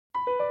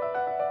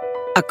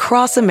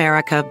Across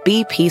America,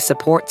 BP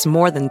supports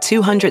more than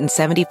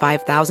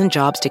 275,000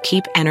 jobs to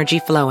keep energy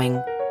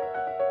flowing.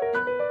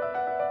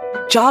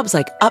 Jobs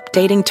like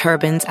updating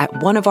turbines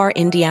at one of our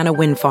Indiana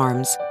wind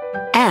farms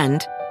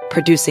and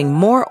producing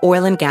more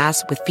oil and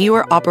gas with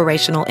fewer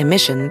operational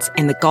emissions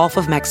in the Gulf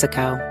of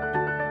Mexico.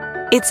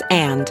 It's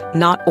and,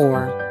 not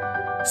or.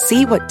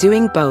 See what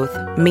doing both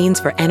means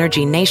for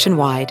energy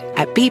nationwide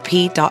at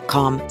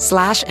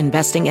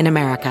bp.com/investing in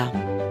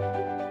America.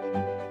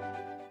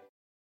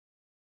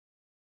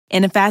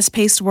 In a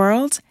fast-paced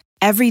world,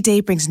 every day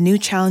brings new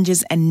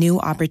challenges and new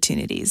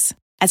opportunities.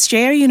 At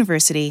Strayer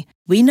University,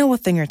 we know a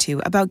thing or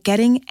two about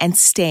getting and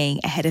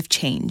staying ahead of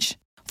change.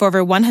 For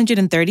over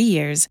 130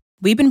 years,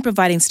 we've been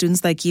providing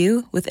students like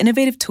you with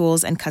innovative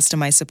tools and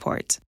customized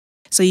support,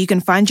 so you can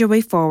find your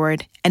way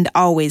forward and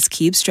always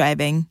keep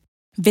striving.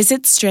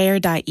 Visit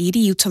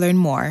strayer.edu to learn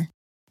more.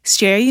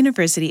 Strayer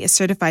University is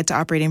certified to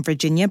operate in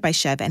Virginia by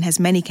Chev and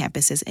has many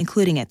campuses,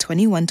 including at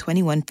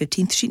 2121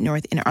 15th Street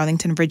North in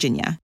Arlington,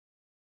 Virginia.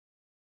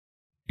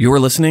 You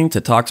are listening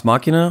to Talks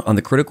Machina on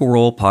the Critical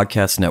Role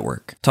Podcast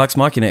Network. Talks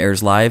Machina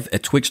airs live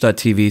at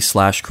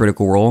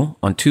twitch.tv/Critical Role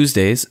on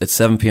Tuesdays at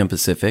 7 p.m.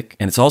 Pacific,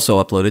 and it's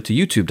also uploaded to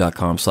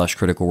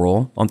youtube.com/Critical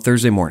Role on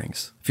Thursday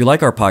mornings. If you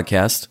like our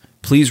podcast,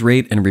 please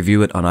rate and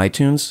review it on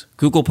iTunes,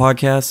 Google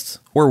Podcasts,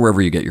 or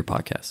wherever you get your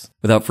podcasts.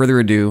 Without further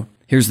ado,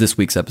 here's this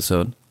week's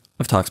episode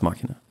of Talks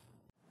Machina.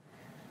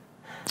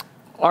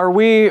 Are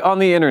we on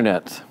the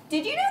internet?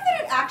 Did you know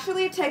that it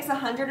actually takes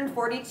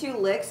 142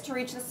 licks to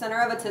reach the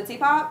center of a Tootsie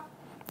Pop?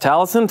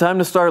 Taliesin, time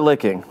to start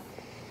licking.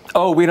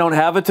 Oh, we don't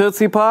have a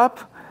Tootsie Pop?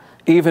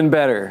 Even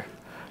better.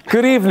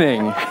 Good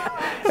evening,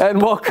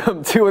 and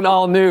welcome to an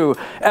all-new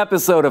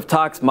episode of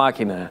Talks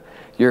Machina,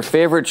 your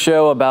favorite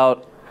show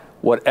about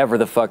whatever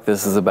the fuck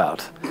this is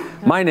about.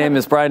 My name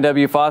is Brian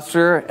W.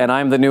 Foster, and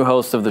I'm the new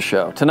host of the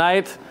show.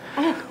 Tonight,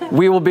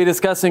 we will be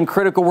discussing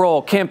Critical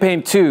Role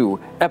Campaign 2,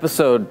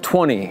 Episode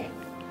 20.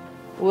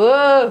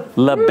 Whoa.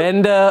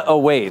 Labenda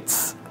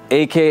Awaits,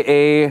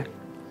 a.k.a.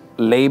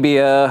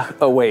 Labia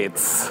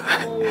Awaits.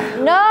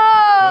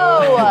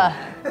 No!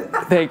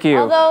 Thank you.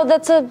 Although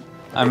that's a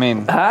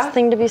Huh?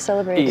 thing to be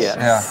celebrated.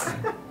 Yes.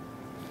 Yeah.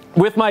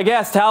 With my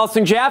guests,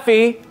 Taliesin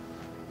Jaffe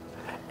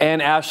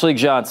and Ashley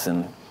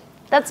Johnson.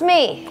 That's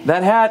me.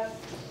 That hat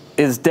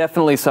is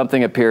definitely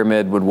something a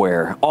pyramid would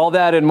wear. All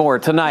that and more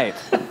tonight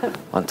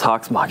on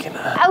Talks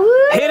Machina.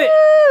 Hit it!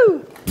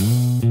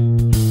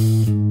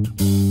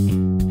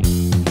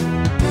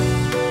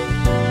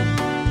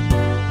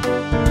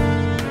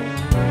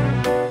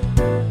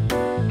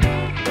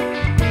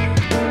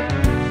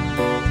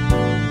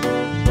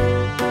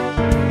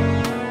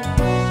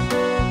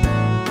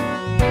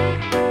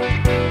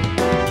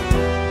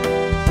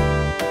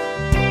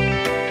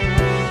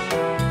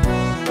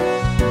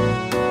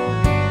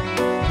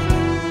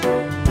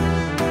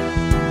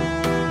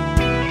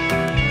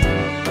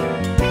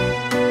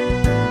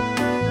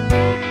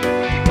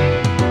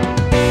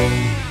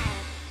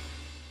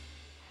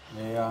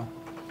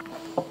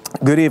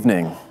 Good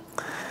evening.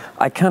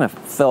 I kind of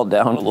fell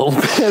down a little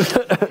bit.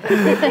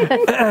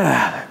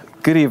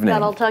 Good evening.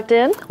 Got all tucked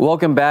in?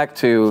 Welcome back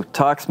to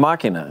Talks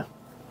Machina.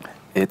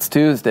 It's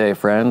Tuesday,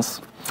 friends.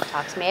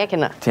 Talks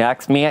Machina.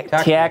 Talks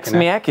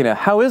Machina.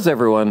 How is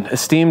everyone?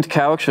 Esteemed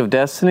couch of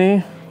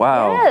destiny?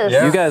 Wow. Yes.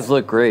 Yeah. You guys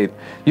look great.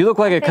 You look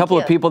like a couple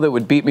you. of people that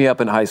would beat me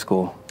up in high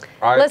school.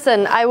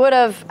 Listen,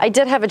 I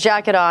did have a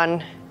jacket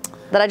on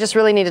that I just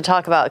really need to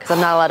talk about because I'm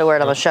not allowed to wear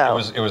it on the show.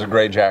 It was a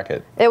great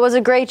jacket. It was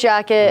a great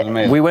jacket.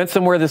 We went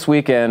somewhere this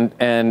weekend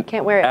and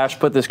Can't wear it. Ash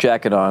put this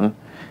jacket on.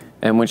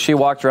 And when she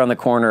walked around the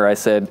corner, I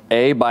said,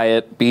 A, buy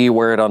it, B,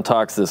 wear it on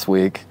Talks this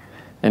week.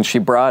 And she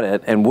brought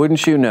it. And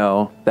wouldn't you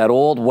know, that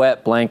old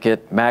wet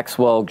blanket,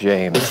 Maxwell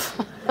James,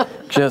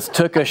 just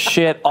took a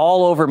shit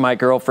all over my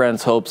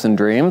girlfriend's hopes and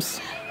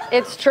dreams.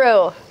 It's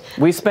true.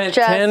 We spent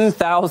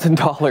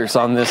 $10,000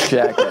 on this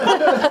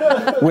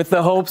jacket with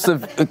the hopes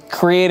of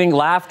creating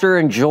laughter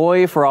and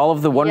joy for all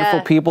of the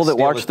wonderful people that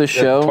watch the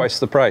show. Twice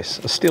the price.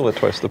 A steal at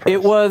twice the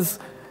price.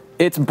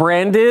 It's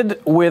branded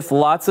with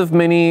lots of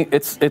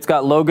it's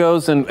got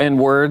logos and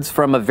words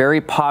from a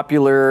very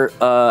popular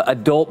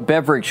adult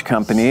beverage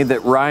company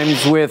that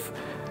rhymes with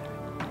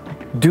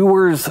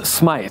Doer's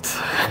Smite.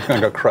 I'm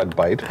going to go Crud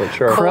Bite, but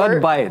sure.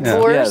 Crud Bite,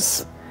 Boars.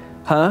 yes.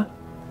 Huh?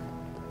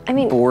 I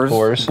mean, Boars,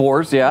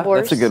 yeah,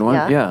 Boars, that's a good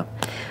one, yeah.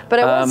 But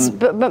it was,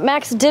 but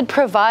Max did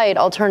provide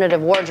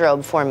alternative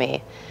wardrobe for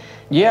me.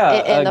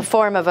 Yeah. In the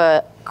form of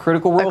a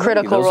Critical Role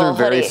Critical hoodie. Those Role are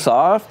very hoodie.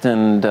 soft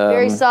and...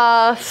 very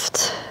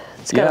soft.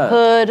 It's got a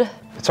hood.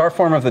 It's our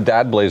form of the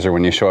dad blazer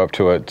when you show up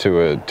to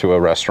a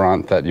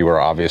restaurant that you are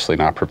obviously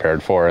not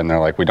prepared for, and they're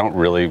like, we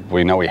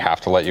know we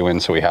have to let you in,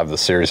 so we have the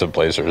series of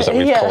blazers that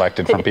we've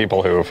collected from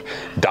people who've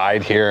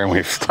died here and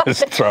we've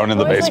just thrown in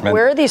the basement. Like,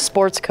 where are these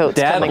sports coats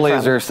Dad coming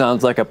blazer from?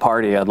 sounds like a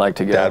party I'd like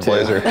to go Dad to.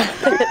 blazer.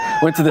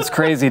 Went to this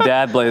crazy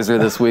dad blazer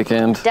this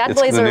weekend. Dad It's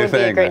the blazer new would be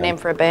a thing, great man. name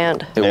for a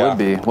band. It would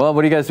be. Well,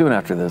 what are you guys doing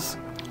after this?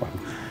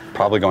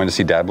 Probably going to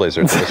see Dad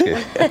Blazer at the whiskey.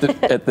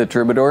 At the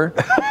Troubadour?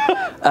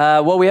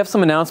 Well, we have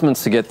some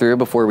announcements to get through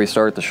before we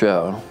start the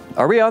show.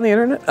 Are we on the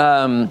internet?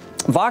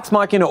 Vox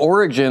Machina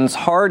Origins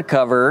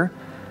hardcover.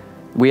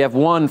 We have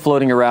one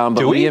floating around,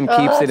 but Liam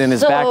keeps it in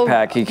his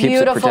backpack. He keeps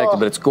it protected,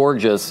 but it's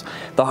gorgeous.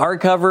 The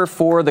hardcover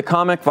for the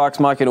comic Vox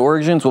Machina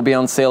Origins will be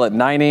on sale at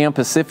 9 a.m.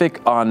 Pacific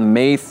on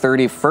May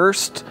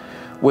 31st,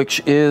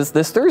 which is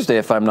this Thursday,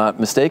 if I'm not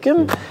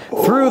mistaken,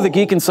 through the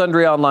Geek and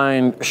Sundry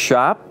online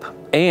shop.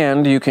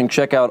 And you can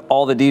check out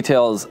all the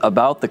details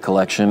about the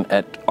collection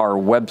at our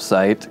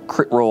website,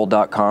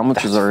 critroll.com,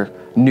 which is our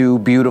new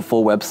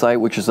beautiful website,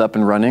 which is up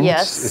and running.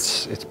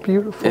 Yes. It's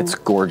beautiful. It's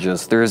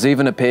gorgeous. There's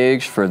even a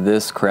page for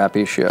this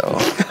crappy show.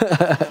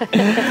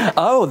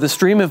 Oh, the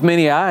stream of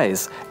many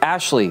eyes.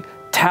 Ashley,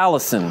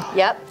 Taliesin,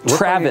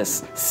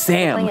 Travis,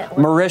 Sam,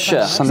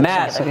 Marisha,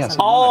 Matt.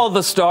 All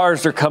the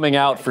stars are coming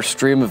out for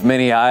Stream of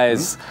Many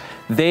Eyes.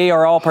 They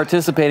are all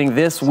participating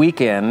this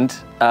weekend.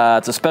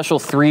 It's a special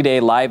 3-day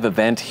live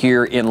event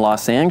here in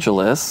Los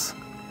Angeles.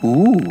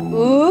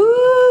 Ooh.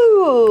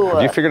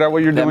 Have you figured out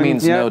what you're doing? That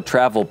means no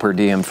travel per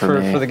diem for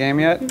me. For the game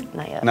yet?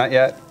 Not yet. Not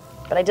yet?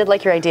 But I did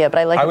like your idea, but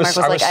I like that Mark was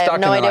like, I have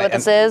no idea what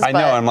this is. I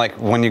know, I'm like,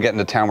 when you get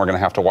into town, we're going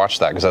to have to watch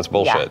that, because that's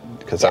bullshit.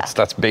 Because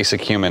that's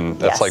basic human,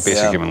 that's like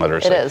basic human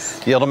literacy. It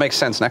is. Yeah, it'll make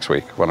sense next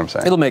week, what I'm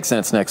saying. It'll make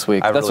sense next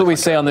week. That's what we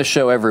say on this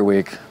show every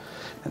week.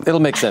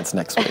 It'll make sense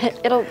next week.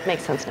 It'll make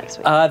sense next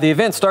week. The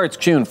event starts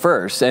June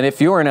 1st, and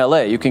if you're in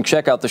LA, you can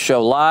check out the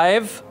show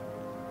live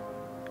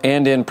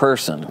and in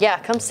person. Yeah,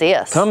 come see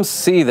us. Come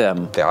see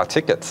them. Get our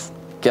tickets.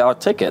 Get our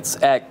tickets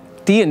at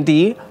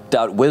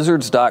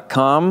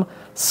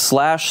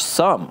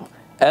dnd.wizards.com/some.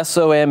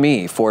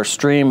 SOME for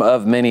Stream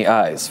of Many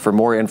Eyes for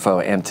more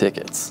info and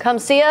tickets. Come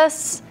see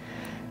us.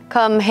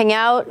 Come hang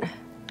out.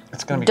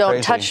 It's going to be Don't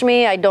crazy. touch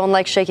me. I don't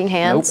like shaking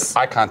hands.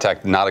 Eye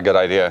contact, not a good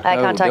idea. Eye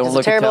contact is a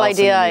look at terrible Taliesin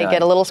idea. I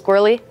get a little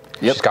squirrely.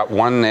 She's got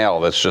one nail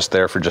that's just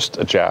there for just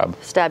a jab.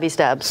 Stabby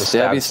stabs.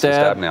 Stabby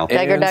stab nail.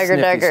 Dagger, and dagger,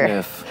 sniffy dagger.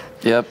 Sniff.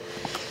 Yep.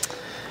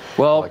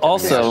 Well, Like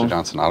Ashley also...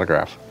 Johnson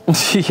autograph.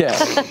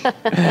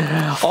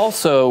 Yeah.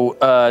 Also,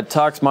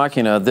 Talks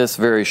Machina, this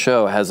very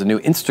show, has a new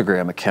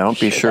Instagram account.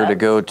 Be sure to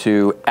go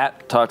to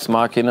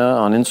 @TalksMachina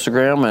on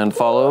Instagram and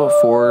follow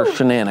for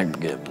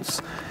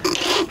shenanigans.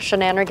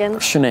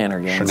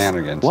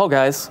 Shenanigans. Well,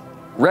 guys,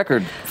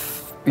 record.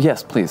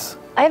 Yes, please.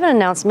 I have an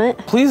announcement.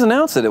 Please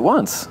announce it at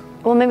once.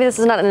 Well, maybe this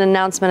is not an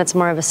announcement. It's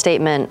more of a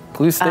statement.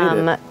 Please state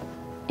it.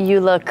 You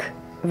look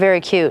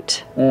very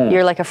cute.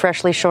 You're like a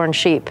freshly shorn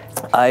sheep.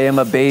 I am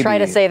a baby. Try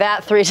to say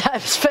that 3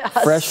 times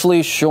fast.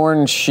 Freshly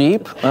shorn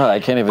sheep? Oh, I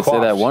can't even say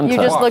that one time.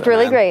 You just looked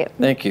really great.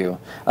 Thank you.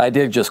 I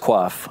did just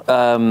quaff.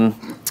 I'm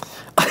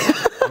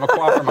a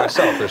quaffer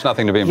myself. There's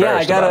nothing to be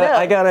embarrassed about.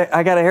 I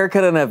got a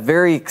haircut and a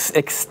very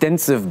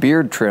extensive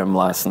beard trim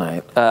last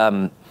night.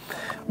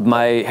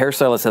 My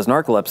hairstylist has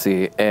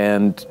narcolepsy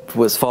and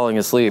was falling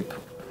asleep.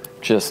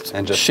 Just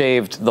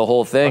shaved the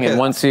whole thing, and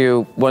once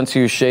you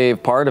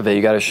shave part of it,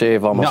 you got to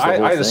shave almost the whole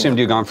thing. I assumed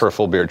you'd gone for a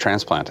full beard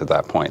transplant at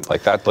that point.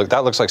 Like that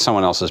looks like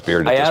someone else's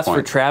beard at this point. I asked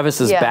for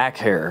Travis's back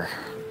hair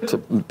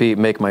to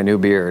make my new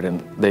beard, and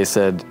they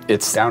said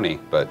it's downy,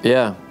 but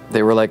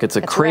they were like it's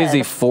crazy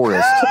red.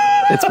 forest.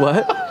 It's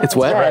what? It's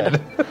what? Red.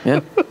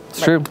 Yeah,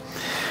 it's true.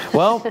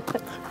 Well,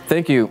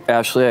 thank you,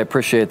 Ashley. I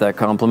appreciate that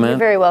compliment. You're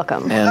very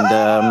welcome.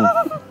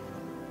 And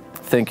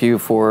thank you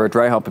for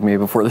dry humping me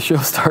before the show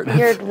started.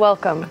 You're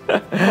welcome.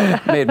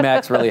 Made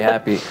Max really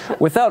happy.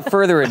 Without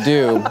further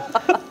ado,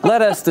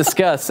 let us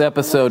discuss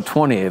episode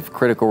 20 of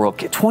Critical Role.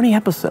 20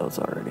 episodes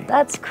already.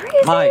 That's crazy.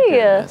 My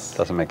goodness.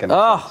 Doesn't make any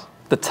sense.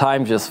 The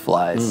time just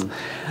flies.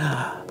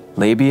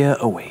 Labia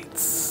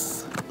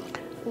awaits.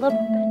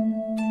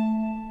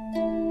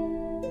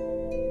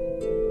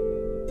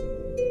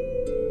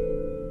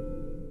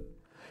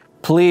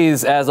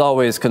 Please, as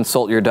always,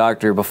 consult your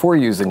doctor before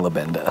using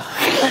Labenda.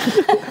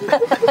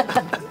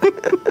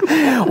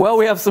 Well,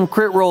 we have some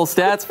crit roll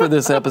stats for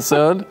this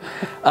episode.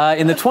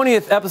 In the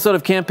 20th episode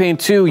of Campaign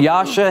 2,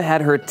 Yasha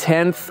had her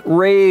 10th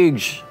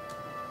rage.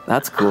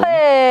 That's cool.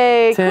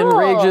 Hey, 10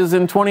 rages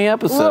in 20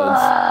 episodes.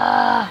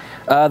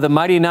 The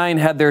Mighty Nein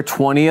had their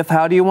 20th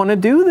How Do You Want to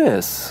Do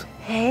This?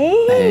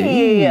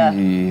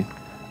 Hey.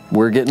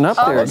 We're getting up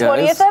there, the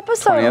guys. 20th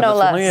episode, no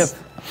less. 20th.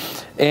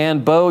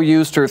 And Bo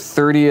used her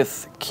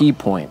 30th key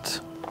point.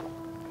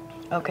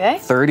 Okay.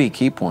 30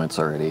 key points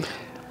already.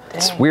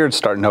 It's weird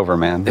starting over,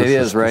 man. It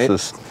is, right?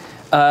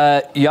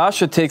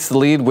 Yasha takes the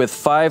lead with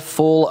 5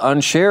 full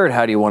unshared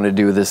How Do You Want to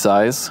Do This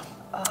eyes.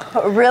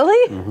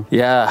 Really? Mm-hmm.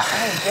 Yeah.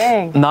 Oh,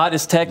 dang. Not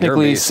is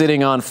technically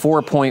sitting on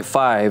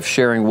 4.5,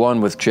 sharing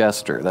 1 with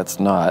Jester. That's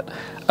not.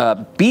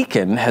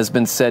 Beacon has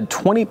been said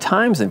 20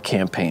 times in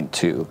Campaign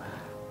 2.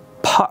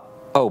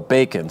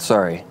 Bacon,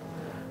 sorry.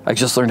 I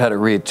just learned how to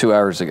read 2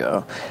 hours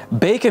ago.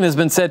 Bacon has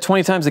been said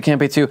 20 times in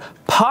Campaign 2.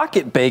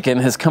 Pocket bacon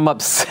has come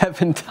up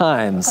 7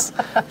 times.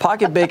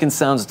 Pocket bacon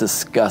sounds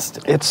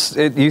disgusting.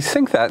 You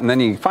think that, and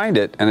then you find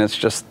it, and it's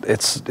just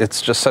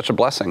such a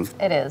blessing.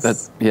 It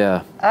is.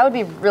 Yeah. I would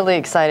be really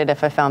excited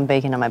if I found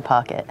bacon in my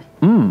pocket.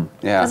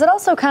 Yeah. Does it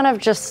also kind of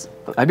just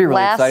I'd be really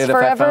last excited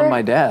forever? if I found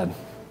my dad.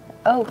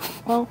 Oh,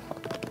 well.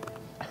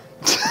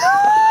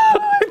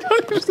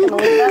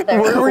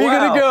 Where were you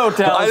going to go,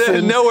 Taliesin? I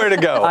didn't know where to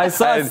go. I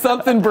saw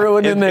something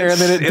brewing in there, and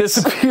then it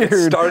disappeared.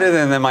 It started,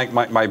 and then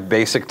my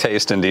basic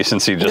taste and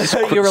decency just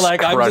You were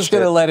like, I'm just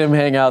going to let him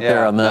hang out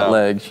there on that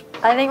ledge.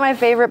 I think my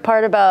favorite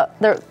part about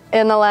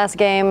in the last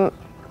game,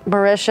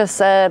 Marisha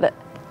said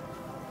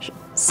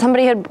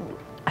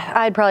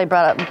I'd probably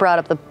brought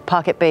up the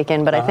pocket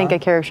bacon, but I think a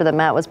character that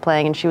Matt was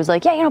playing, and she was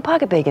like, yeah,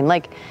 pocket bacon,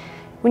 like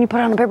when you put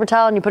it on a paper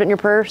towel and you put it in your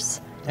purse.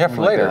 Yeah,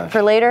 for later.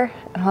 For later?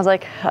 And I was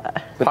like,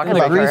 But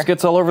the grease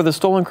gets all over the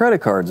stolen credit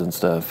cards and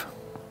stuff.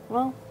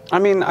 Well, I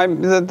mean,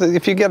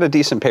 if you get a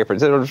decent paper,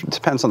 it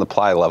depends on the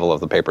ply level of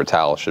the paper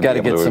towel. Should Got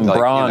to get some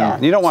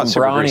brawn. You don't want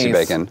super brownies. greasy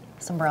bacon.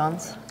 some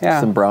bronze. Yeah.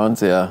 Some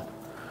bronze, yeah.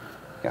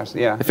 Yes,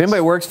 yeah. If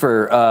anybody works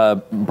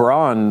for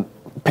Braun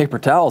paper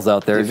towels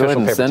out there, The go ahead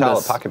and official paper send towel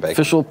us of pocket bacon.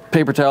 official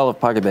paper towel of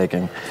pocket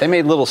baking. They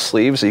made little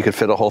sleeves that you could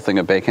fit a whole thing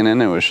of bacon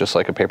in. It was just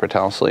like a paper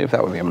towel sleeve.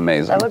 That would be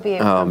amazing. That would be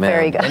Oh, man.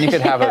 very good. And you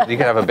could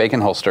have a bacon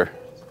holster.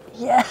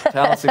 Yeah.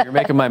 Taliesin, you're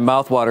making my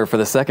mouth water for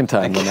the second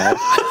time tonight.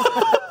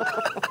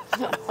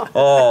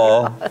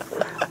 Oh.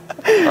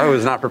 I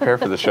was not prepared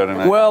for the show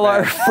tonight. Well,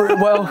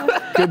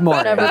 good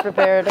morning. Never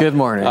prepared. Good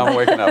morning. I'm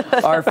waking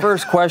up. Our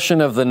first question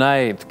of the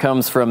night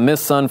comes from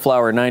Miss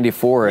Sunflower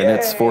 94, and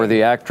it's for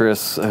the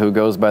actress who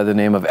goes by the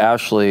name of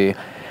Ashley.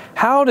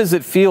 How does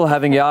it feel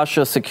having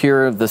Yasha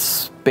secure the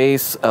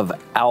space of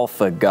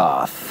Alpha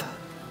Goth?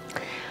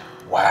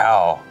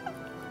 Wow.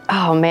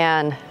 Oh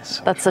man,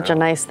 that's such a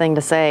nice thing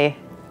to say.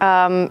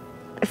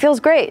 It feels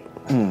great.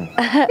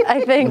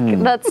 I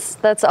think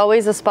that's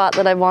always a spot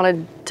that I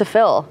wanted to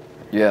fill.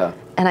 Yeah.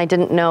 And I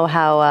didn't know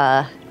how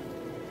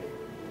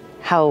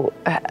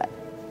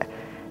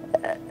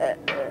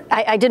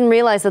I didn't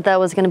realize that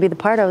was going to be the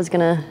part I was going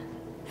to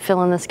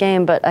fill in this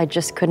game, but I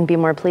just couldn't be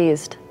more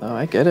pleased. Oh,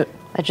 I get it.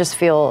 I just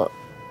feel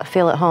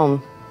at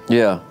home.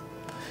 Yeah.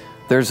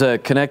 There's a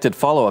connected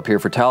follow-up here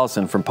for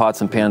Taliesin from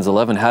Pots and Pans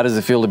 11. How does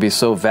it feel to be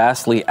so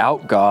vastly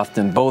out-gothed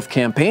in both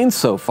campaigns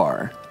so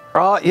far?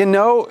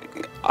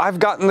 I've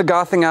gotten the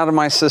gothing out of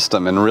my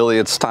system, and really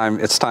it's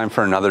time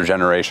for another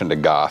generation to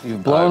goth.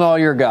 You've blown all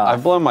your goth.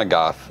 I've blown my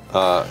goth.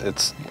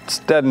 It's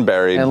dead and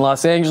buried. And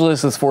Los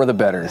Angeles is for the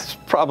better. It's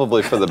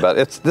probably for the better.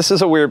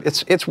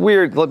 It's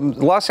weird.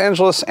 Los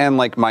Angeles and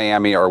like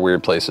Miami are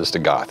weird places to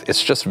goth.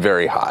 It's just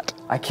very hot.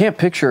 I can't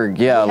picture,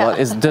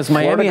 does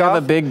Miami have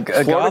a big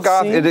Florida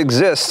goth scene? It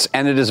exists,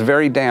 and it is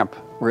very damp.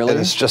 Really? It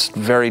is just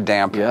very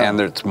damp, and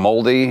it's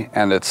moldy,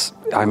 and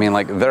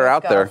they're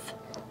out there.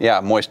 Yeah,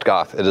 moist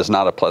goth. It is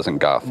not a pleasant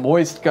goth.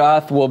 Moist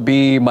goth will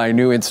be my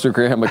new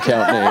Instagram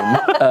account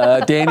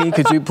name. Danny,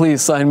 could you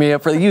please sign me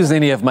up use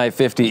any of my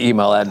 50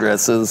 email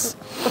addresses?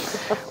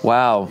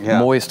 Wow,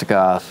 moist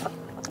goth.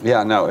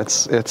 Yeah, no,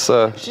 it's.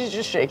 She's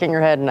just shaking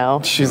her head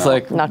no. She's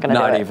like, not gonna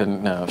do it.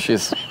 Even, no,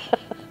 she's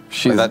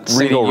that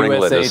single reading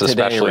ringlet USA is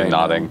especially Today right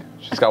nodding. now.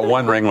 She's got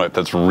one ringlet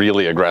that's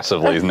really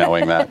aggressively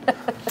knowing that.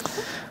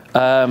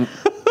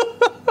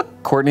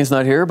 Courtney's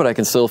not here, but I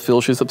can still feel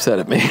she's upset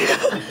at me.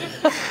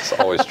 It's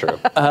always true.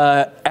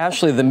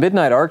 Ashley, the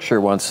Midnight Archer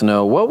wants to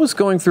know, what was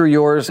going through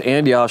yours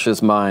and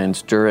Yasha's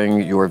minds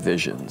during your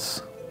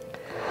visions?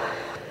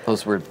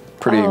 Those were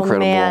pretty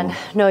incredible. Man.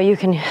 No, you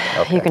can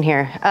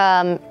hear.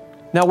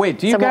 Now wait,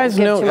 do you guys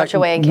give know? too much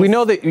away in We case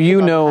know that you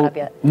don't know have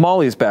yet.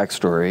 Molly's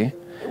backstory.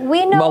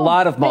 We know a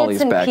lot of Molly's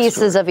bits and backstory.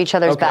 pieces of each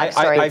other's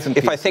backstory.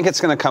 If I think it's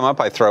going to come up,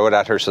 I throw it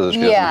at her so that she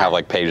doesn't have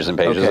like pages and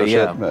pages of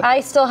shit. But. I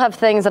still have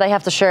things that I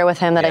have to share with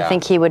him that I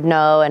think he would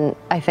know, and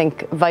I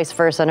think vice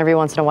versa. And every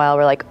once in a while,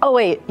 we're like, "Oh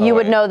wait, you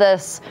would know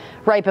this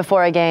right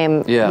before a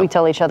game." Yeah. We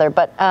tell each other,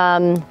 but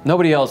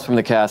nobody else from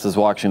the cast is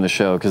watching the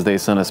show because they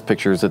sent us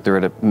pictures that they're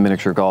at a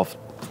miniature golf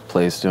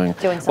place doing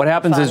what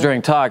happens fun. Is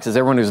during talks is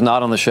everyone who's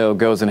not on the show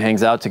goes and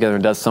hangs out together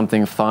and does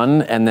something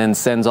fun, and then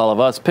sends all of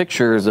us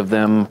pictures of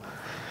them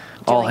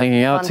all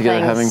hanging out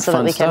together, having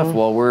fun stuff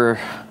while we're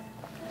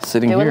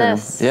sitting here.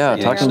 This. Yeah,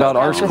 talking about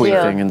arse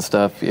queefing and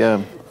stuff.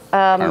 Yeah.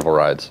 Carnival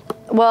rides.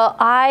 Well,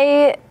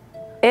 I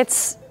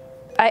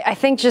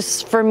think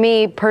just for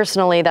me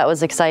personally, that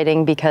was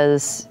exciting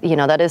because,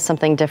 that is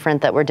something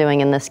different that we're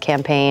doing in this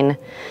campaign,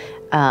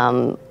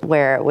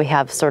 where we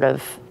have sort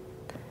of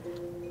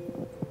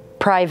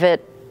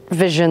private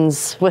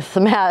visions with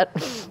Matt.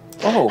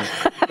 Oh,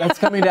 that's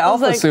coming to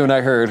Alpha soon,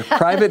 I heard.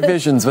 Private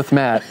Visions with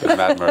Matt.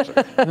 Matt Mercer.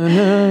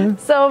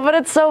 But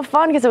it's so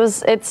fun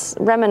because it's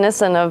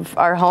reminiscent of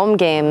our home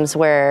games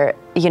where,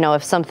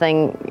 if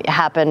something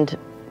happened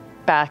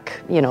back,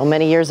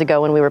 many years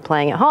ago when we were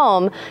playing at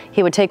home,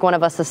 he would take one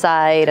of us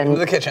aside and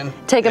take him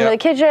to the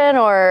kitchen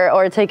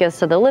or take us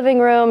to the living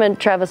room at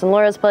Travis and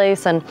Laura's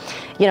place and,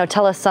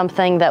 tell us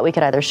something that we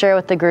could either share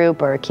with the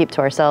group or keep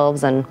to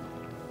ourselves. And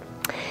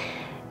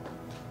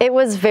it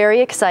was very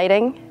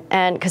exciting.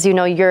 And because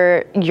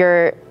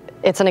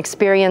it's an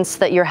experience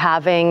that you're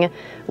having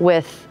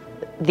with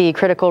the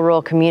Critical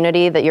Role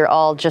community, that you're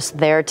all just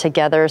there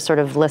together, sort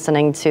of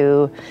listening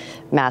to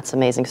Matt's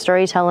amazing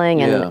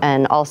storytelling,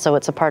 and also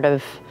it's a part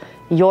of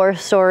your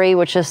story,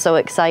 which is so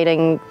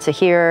exciting to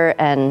hear.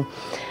 And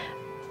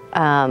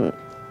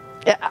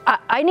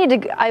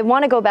I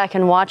want to go back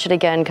and watch it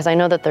again because I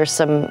know that there's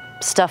some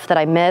stuff that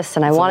I missed,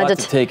 and I wanted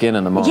to take in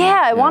the moment.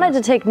 Yeah, I wanted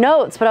to take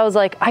notes, but I was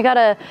like,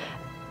 I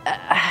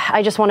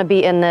just want to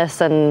be in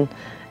this, and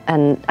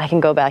I can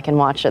go back and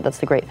watch it. That's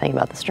the great thing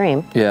about the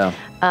stream. Yeah.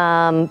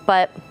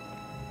 But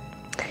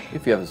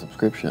if you have a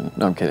subscription,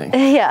 no, I'm kidding.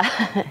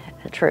 Yeah,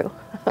 true.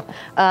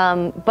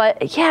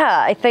 But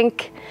yeah, I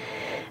think,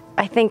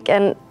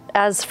 and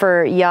as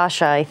for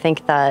Yasha, I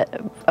think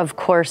that of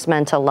course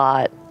meant a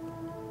lot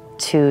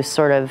to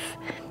sort of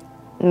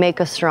make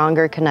a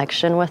stronger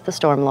connection with the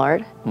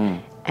Stormlord.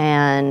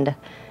 And,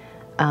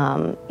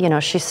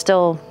 she's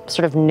still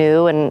sort of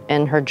new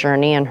in her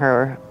journey and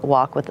her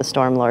walk with the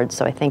Stormlord,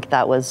 so I think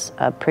that was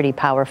a pretty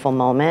powerful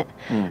moment.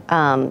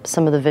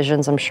 Some of the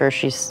visions I'm sure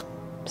she's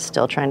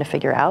still trying to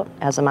figure out,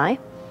 as am I.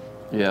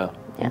 Yeah,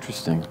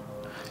 interesting.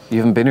 You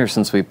haven't been here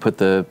since we put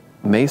the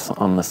mace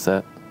on the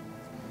set.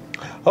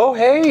 Oh,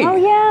 hey! Oh,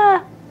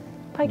 yeah!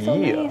 Pike's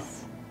old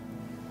mace.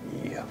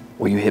 Yeah.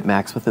 Will you hit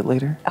Max with it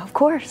later? Of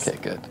course. Okay,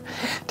 good.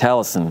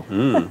 Taliesin,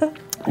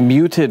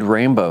 Muted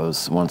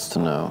Rainbows wants to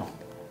know.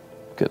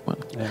 Good one.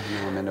 Yeah,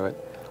 I'm into it.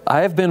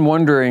 I have been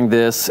wondering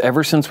this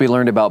ever since we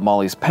learned about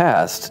Molly's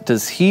past.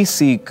 Does he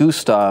see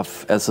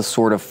Gustav as a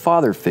sort of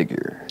father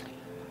figure?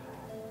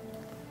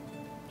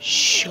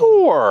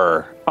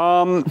 Sure.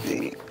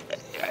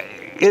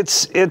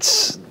 It's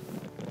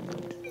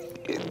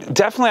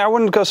definitely, I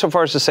wouldn't go so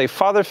far as to say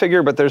father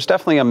figure, but there's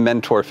definitely a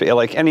mentor figure.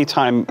 Like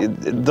anytime,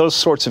 those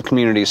sorts of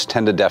communities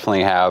tend to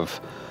definitely have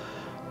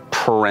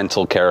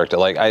parental character.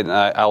 Like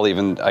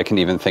I can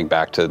even think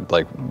back to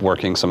like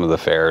working some of the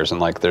fairs, and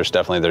like there's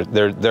definitely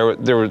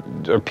there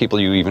are people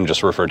you even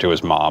just refer to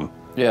as mom,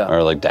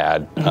 or like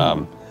dad,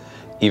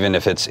 even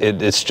if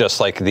it's just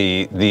like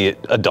the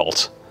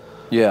adult.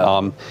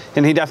 Yeah.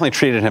 And he definitely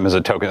treated him as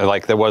a token,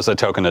 like there was a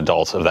token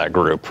adult of that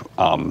group.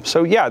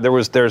 So yeah,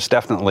 there's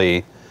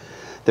definitely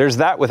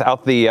that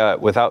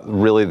without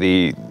really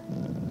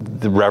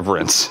the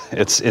reverence.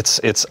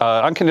 It's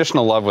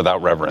unconditional love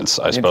without reverence,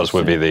 I suppose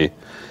would be the,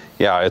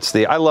 it's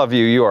the I love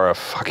you, you are a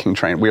fucking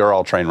train. We are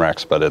all train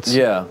wrecks, but it's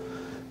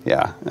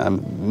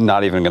I'm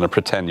not even going to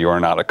pretend you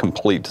are not a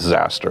complete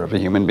disaster of a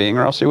human being,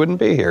 or else you wouldn't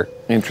be here.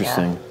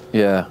 Interesting.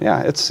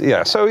 Yeah.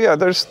 So yeah,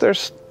 there's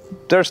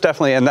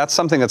definitely, and that's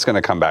something that's going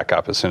to come back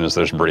up as soon as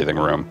there's breathing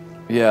room.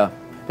 Yeah,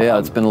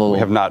 it's been a little. We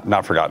have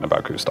not forgotten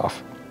about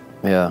Gustav.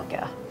 Yeah.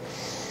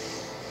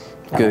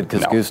 Good,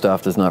 because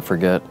Gustav does not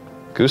forget.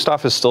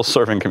 Gustav is still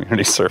serving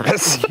community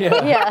service.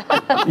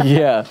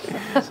 Yeah.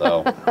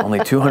 So only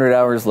 200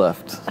 hours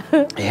left.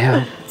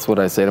 Yeah. That's what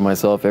I say to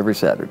myself every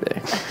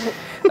Saturday.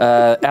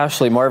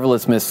 Ashley,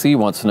 Marvelous Miss C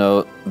wants to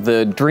know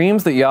the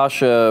dreams that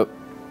Yasha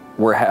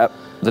were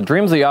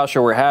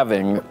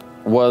having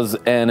was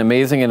an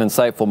amazing and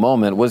insightful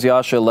moment. Was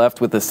Yasha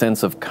left with a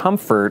sense of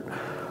comfort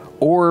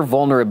or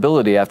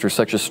vulnerability after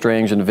such a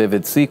strange and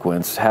vivid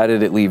sequence? How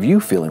did it leave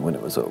you feeling when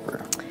it was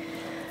over?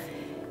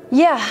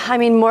 Yeah, I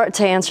mean, more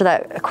to answer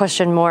that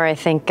question more, I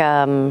think.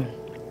 How did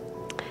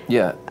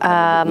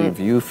it leave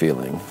you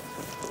feeling?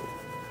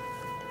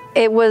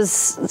 It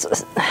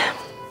was,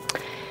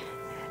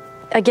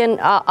 again,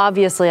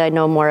 obviously I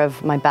know more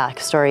of my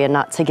backstory, and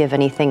not to give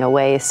anything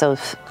away, so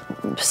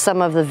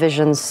some of the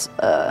visions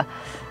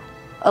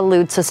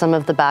allude to some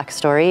of the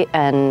backstory,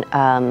 and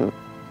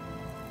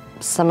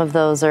some of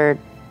those are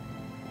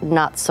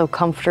not so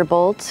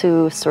comfortable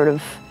to sort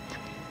of,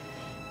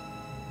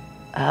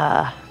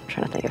 I'm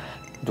trying to think of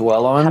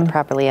dwell on? How to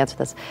properly answer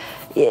this.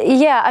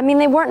 Yeah, I mean,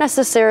 they weren't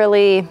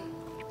necessarily,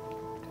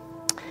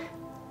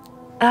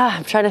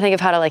 I'm trying to think of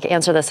how to like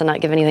answer this and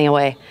not give anything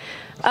away.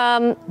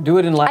 Do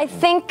it in Latin. I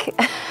think,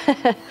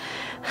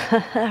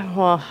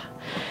 well,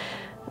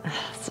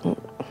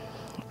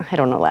 I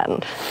don't know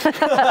Latin.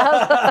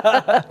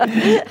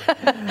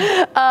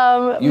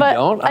 You but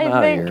don't?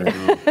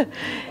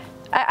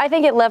 I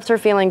think it left her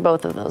feeling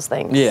both of those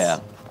things. Yeah.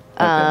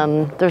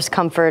 Okay. There's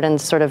comfort in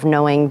sort of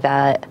knowing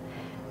that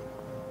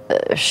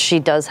she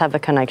does have a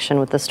connection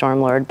with the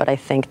Stormlord, but I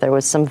think there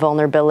was some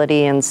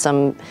vulnerability and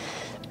some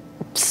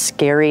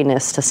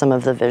scariness to some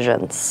of the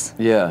visions.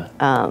 Yeah.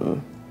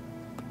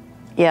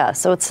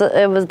 So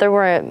there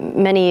were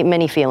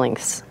many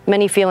feelings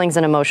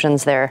and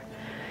emotions there.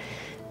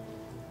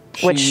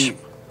 Which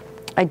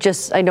I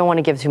don't want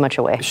to give too much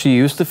away. Is she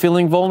used to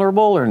feeling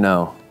vulnerable or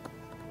no?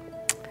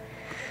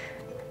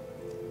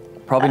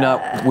 Probably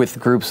not with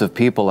groups of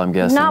people, I'm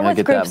guessing. Not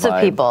with groups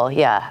of people,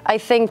 yeah. I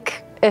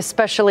think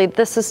especially,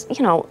 this is,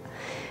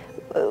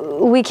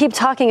 we keep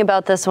talking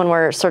about this when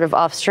we're sort of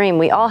off stream.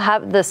 We all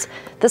have this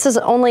is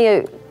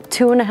only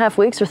 2.5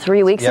 weeks or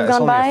 3 weeks have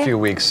gone by. It's only a few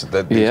weeks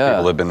that these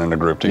people have been in a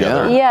group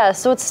together. Yeah,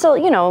 so it's still,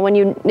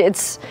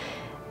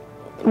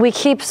 we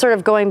keep sort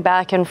of going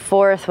back and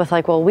forth with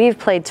like, well, we've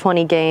played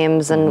 20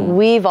 games and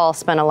we've all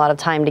spent a lot of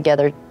time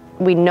together.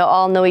 We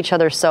all know each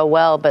other so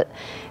well, but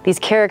these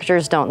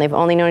characters don't. They've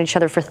only known each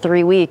other for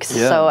 3 weeks.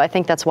 Yeah. So I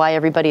think that's why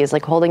everybody is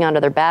like holding on to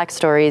their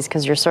backstories,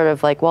 because you're sort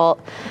of like, well,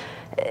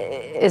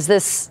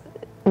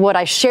 would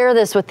I share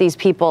this with these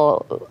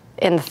people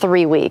in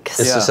 3 weeks.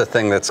 Is this a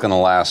thing that's going to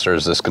last, or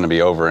is this going to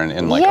be over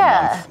in like a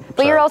month?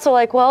 But you're also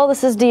like, well,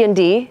 this is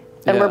D&D,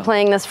 and we're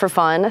playing this for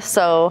fun,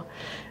 so,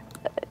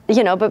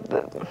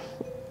 but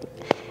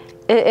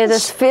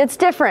it's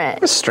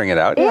different. Just string it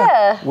out.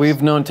 Yeah.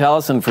 We've known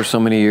Taliesin for so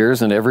many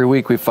years, and every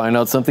week we find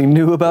out something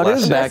new about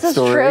his backstory. This is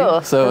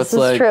true. So it's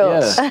like,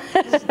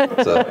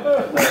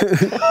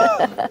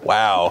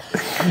 Wow.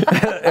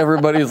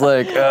 Everybody's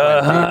like,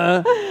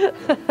 Heard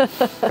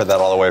that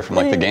all the way from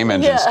like the Game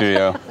Engine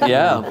studio.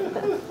 Yeah.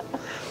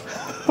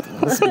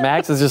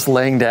 Max is just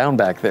laying down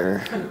back there.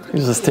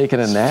 He's just taking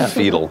a nap.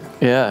 Fetal.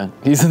 Yeah,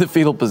 he's in the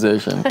fetal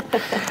position.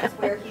 That's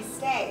where he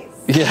stays.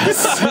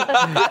 Yes.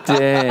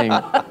 Dang.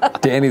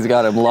 Danny's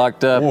got him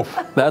locked up. Oof.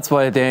 That's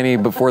why Danny,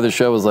 before the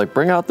show, was like,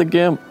 bring out the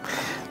GIMP.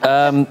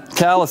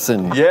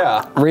 Taliesin.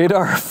 Yeah.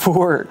 Radar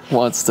 4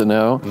 wants to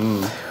know.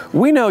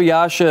 We know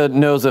Yasha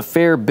knows a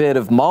fair bit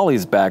of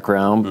Molly's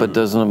background, but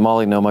doesn't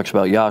Molly know much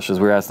about Yasha's?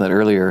 We were asking that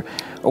earlier.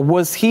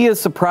 Was he as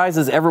surprised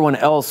as everyone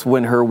else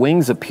when her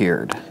wings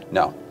appeared?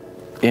 No.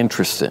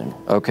 Interesting.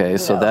 Okay,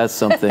 so that's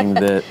something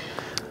that...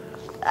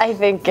 I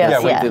think,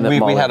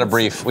 We had a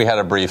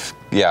brief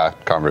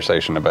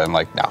conversation about it, and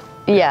like, no.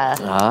 Yeah.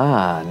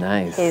 Ah,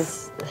 nice.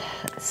 He's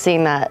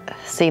seen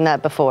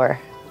that before.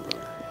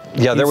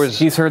 Yeah,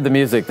 He's heard the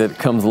music that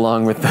comes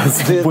along with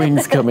those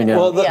wings coming out.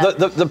 Well,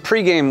 the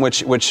pregame,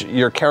 which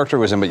your character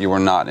was in, but you were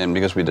not in,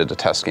 because we did a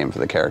test game for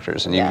the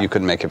characters, and you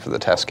couldn't make it for the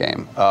test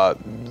game.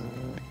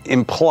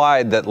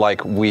 Implied that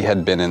like we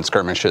had been in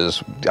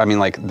skirmishes. I mean,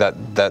 like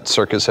that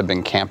circus had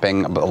been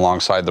camping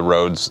alongside the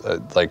roads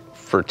like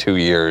for 2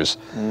 years.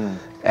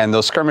 And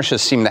those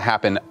skirmishes seem to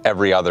happen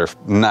every other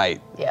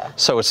night. Yeah.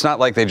 So it's not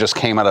like they just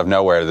came out of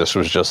nowhere. This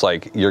was just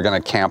like, you're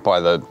going to camp by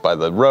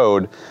the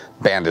road,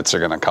 bandits are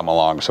going to come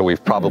along. So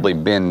we've probably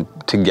been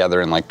together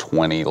in like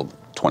 20,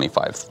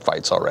 25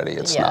 fights already.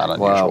 It's not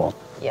unusual.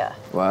 Yeah.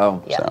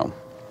 Wow. Yeah. So.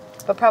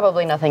 But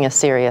probably nothing as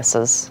serious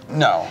as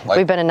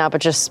we've been in now,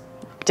 but just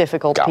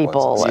difficult goblins,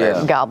 people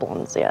or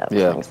goblins,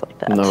 things like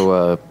that.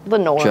 No the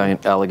norm.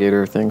 giant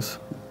alligator things?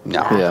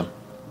 No. Yeah.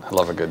 I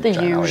love a good The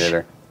giant huge.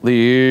 alligator.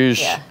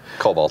 Liege. Yeah.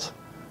 Cobalt.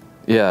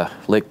 Yeah,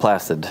 Lake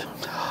Placid.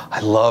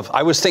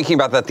 I was thinking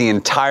about that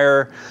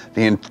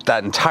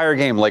that entire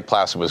game. Lake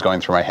Placid was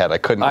going through my head. I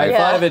couldn't. I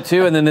thought of it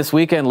too, and then this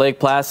weekend, Lake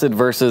Placid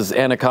versus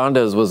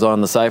Anacondas was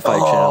on the Sci-Fi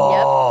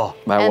Channel.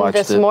 Yep. I watched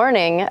this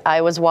morning,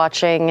 I was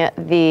watching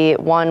the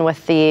one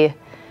with the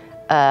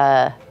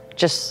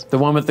the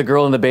one with the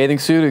girl in the bathing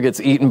suit who gets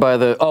eaten by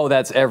the. Oh,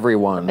 that's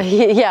everyone.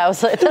 Yeah, I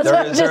was like, that's what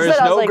I just said. There is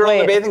I was no like, girl in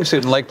wait. a bathing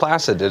suit in Lake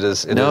Placid.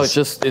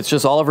 It's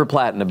just Oliver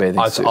Platt in a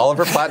bathing It's suit.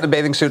 Oliver Platt in a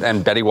bathing suit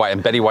and Betty White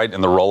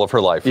in the role of her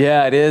life.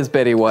 Yeah, it is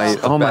Betty White.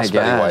 Oh my Best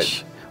Betty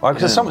gosh. White. Well,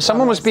 because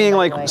someone was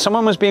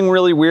being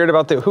really weird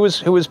about who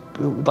was was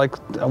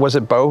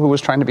it Bo who was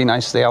trying to be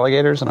nice to the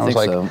alligators, and I was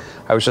like, so.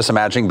 I was just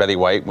imagining Betty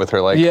White with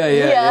her like,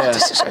 Yeah.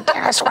 This is, I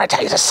just want to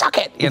tell you to suck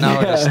it,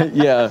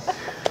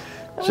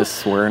 Just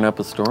swearing up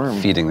a storm.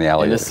 feeding the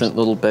alligators. Innocent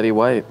little Betty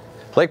White.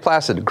 Lake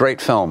Placid,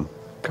 great film.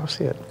 Go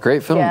see it.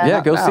 Great film. Yeah.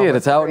 Yeah, go Not see now, it.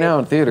 It's out now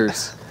in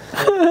theaters.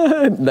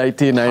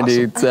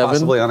 1997.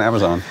 Possibly on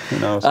Amazon. Who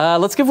knows?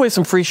 Let's give away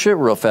some free shit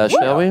real fast,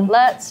 shall we?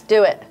 Let's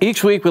do it.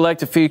 Each week, we like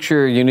to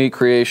feature unique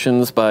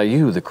creations by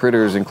you, the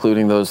critters,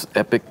 including those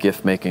epic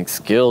gift-making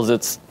skills.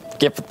 It's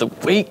Gift of the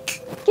Week.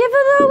 Give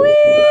it a week.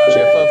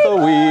 GIF of the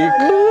week.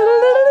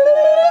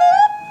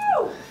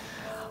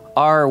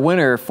 Our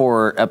winner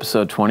for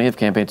episode 20 of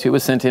Campaign 2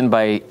 was sent in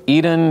by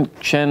Eden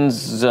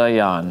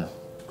Chenzayan,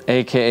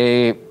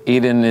 a.k.a.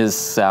 Eden is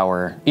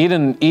Sour.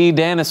 Eden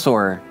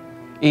Edanosaur.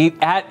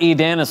 At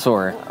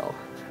Edanosaur. Oh.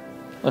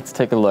 Let's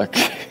take a look.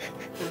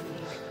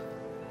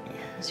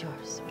 It's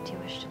yours. What do you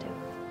wish to do?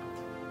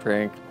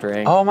 Drink.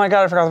 Oh my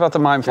God, I forgot about the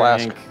mime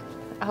flask. Drink.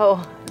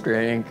 Oh,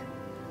 Drink.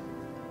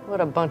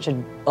 what a bunch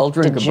of I'll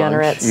drink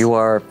degenerates. a bunch. You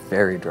are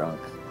very drunk.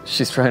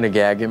 She's trying to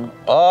gag him.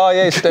 Oh,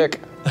 yay,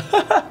 stick. Do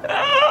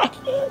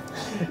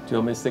you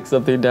want me to stick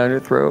something down your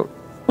throat?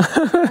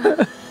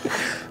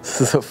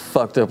 This is a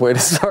fucked up way to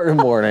start a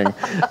morning.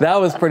 That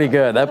was pretty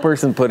good. That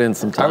person put in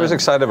some time. I was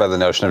excited by the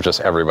notion of just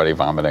everybody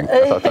vomiting.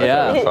 I thought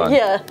that would be fun.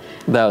 Yeah.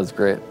 That was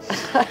great.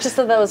 I just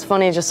thought that was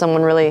funny, just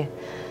someone really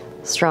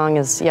strong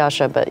as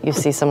Yasha, but you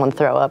see someone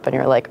throw up and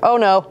you're like, oh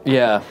no.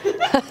 Yeah.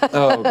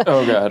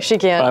 Oh God. She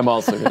can't. I'm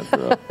also going to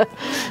throw up.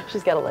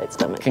 She's got a light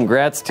stomach.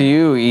 Congrats to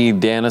you,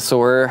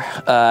 Edanosaur.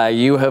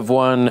 You have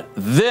won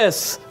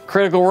this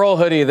Critical Role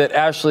hoodie that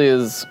Ashley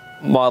is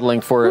modeling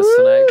for us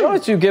tonight. Why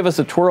don't you give us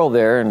a twirl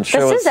there and show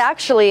us? This is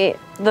actually,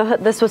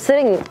 this was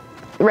sitting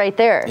right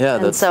there. Yeah,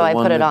 and that's so the I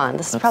one put it that- on.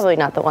 This is probably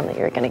not the one that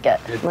you're going to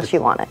get, unless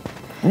you want it.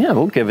 Yeah,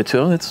 we'll give it to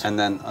him. It's And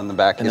then on the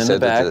back, And you then said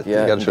the back, that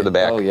yeah. you got to show the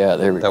back. Oh, yeah,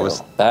 there we go.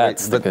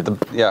 That's the good-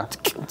 yeah.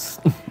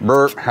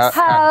 Burr,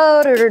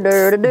 How do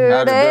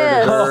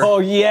this? Oh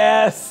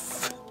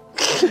yes!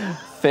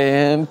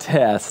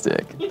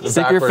 Fantastic. Stick your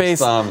backwards face.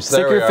 thumbs. Stick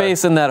There we your are.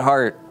 face in that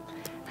heart.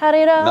 How do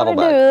you Metal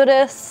back. do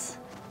this?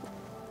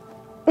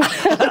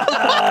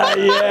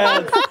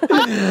 Yes.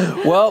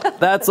 Well,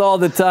 that's all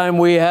the time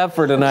we have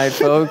for tonight,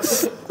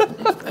 folks.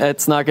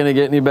 It's not going to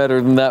get any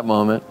better than that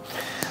moment.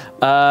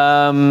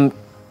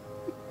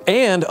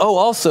 And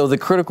also the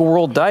Critical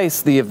Role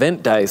dice, the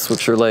event dice,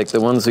 which are like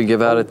the ones we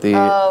give out at the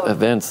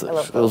events.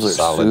 Those are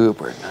solid.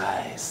 super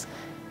nice.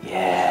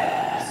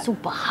 Yeah.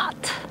 Super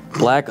hot.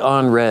 Black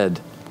on red.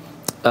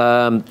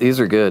 These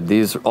are good.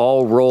 These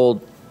all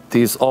roll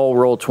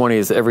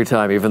 20s every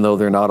time, even though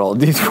they're not all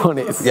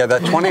D20s. Yeah,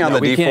 that 20 on the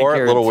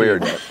D4, a little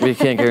weird. We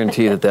can't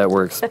guarantee that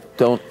works.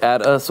 Don't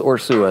add us or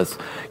sue us.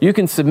 You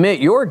can submit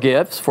your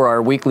gifts for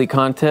our weekly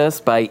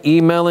contest by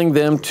emailing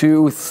them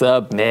to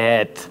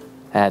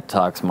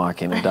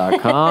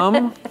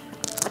submit@talksmachina.com.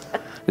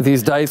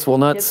 These dice will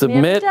not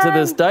submit to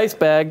this dice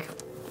bag.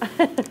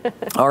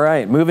 All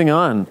right, moving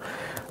on.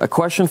 A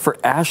question for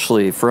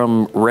Ashley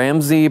from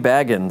Ramsey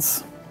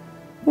Baggins.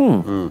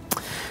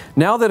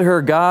 Now that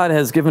her God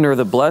has given her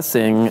their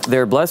blessing,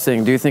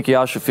 do you think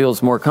Yasha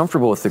feels more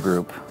comfortable with the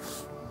group?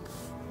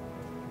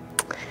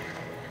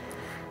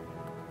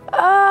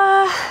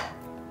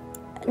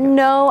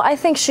 No, I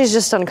think she's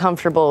just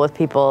uncomfortable with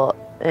people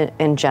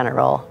in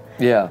general.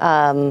 Yeah.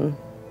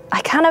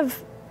 I kind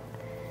of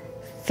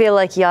feel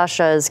like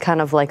Yasha is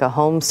kind of like a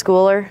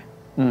homeschooler.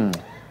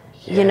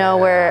 You know,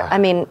 where, I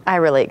mean, I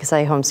relate because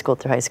I homeschooled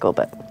through high school,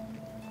 but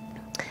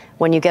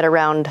when you get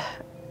around,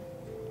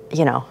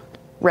 you know,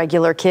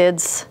 regular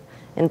kids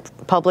in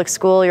public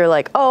school, you're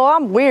like, oh,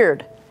 I'm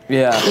weird.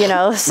 Yeah. You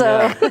know,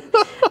 so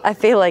I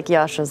feel like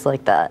Yasha's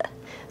like that.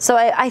 So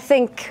I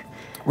think...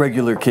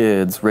 Regular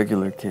kids.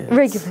 Regular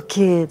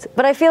kids.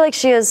 But I feel like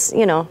she has,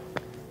 you know,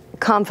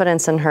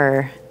 confidence in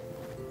her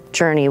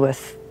journey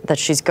with that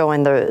she's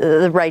going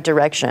the right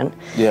direction.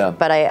 Yeah.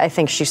 But I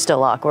think she's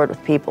still awkward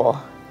with people.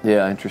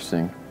 Yeah,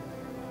 interesting.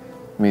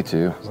 Me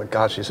too. I was like,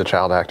 God, she's a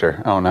child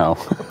actor. Oh no.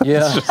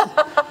 Yeah.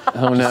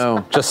 Oh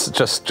no. Just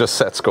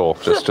set school.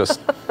 Just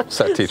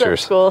set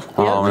teachers. School.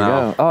 Oh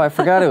no. Oh, I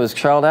forgot it was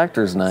Child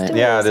Actors Night.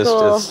 Yeah, it is.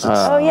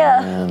 Oh yeah.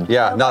 Man.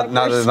 Yeah,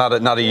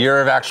 not a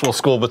year of actual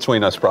school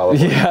between us,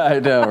 probably. Yeah, I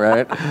know,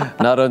 right?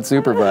 Not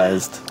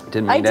unsupervised.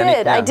 Didn't I meet any-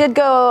 did. yeah. I did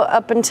go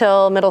up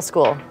until middle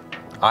school.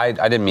 I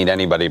didn't meet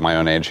anybody my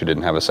own age who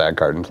didn't have a SAG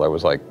card until I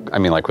was like,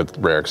 with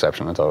rare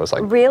exception, until I was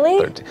like Really?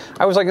 13.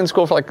 I was like in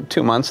school for like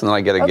 2 months, and then I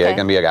get a gig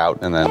and be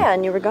out, and then Yeah,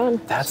 and you were gone.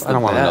 That's I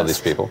don't want to know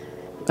these people.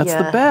 That's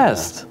Yeah. the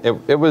best. It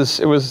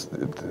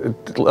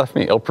left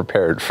me ill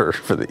prepared for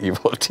the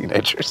evil of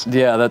teenagers.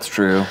 Yeah, that's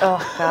true. Oh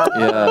God,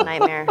 Yeah.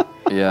 nightmare.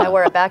 Yeah. I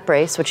wore a back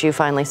brace, which you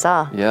finally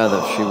saw. Yeah,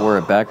 that she wore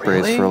a back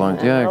brace for a long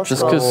time. Yeah, Middle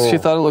just school. because she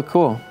thought it looked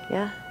cool.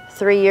 Yeah,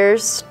 3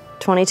 years,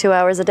 22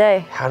 hours a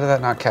day. How did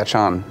that not catch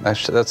on?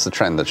 That's the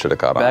trend that should have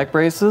caught on. Back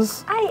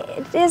braces?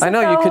 I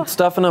know you could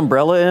stuff an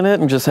umbrella in it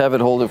and just have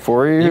it hold it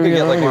for you. You could get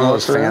know, like one of you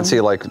those walk around.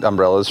 fancy like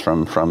umbrellas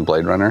from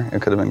Blade Runner.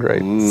 It could have been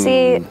great.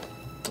 See,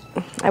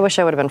 I wish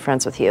I would have been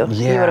friends with you.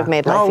 You would have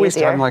made life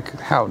easier. I'm like,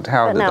 how did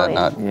now that we-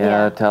 not?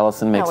 Yeah,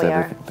 Taliesin makes we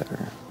are. everything better.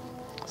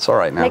 It's all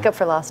right now. Make up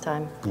for lost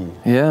time.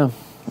 Yeah,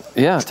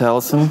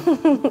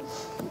 Taliesin.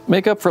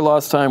 Make up for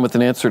lost time with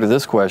an answer to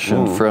this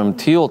question from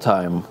Teal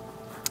Time.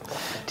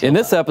 In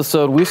this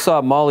episode, we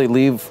saw Molly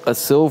leave a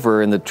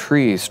silver in the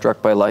tree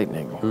struck by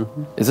lightning.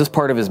 Is this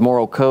part of his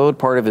moral code,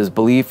 part of his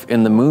belief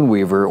in the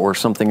Moonweaver, or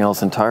something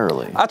else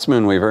entirely? That's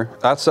Moonweaver.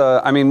 That's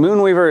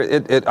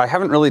Moonweaver. I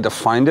haven't really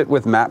defined it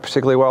with Matt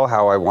particularly well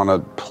how I want to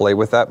play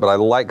with that, but I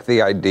like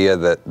the idea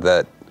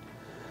that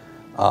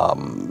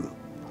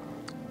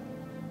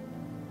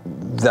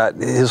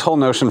his whole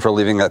notion for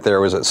leaving that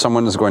there was that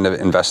someone is going to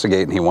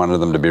investigate and he wanted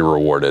them to be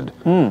rewarded.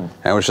 And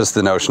it was just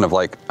the notion of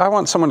like, I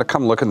want someone to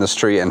come look in this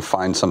tree and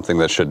find something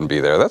that shouldn't be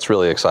there. That's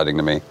really exciting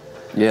to me.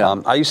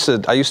 Yeah. I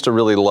used to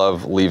really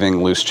love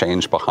leaving loose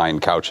change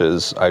behind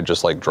couches. I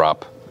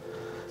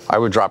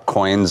would drop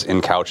coins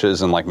in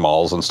couches and like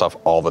malls and stuff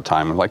all the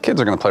time. And like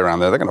kids are going to play around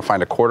there. They're going to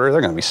find a quarter.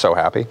 They're going to be so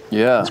happy.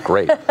 Yeah. It's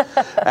great.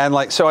 And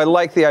like, so I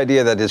like the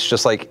idea that it's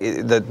just like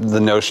that the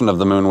notion of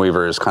the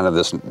Moonweaver is kind of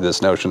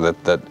this notion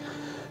that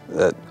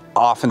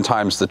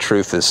oftentimes the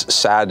truth is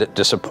sad,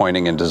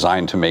 disappointing, and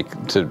designed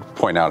to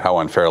point out how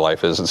unfair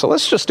life is. And so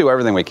let's just do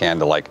everything we can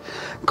to like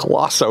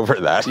gloss over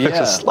that. Yeah.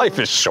 Because life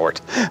is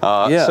short.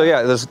 So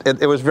yeah,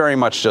 it was very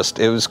much just,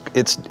 it's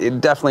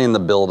definitely in the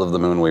build of the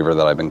Moonweaver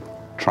that I've been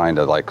trying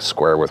to like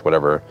square with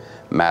whatever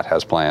Matt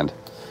has planned,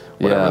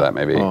 whatever that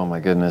may be. Oh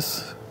my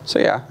goodness. So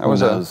yeah, that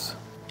was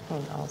Who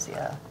knows,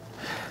 yeah.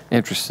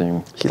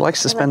 Interesting. He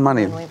likes to spend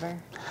money.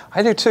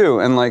 I do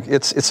too, and like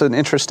it's an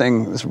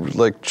interesting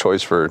like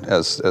choice for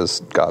as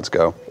gods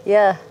go.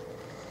 Yeah.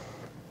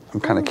 I'm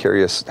kind of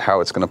curious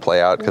how it's going to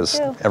play out because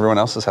everyone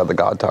else has had the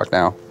God talk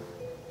now.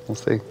 We'll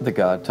see. The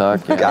God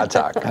talk. Yeah. God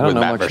talk. I don't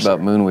know much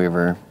about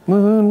Moonweaver.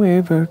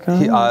 Moonweaver.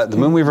 The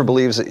Moonweaver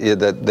believes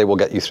that they will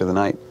get you through the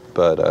night,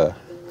 but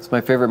it's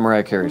my favorite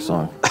Mariah Carey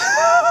song.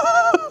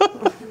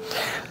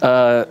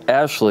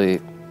 Ashley,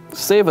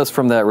 save us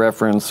from that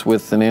reference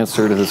with an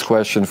answer to this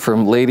question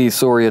from Lady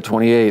Soria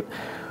 28.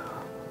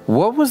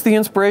 What was the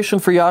inspiration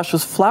for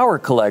Yasha's flower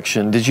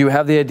collection? Did you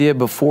have the idea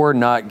before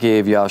Not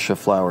gave Yasha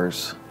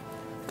flowers?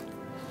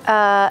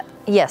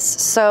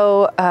 Yes.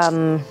 So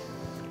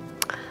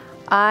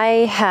I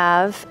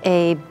have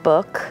a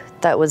book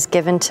that was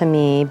given to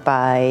me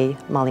by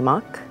Molly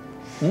Mock.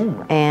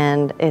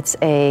 And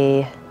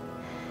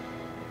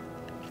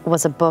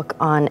was a book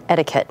on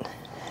etiquette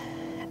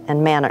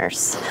and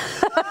manners.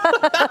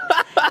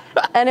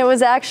 And it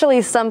was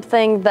actually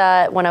something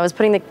that when I was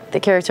putting the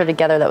character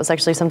together, that was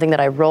actually something that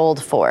I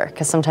rolled for,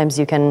 because sometimes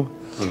you can,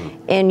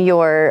 in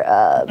your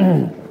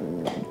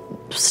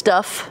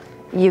stuff,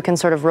 you can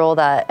sort of roll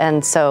that.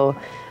 And so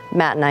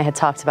Matt and I had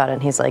talked about it,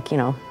 and he's like,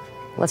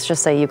 let's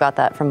just say you got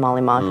that from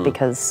Molly Mock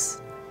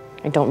because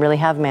I don't really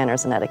have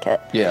manners and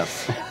etiquette. Yeah.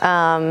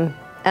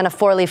 And a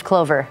 4-leaf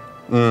clover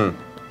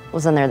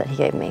was in there that he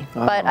gave me.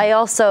 Oh. But I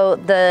also,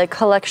 the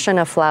collection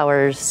of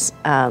flowers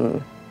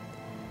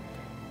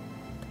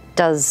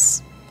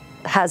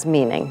has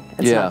meaning.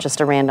 It's not just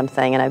a random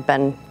thing.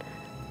 And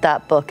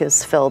that book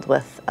is filled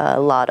with a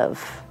lot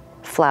of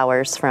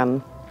flowers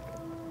from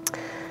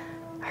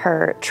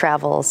her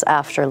travels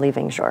after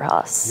leaving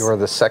Xhorhas. You are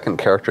the second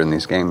character in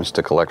these games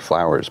to collect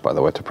flowers, by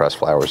the way, to press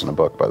flowers in a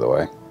book, by the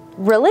way.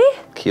 Really?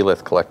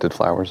 Keyleth collected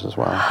flowers as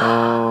well.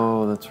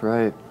 Oh, that's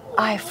right.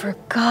 I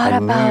forgot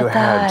about that. I knew you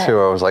had too.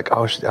 I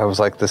was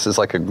like, this is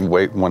like a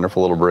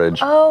wonderful little bridge.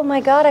 Oh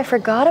my God, I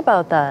forgot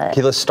about that.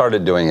 Keyleth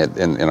started doing it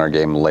in our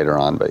game later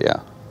on, but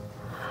yeah.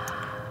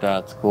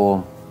 That's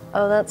cool.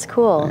 Oh, that's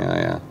cool.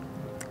 Yeah.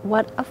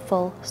 What a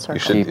full circle.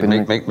 You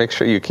should make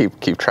sure you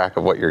keep track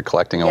of what you're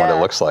collecting and what it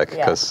looks like,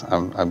 because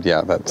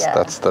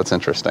that's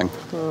interesting.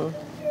 Oh,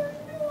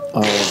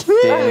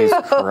 Danny's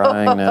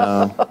crying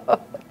now.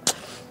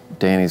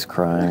 Danny's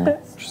crying.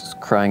 She's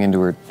crying into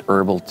her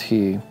herbal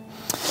tea.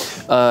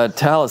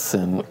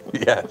 Taliesin.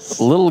 Yes.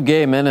 Little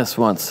Gay Menace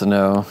wants to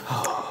know.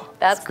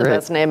 That's the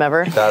best name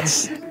ever.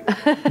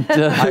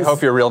 I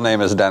hope your real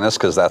name is Dennis,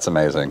 because that's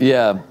amazing.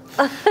 Yeah,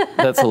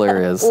 that's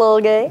hilarious.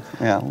 Little Gay.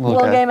 Yeah,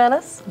 Little Gay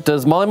Menace.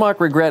 Does Molly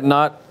Mock regret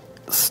not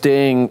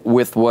staying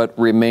with what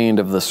remained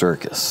of the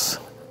circus?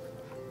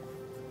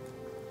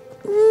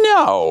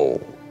 No.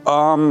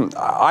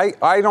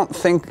 I don't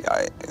think.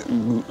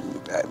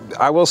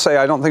 I will say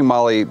I don't think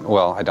Molly.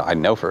 Well, I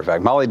know for a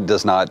fact Molly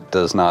does not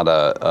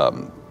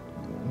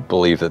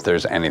believe that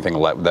there's anything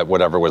left, that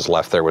whatever was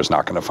left there was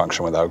not going to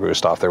function without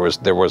Gustav.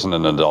 There wasn't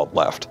an adult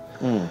left.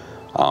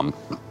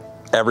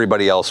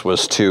 Everybody else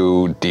was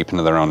too deep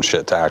into their own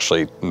shit to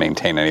actually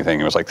maintain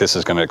anything. It was like, this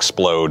is going to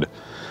explode.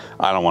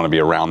 I don't want to be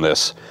around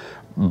this.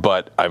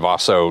 But I've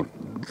also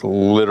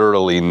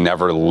literally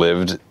never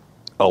lived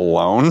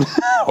alone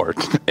or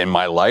in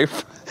my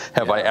life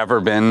have I ever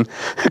been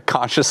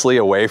consciously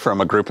away from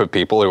a group of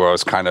people who I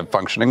was kind of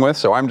functioning with.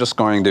 So I'm just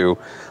going to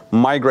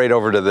migrate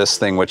over to this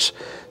thing, which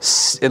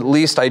at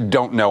least I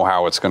don't know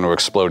how it's going to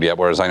explode yet,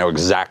 whereas I know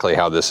exactly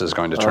how this is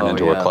going to turn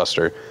into a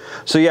cluster.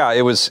 So yeah,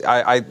 it was.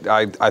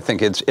 I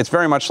think it's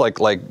very much like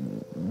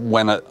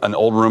when an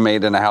old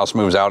roommate in a house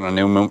moves out and a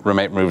new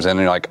roommate moves in,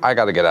 and you're like, I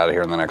got to get out of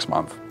here in the next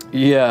month.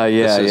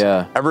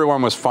 Yeah.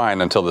 Everyone was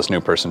fine until this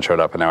new person showed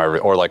up, and now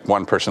or like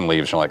one person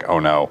leaves, and you're like, oh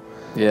no.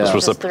 Yeah.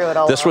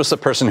 This was the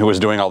person who was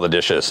doing all the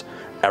dishes.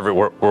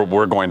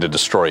 We're going to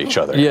destroy each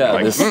other.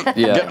 Yeah.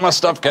 Get my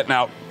stuff, getting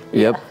out.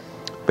 Yep.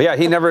 But yeah,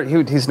 he's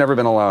never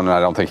been alone, and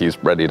I don't think he's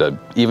ready to,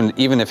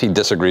 even if he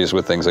disagrees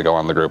with things that go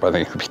on in the group, I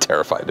think he'd be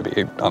terrified to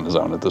be on his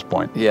own at this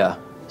point. Yeah.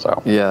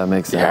 So. Yeah, it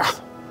makes sense.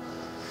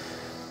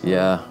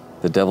 Yeah.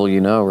 The devil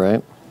you know,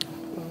 right?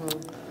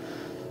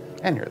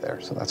 And you're there,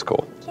 so that's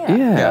cool.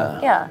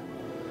 Yeah.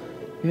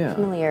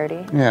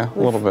 Familiarity. Yeah, a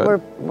little bit.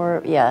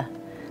 We're I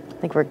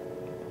think we're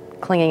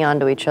clinging on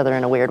to each other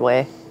in a weird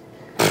way.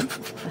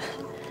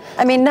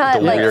 I mean,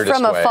 not like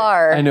from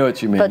afar. I know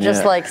what you mean. But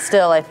just like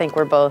still, I think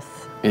we're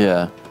both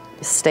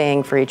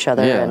staying for each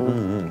other. Yeah.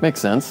 And Makes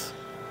sense.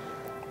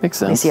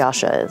 At least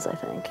Yasha is, I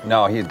think.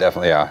 No, he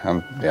definitely,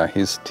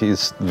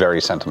 he's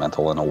very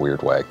sentimental in a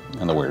weird way,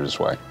 in the weirdest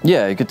way.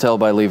 Yeah, you could tell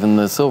by leaving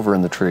the silver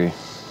in the tree.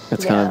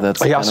 It's kind of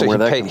where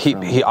that comes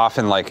from. He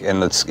often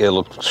and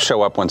it'll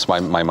show up once my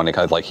money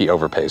he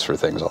overpays for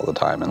things all the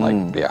time,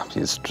 and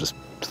he's just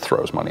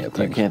throws money at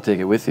things. You can't take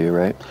it with you,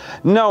 right?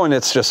 No, and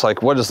it's just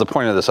like, what is the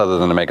point of this other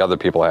than to make other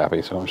people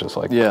happy? So I'm just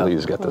like,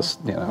 please get this,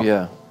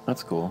 Yeah,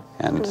 that's cool.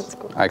 And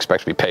I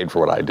expect to be paid for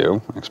what I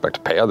do. I expect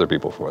to pay other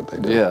people for what they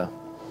do. Yeah.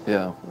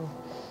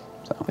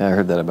 So. Yeah, I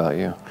heard that about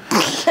you.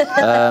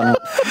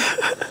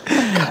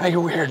 Kind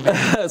of weird, man.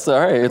 That's all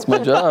right. It's my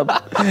job.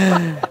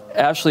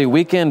 Ashley,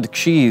 Weekend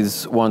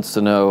Cheese wants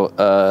to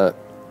know,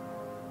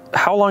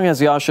 how long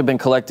has Yasha been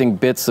collecting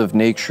bits of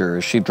nature?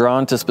 Is she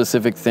drawn to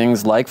specific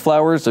things like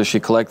flowers? Does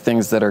she collect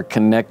things that are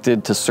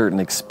connected to certain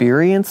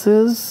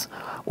experiences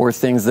or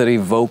things that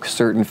evoke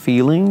certain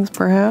feelings,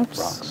 perhaps?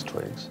 Rocks,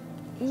 twigs.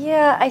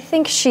 Yeah, I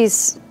think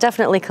she's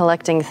definitely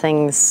collecting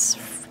things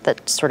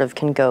that sort of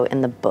can go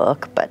in the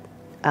book, but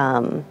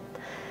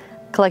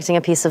collecting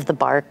a piece of the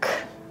bark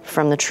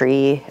from the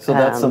tree. So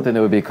that's something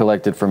that would be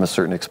collected from a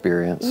certain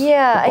experience.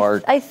 Yeah,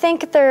 I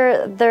think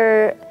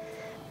they're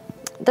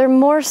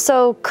more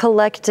so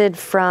collected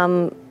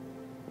from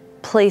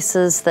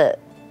places that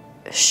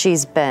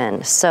she's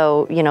been.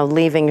 So,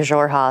 leaving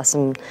Xhorhas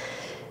and,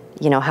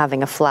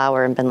 having a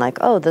flower and been like,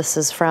 oh, this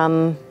is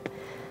from,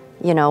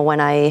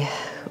 when I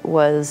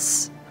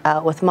was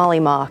out with Molly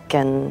Mock,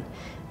 and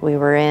we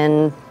were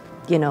in,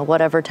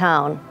 whatever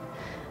town.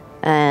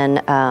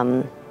 And,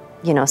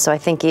 so I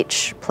think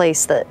each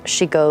place that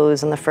she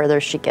goes and the further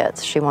she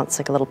gets, she wants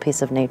like a little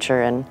piece of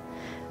nature, and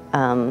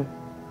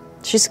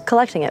she's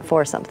collecting it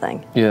for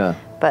something. Yeah.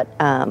 But,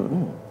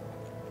 an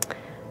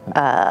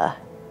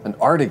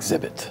art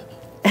exhibit.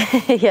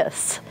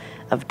 yes,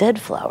 of dead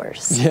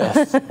flowers.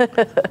 Yes.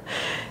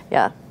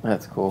 Yeah.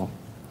 That's cool.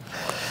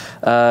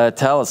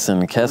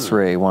 Taliesin,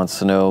 Kesray wants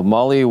to know,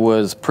 Molly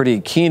was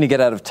pretty keen to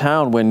get out of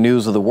town when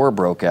news of the war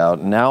broke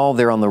out. Now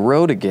they're on the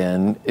road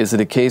again. Is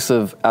it a case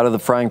of out of the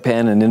frying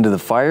pan and into the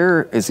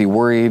fire? Is he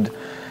worried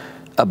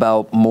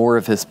about more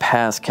of his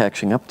past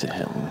catching up to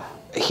him?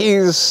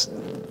 He's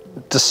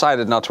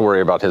decided not to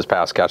worry about his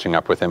past catching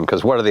up with him,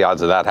 because what are the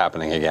odds of that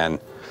happening again?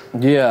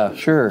 Yeah,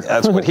 sure.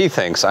 That's what he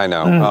thinks, I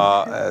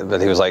know.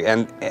 But he was like,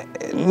 and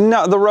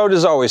no, the road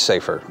is always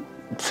safer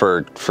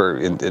for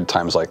in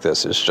times like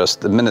this. It's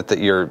just the minute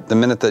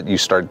that you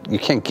start, you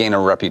can't gain a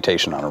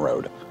reputation on a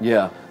road.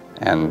 Yeah.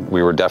 And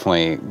we were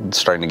definitely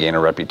starting to gain a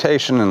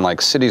reputation, and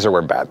like cities are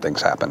where bad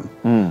things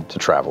happen to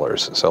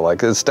travelers. So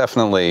like it's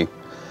definitely,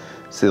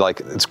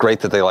 it's great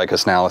that they like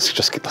us now.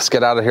 Let's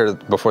get out of here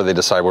before they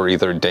decide we're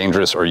either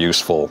dangerous or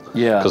useful.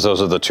 Yeah. Because those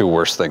are the two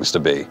worst things to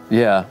be.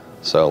 Yeah.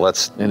 So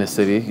let's in a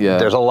city. Yeah.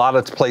 There's a lot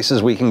of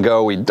places we can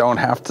go. We don't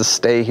have to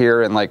stay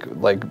here. And like,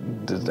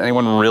 is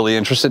anyone really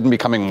interested in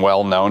becoming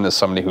well known as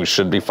somebody who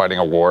should be fighting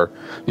a war?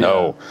 Yeah.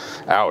 No,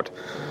 out.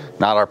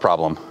 Not our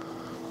problem.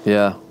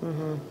 Yeah.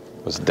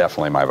 Was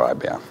definitely my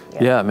vibe. Yeah.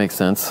 Yeah, it makes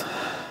sense.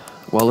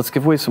 Well, let's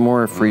give away some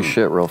more free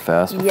shit real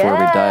fast before we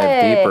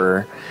dive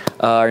deeper.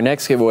 Our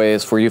next giveaway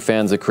is for you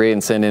fans that create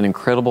and send in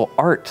incredible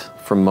art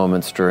from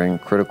moments during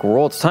Critical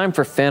Role. It's time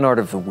for Fan Art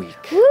of the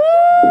Week. Woo!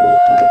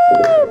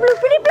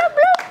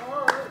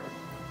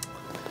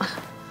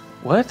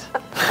 What?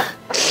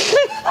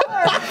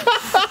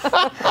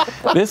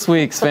 This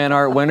week's fan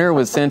art winner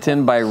was sent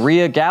in by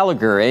Rhea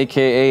Gallagher,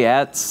 aka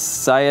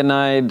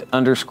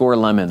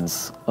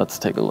 @cyanide_lemons. Let's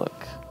take a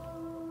look.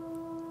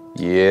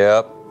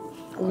 Yep.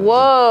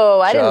 Whoa,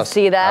 I didn't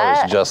see that.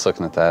 I was just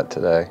looking at that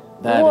today.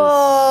 That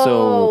is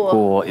so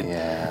cool.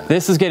 Yeah.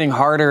 This is getting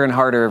harder and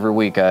harder every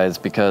week, guys,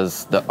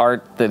 because the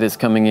art that is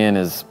coming in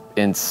is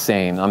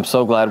insane. I'm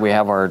so glad we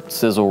have our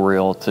sizzle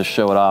reel to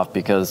show it off,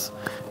 because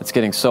it's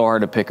getting so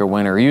hard to pick a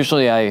winner.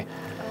 Usually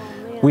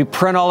we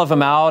print all of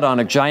them out on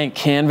a giant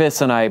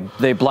canvas, and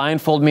they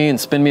blindfold me and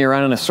spin me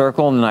around in a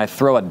circle, and then I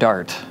throw a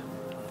dart.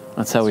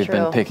 That's how we've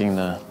been picking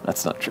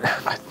that's not true.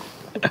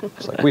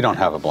 It's like, we don't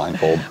have a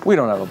blindfold. We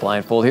don't have a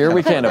blindfold here.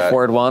 We can't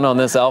afford one on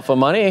this Alpha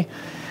Money.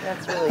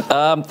 That's really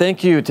cool.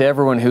 Thank you to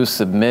everyone who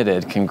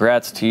submitted.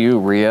 Congrats to you,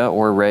 Rhea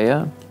or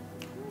Rhea.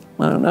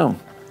 I don't know.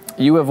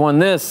 You have won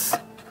this.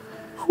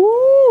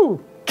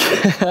 Woo!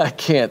 I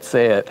can't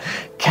say it.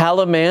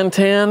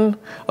 Calimantan.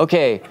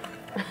 Okay.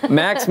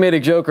 Max made a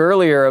joke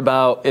earlier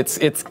about it's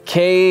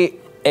Kalimantan.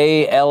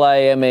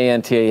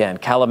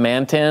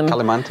 Calimantan.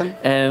 Calimantan?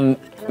 And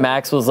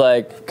Max was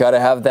like, gotta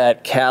have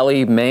that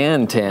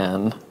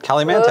Calimantan.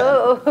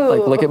 Calimantan.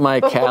 Like, look at my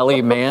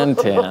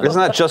Calimantan. Isn't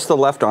that just the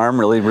left arm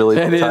really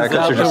tired?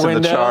 Because you're just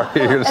in the car.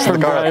 You're just in the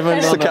car.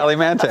 It's the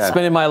Calimantan.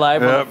 Spending my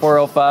life on the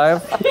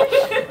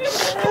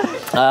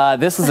 405.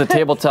 This is a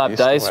tabletop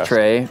dice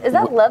tray. Is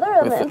that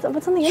leather?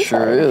 What's on the inside?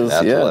 Sure is.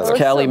 That's yeah, leather. it's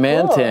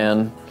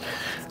Calimantan.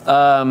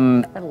 I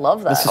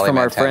love that. This is from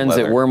our friends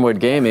leather. at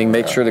Wormwood Gaming.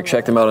 Make sure to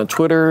check them out on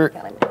Twitter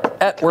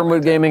at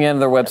Wormwood Gaming and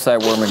their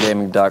website,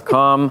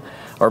 wormwoodgaming.com.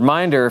 A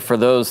reminder for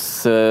those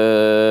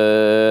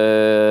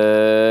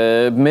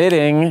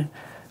submitting,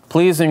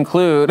 please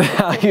include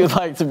how you'd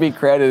like to be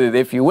credited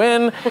if you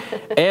win.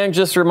 And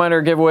just a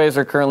reminder, giveaways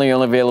are currently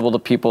only available to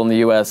people in the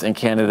U.S. and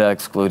Canada,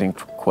 excluding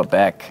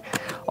Quebec.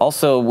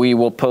 Also, we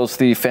will post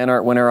the fan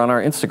art winner on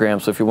our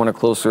Instagram, so if you want a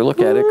closer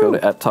look at it, go to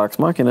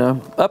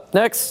 @TalksMachina. Up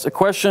next, a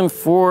question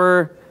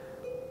for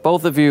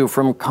both of you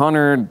from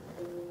Connor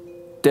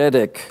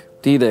Dedick.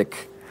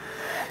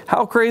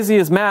 How crazy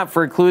is Matt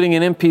for including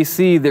an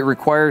NPC that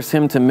requires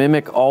him to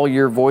mimic all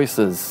your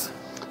voices?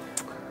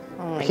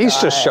 He's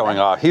just showing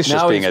off. He's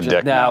just being a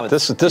dick now.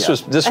 This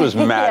was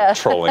Matt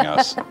trolling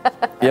us.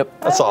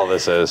 Yep. That's all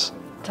this is.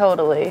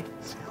 Totally.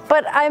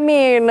 But I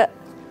mean,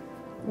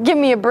 give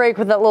me a break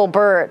with that little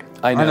bird.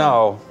 I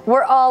know.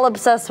 We're all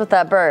obsessed with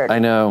that bird. I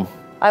know.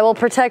 I will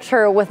protect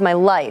her with my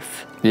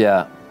life.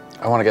 Yeah.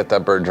 I want to get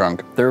that bird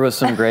drunk. There was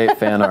some great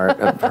fan art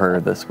of her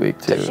this week,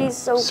 too. She's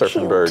so Surfing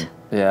cute. bird.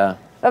 Yeah.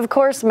 Of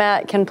course,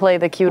 Matt can play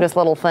the cutest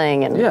little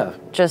thing, and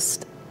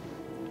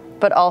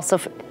but also,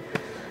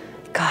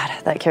 God,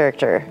 that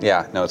character.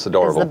 Yeah, no, it's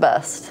adorable. Is the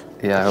best.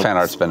 Yeah. Fan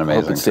art's been Hope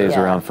amazing. it stays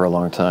around for a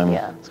long time.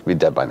 Yeah. It's gonna be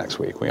dead by next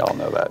week. We all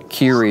know that.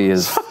 Kiri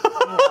is.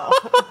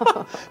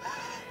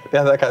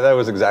 Yeah, that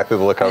was exactly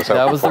the look I was hoping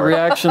for. That was the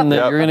reaction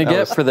that you're gonna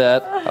get for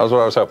that. That was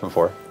what I was hoping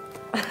for.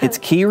 It's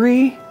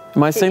Kiri?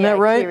 Am I saying that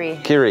right?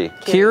 Kiri.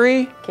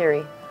 Kiri.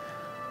 Kiri.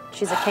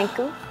 She's a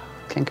kenku.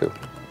 Kenku.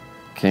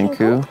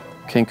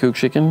 Kenku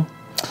chicken.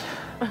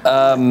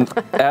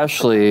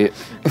 Ashley.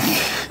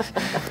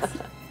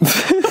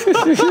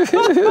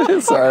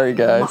 Sorry,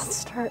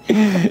 guys.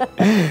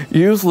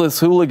 Useless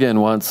Hooligan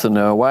wants to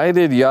know, why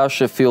did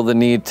Yasha feel the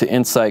need to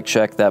insight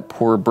check that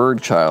poor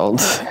bird child?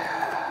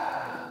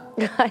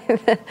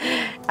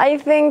 I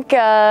think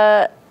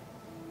I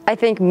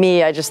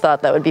just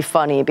thought that would be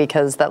funny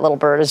because that little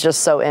bird is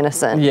just so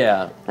innocent.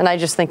 Yeah. And I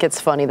just think it's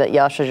funny that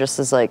Yasha just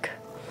is like,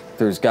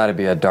 there's got to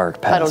be a dark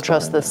past. I don't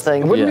trust this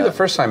thing. It wouldn't be the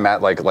first time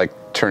Matt like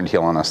turned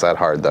heel on us that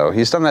hard though.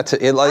 He's done that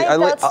to it.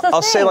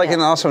 I'll say like,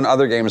 and also in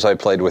other games I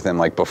played with him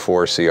like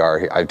before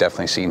CR, I've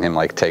definitely seen him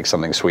like take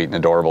something sweet and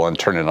adorable and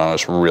turn it on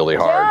us really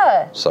hard.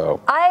 Yeah.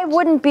 So I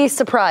wouldn't be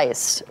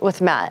surprised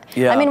with Matt.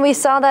 Yeah. I mean, we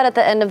saw that at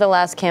the end of the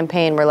last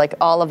campaign where like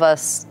all of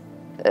us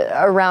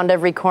around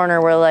every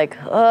corner were like,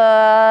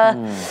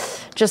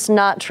 just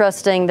not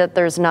trusting that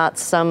there's not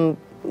some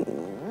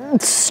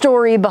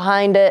story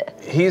behind it.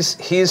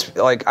 He's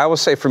like, I will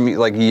say for me,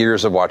 like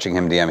years of watching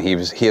him DM,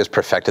 he has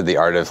perfected the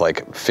art of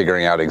like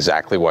figuring out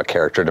exactly what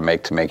character to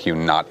make you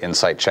not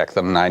insight check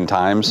them 9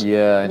 times.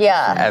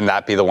 Yeah. And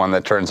that be the one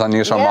that turns on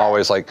you. So I'm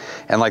always like,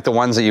 and like the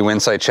ones that you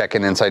insight check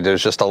and insight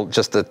there's just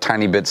a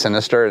tiny bit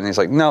sinister, and he's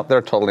like, no, they're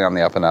totally on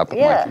the up and up. I'm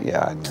like,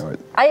 yeah, I knew it.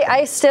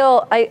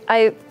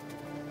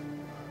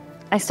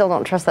 I still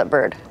don't trust that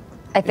bird.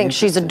 I think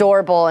she's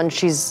adorable and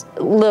she's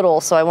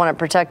little, so I want to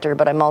protect her,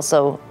 but I'm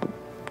also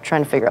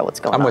trying to figure out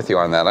what's going on. I'm with you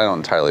on that. I don't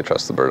entirely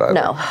trust the bird either.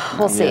 No,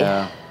 we'll see.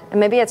 Yeah. And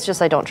maybe it's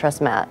just I don't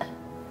trust Matt.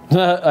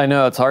 I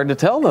know, it's hard to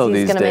tell though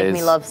these days. He's going to make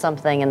me love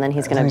something and then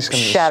he's going to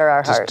shatter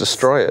our hearts. Just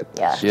destroy it.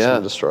 Yeah. Just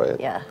gonna destroy it.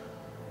 Yeah.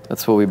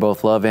 That's what we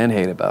both love and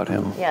hate about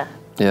him. Yeah.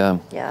 Yeah.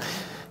 Yeah.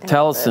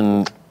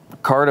 Taliesin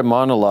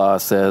Cardamonala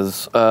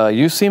says,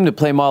 you seem to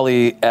play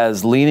Molly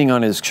as leaning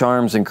on his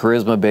charms and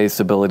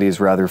charisma-based abilities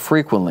rather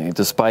frequently,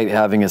 despite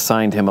having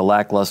assigned him a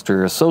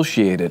lackluster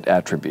associated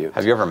attribute.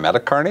 Have you ever met a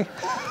Carney?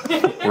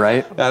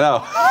 Right?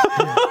 I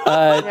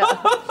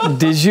know.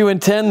 Did you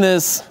intend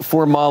this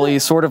for Molly,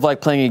 sort of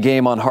like playing a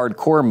game on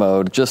hardcore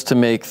mode, just to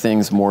make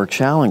things more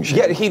challenging?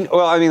 Yeah,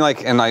 well, I mean,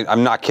 like, and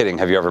I'm not kidding.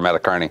 Have you ever met a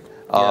Carney?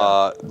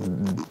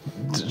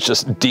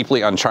 Just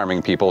deeply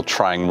uncharming people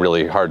trying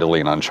really hard to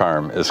lean on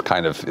charm is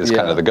kind of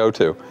the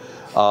go-to.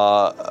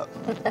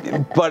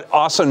 But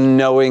also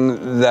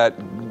knowing that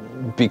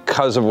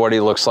because of what he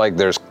looks like,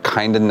 there's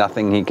kind of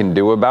nothing he can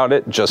do about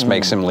it, just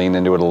makes him lean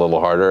into it a little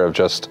harder of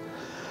just,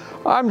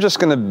 I'm just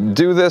going to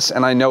do this,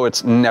 and I know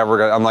it's never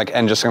going to, I'm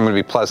going to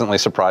be pleasantly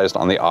surprised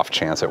on the off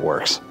chance it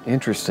works.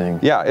 Interesting.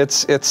 Yeah,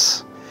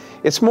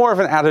 it's more of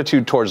an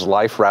attitude towards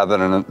life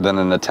rather than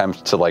an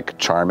attempt to like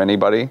charm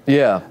anybody.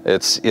 Yeah.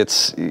 It's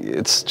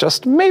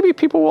just maybe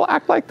people will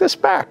act like this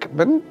back,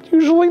 but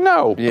usually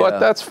no. Yeah. But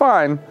that's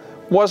fine.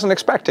 Wasn't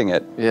expecting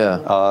it.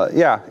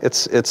 Yeah.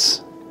 It's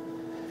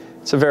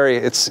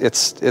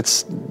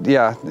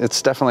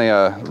definitely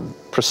a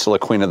Priscilla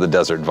Queen of the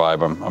Desert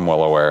vibe. I'm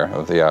well aware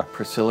of the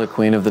Priscilla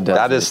Queen of the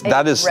Desert.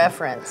 That is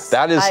reference.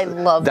 I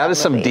love that. That is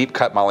some deep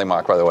cut Molly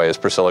Mock, by the way, is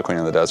Priscilla Queen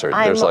of the Desert.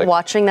 I'm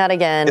watching that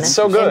again. It's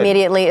so good.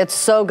 Immediately, it's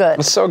so good.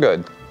 It's so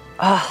good.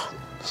 Oh,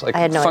 it's like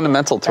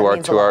fundamental to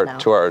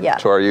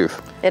our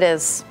youth. It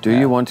is. Do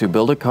you want to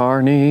build a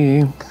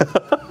carny?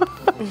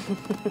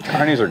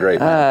 Carnies are great.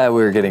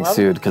 We're getting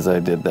sued because I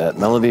did that.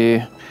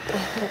 Melody.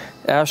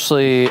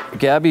 Ashley,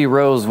 Gabby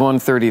Rose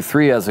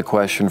 133 has a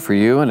question for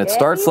you, and it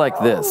starts like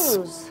this.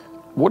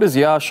 What does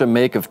Yasha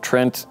make of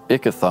Trent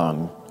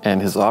Ickathon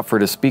and his offer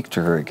to speak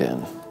to her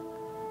again?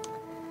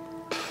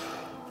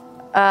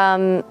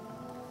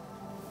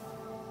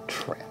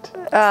 Trent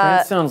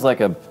sounds like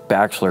a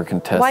Bachelor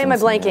contestant. Why am I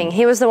blanking?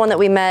 He was the one that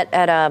we met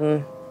at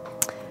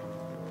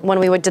when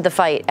we did the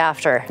fight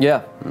after.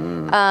 Yeah.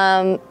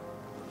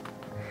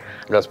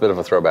 That's a bit of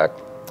a throwback.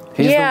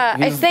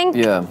 I think.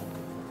 Yeah.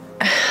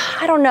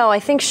 I don't know. I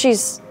think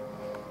she's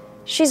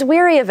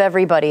weary of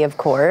everybody, of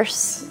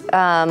course.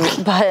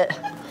 But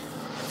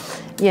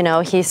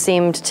he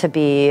seemed to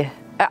be.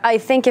 I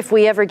think if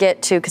we ever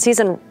get to, because he's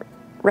in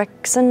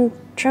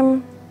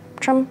Rexentrum,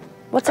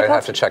 what's it called? I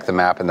have to check the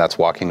map, and that's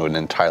walking to an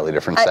entirely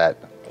different set.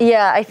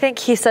 Yeah, I think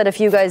he said if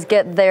you guys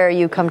get there,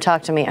 you come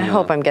talk to me. I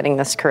hope I'm getting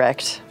this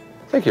correct.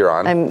 I think you're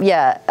on.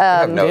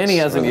 Danny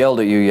hasn't yelled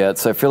at you yet,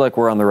 so I feel like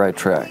we're on the right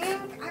track.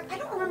 I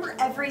don't remember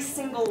every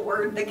single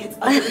word that gets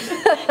uttered.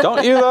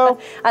 Don't you, though?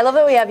 I love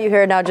that we have you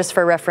here now just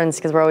for reference,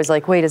 because we're always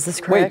like, wait, is this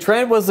correct? Wait,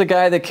 Trent was the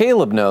guy that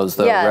Caleb knows,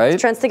 though, right? Yeah,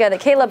 Trent's the guy that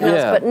Caleb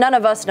knows, but none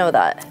of us know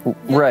that.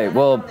 Right,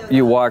 well,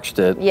 you watched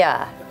it.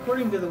 Yeah.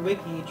 According to the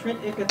wiki,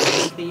 Trent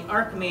Ickathon is the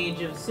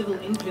Archmage of civil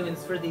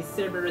influence for the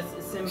Cerberus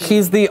Assembly.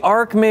 He's the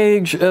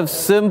Archmage of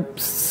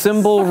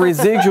symbol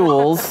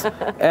residuals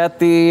at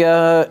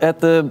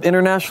the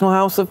International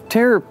House of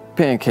Terror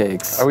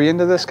Pancakes. Are we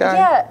into this guy?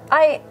 Yeah,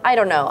 I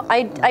don't know.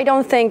 I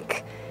don't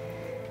think...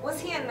 Was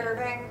he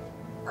unnerving,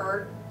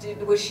 or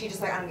was she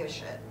just like, I don't give a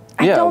shit?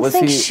 I don't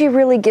think she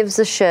really gives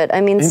a shit.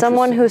 I mean,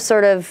 someone who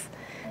sort of,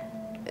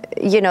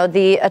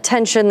 the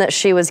attention that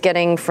she was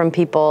getting from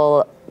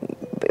people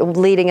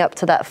leading up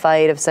to that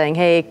fight of saying,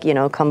 hey,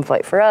 come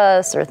fight for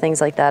us, or things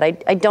like that.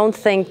 I don't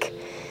think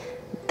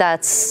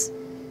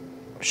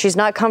she's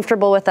not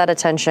comfortable with that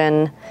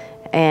attention,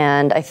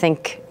 And I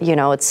think, you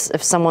know, it's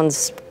if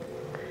someone's,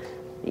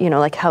 you know,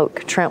 like how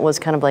Trent was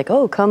kind of like,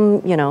 oh,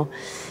 come, you know,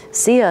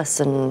 see us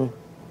and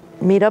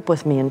meet up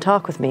with me and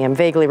talk with me. I'm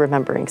vaguely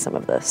remembering some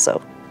of this,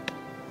 so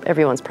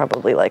everyone's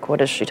probably like,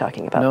 what is she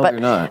talking about? No, but,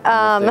 you're not.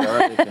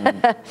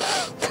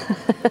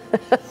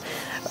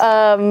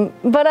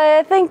 But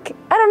I think,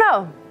 I don't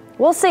know.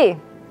 We'll see.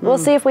 We'll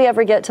see if we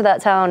ever get to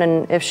that town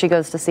and if she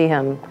goes to see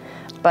him.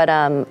 But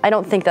I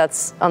don't think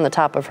that's on the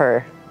top of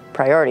her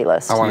priority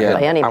list by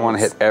any means. I want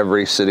to hit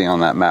every city on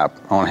that map.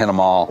 I want to hit them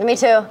all. Me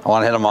too. I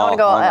want to hit them all. I want to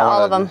go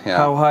all of them. Yeah.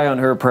 How high on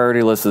her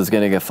priority list is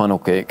getting a funnel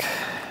cake?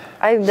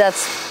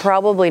 That's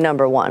probably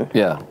number one.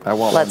 Yeah, I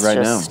want one right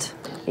now.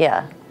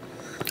 Yeah.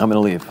 I'm going to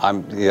leave.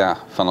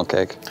 Funnel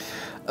cake.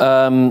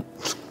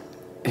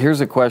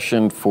 Here's a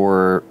question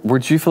for,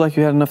 would you feel like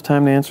you had enough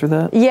time to answer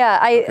that? Yeah,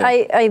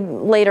 I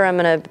later I'm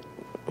going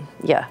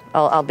to,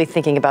 I'll be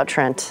thinking about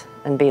Trent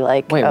and be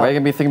like, wait, why are you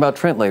going to be thinking about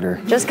Trent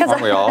later? Just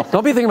because we all?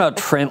 Don't be thinking about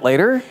Trent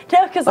later.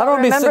 No, because I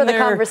don't remember the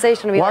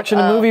conversation. To be watching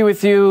like, a movie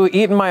with you,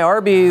 eating my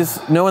Arby's,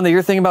 knowing that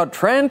you're thinking about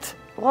Trent.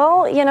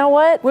 Well, you know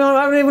what? Well,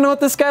 I don't even know what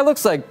this guy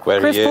looks like. Where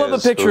Chris, he pull up a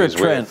is, picture who of he's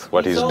Trent. with,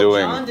 what he's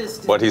doing,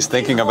 what he's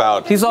thinking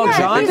about. He's all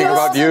jaundiced. Thinking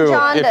about you,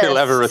 jaundiced. if he'll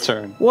ever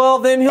return. Well,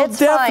 then he'll It's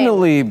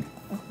definitely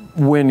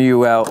win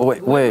you out. Wait.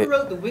 Whoever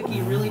wrote the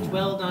wiki really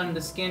dwelled on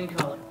the skin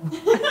color.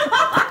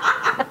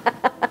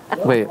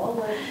 Wait.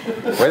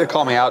 Way to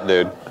call me out,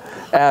 dude.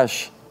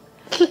 Ash.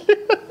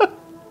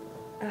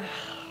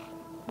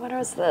 What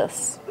is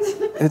this?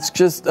 It's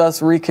just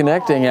us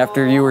reconnecting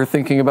after you were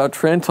thinking about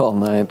Trent all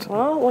night.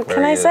 Well, what Where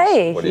can he I is,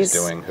 say? what he's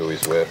doing, who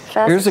he's with.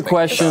 Here's a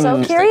question.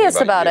 So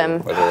curious about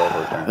him.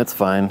 That's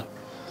fine.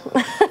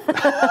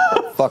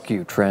 Fuck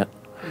you, Trent.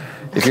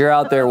 If you're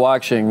out there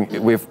watching,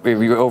 if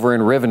you're over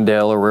in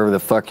Rivendell or wherever the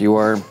fuck you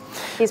are.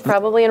 He's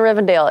probably in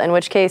Rivendell, in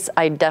which case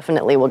I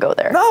definitely will go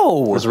there. No!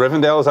 Was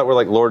Rivendell, is that where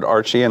like Lord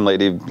Archie and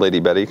Lady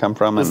Betty come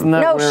from? Isn't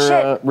that No, where,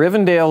 shit.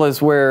 Rivendell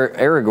is where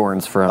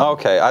Aragorn's from.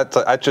 Okay,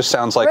 that just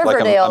sounds like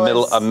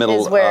Riverdale a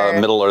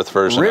Middle Earth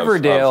version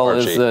Riverdale of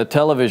is Archie. a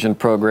television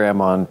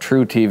program on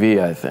True TV,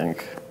 I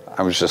think.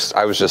 I was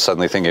just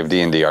suddenly thinking of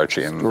D&D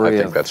Archie, and I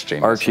think that's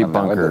genius. Archie I'm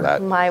not into Bunker.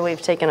 that. My,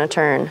 we've taken a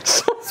turn.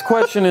 This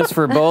question is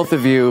for both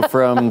of you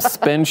from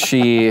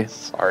Spenshi.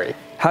 Sorry.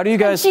 How do you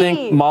guys Spenshi.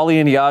 think Molly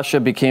and Yasha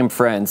became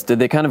friends? Did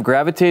they kind of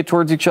gravitate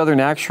towards each other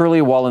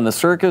naturally while in the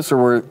circus, or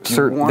were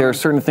there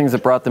certain things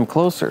that brought them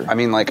closer? I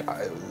mean, like,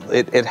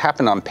 it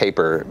happened on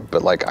paper,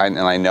 but like,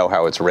 I know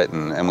how it's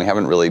written, and we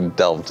haven't really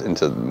delved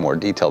into more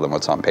detail than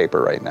what's on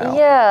paper right now.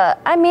 Yeah,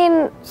 I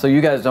mean, So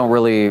you guys don't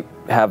really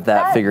have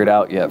that figured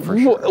out yet, for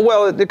sure.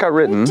 Well, it got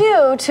written.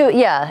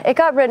 it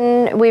got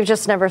written. We've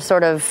just never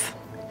sort of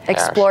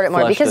explored it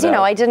more Fleshed because, it you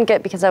know,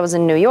 out. because I was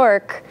in New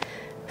York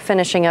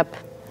finishing up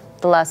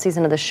the last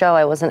season of the show,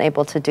 I wasn't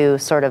able to do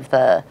sort of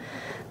the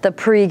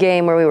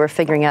pre-game where we were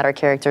figuring out our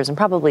characters and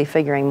probably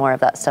figuring more of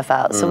that stuff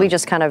out. So we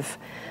just kind of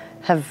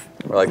have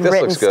We're like, "This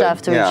written looks good."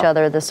 stuff to Yeah. each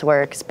other. This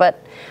works. But,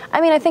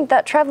 I mean, I think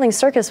that traveling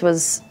circus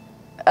was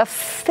a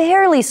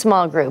fairly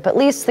small group, at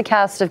least the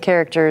cast of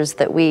characters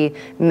that we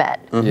met.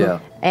 Yeah.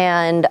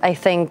 And I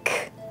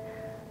think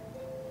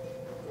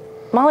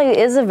Molly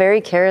is a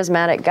very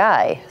charismatic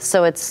guy.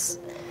 So it's...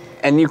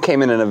 And you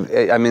came in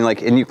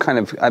and you kind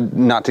of,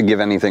 not to give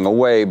anything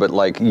away, but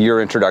like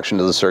your introduction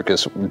to the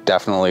circus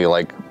definitely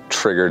like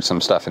triggered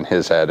some stuff in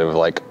his head of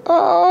like,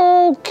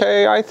 oh,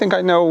 okay, I think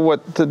I know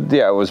what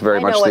it was very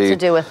much I know what to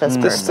do with this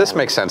person. This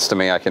makes sense to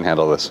me, I can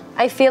handle this.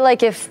 I feel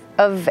like if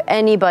of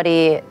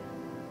anybody,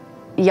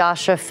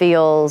 Yasha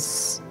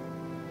feels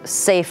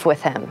safe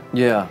with him.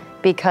 Yeah.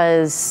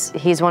 Because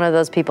he's one of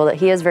those people that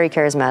he is very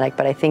charismatic,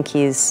 but I think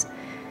he's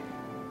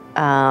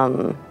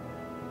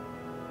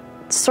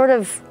sort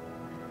of,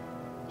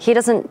 he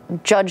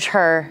doesn't judge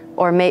her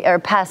or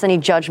pass any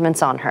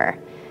judgments on her.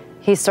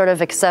 He's sort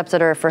of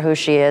accepted her for who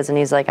she is, and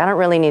he's like, I don't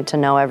really need to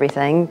know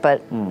everything,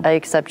 but I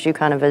accept you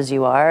kind of as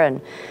you are, and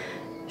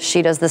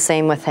she does the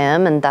same with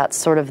him, and that's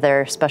sort of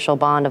their special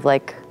bond of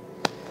like,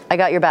 I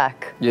got your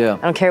back. Yeah.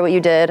 I don't care what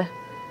you did.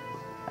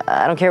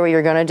 I don't care what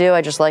you're gonna do.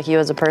 I just like you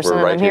as a person, We're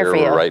and right I'm here for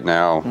you. we're right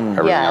now.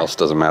 Everything Yeah. else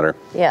doesn't matter.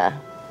 Yeah.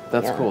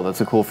 That's cool.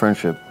 That's a cool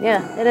friendship.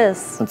 Yeah, it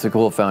is. That's a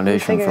cool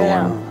foundation Figure for it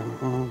out.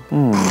 one.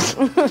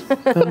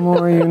 The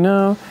more you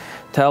know.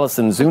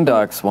 Taliesin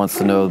Zoondox wants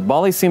to know,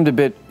 Molly seemed a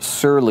bit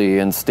surly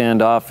and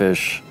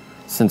standoffish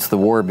since the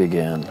war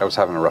began. I was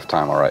having a rough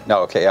time, all right.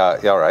 No, okay,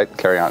 yeah, all right,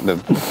 carry on.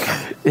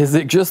 Is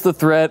it just the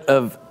threat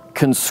of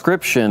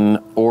conscription,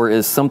 or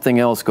is something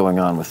else going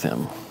on with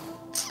him?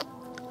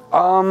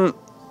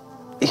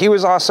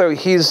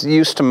 He's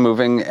used to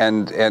moving,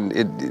 and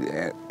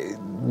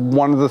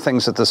one of the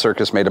things that the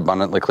circus made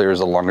abundantly clear is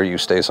the longer you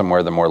stay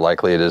somewhere, the more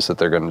likely it is that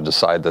they're going to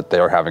decide that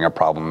they're having a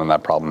problem, and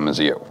that problem is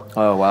you.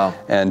 Oh, wow.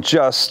 And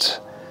just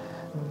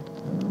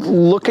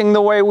looking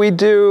the way we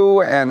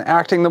do and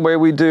acting the way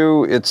we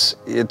do, it's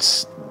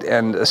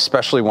and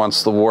especially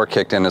once the war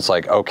kicked in, it's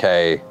like,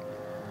 okay,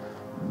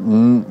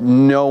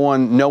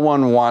 no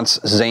one wants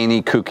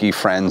zany, kooky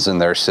friends in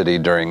their city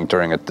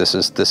during it. This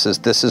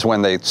is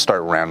when they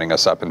start rounding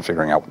us up and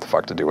figuring out what the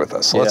fuck to do with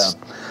us.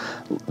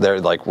 They're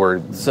like,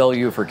 we're sell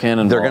you for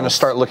cannonballs. They're going to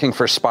start looking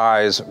for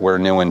spies. We're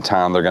new in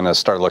town. They're going to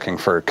start looking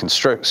for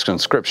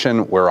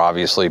conscription. We're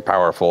obviously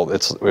powerful.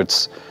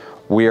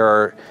 We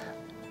are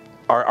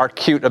our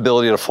cute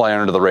ability to fly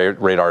under the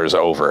radar is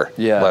over.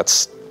 Yeah.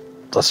 Let's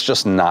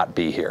just not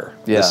be here.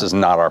 Yeah. This is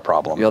not our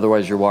problem. Yeah,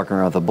 otherwise, you're walking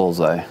around with a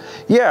bullseye.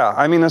 Yeah,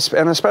 I mean,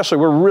 and especially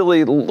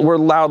we're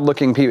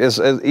loud-looking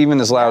people, even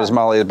as loud as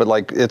Molly. But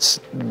like,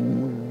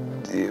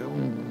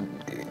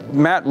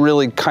 Matt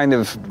really kind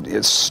of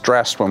is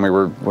stressed when we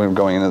were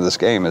going into this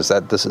game. Is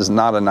that this is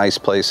not a nice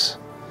place.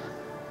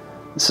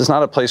 This is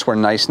not a place where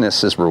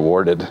niceness is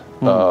rewarded.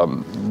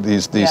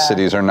 These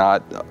cities are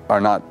not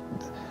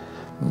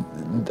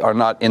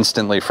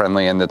instantly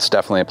friendly, and it's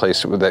definitely a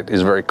place that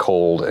is very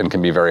cold and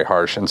can be very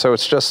harsh. And so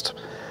it's just,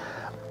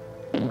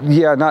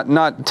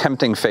 not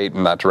tempting fate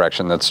in that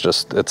direction. That's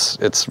just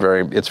it's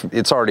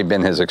already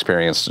been his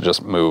experience to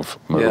just move.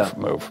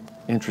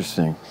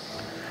 Interesting.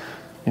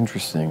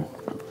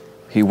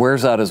 He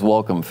wears out his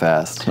welcome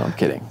fast. No, I'm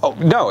kidding. Oh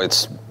no,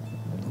 it's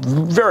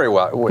very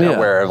well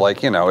aware of,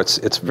 like,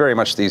 it's very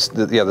much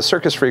the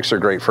circus freaks are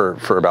great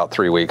for about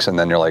 3 weeks, and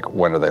then you're like,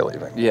 when are they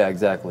leaving? Yeah,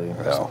 exactly.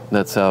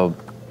 That's how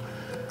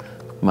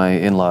my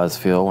in-laws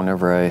feel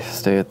whenever I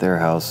stay at their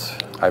house.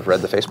 I've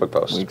read the Facebook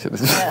post.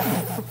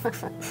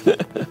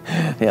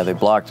 Yeah, they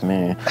blocked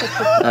me.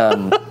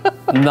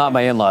 Not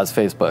my in-laws'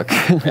 Facebook.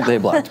 They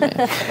blocked me.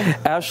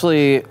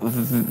 Ashley,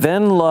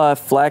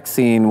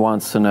 venlafaxine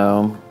wants to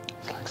know,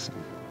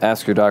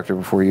 ask your doctor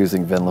before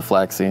using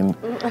venlafaxine.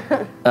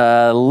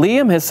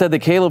 Liam has said that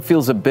Caleb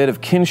feels a bit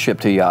of kinship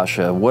to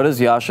Yasha. What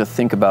does Yasha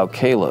think about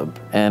Caleb?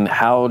 And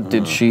how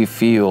did she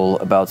feel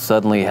about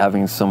suddenly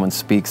having someone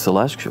speak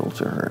Celestial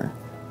to her?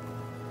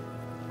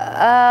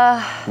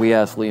 We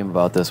asked Liam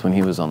about this when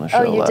he was on the show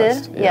last. Oh, you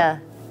did? Yeah.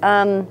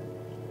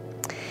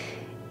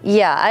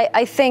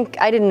 I think,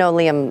 I didn't know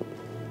Liam,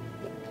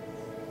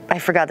 I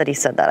forgot that he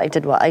said that. I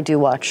do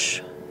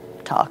watch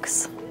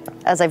talks.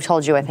 As I've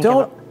told you, I think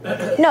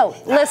no,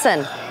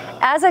 listen.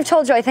 As I've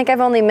told you, I think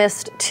I've only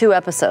missed 2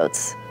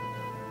 episodes.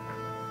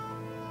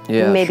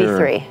 Yeah, maybe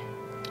 3.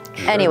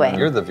 Anyway.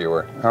 You're the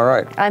viewer. All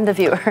right. I'm the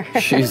viewer.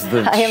 She's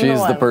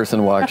the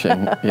person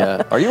watching.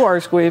 Yeah. Are you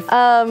Arsqueef?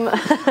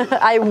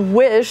 I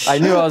wish. I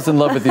knew I was in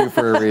love with you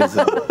for a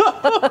reason.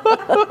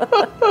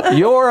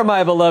 You're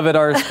my beloved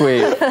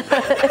Arsqueef.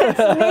 It's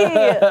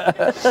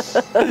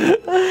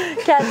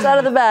me. Cat's out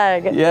of the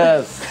bag.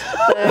 Yes.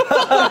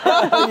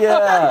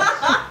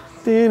 Yeah.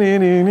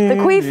 The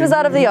queef is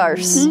out of the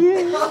arse.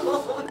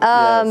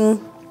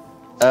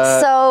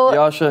 So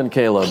Yasha and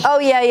Caleb. Oh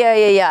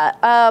yeah.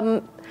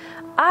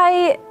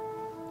 I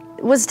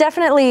was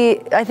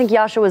definitely, I think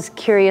Yasha was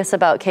curious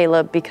about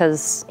Caleb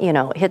because,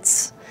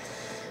 it's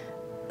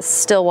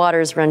still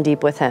waters run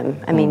deep with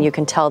him. I mean, you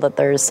can tell that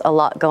there's a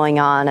lot going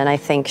on, and I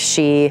think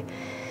she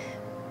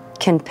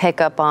can pick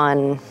up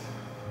on,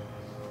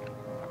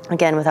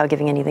 again, without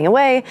giving anything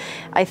away,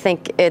 I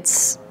think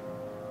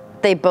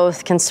they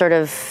both can sort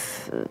of,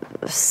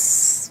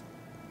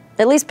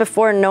 at least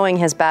before knowing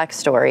his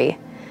backstory,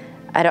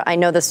 I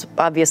know this,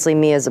 obviously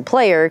me as a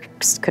player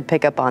could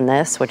pick up on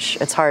this, which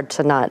it's hard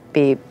to not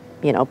be,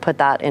 put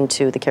that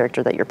into the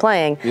character that you're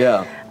playing.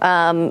 Yeah.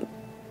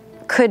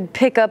 Could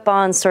pick up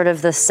on sort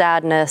of the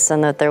sadness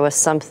and that there was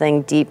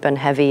something deep and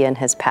heavy in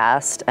his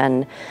past.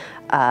 And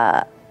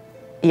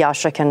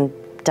Yasha can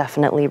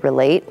definitely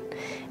relate.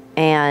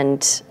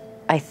 And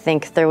I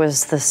think there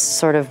was this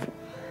sort of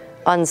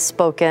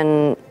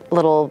unspoken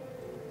little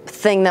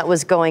thing that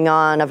was going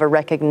on of a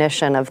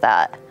recognition of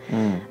that.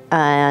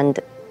 And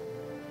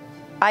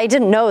I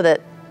didn't know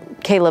that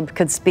Caleb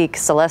could speak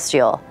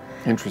Celestial.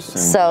 Interesting.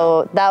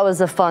 So that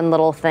was a fun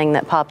little thing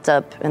that popped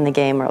up in the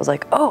game where I was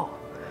like, oh,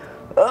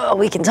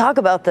 we can talk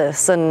about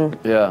this. And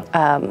yeah,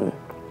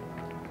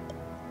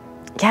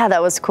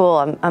 that was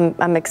cool.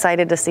 I'm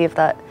excited to see if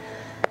that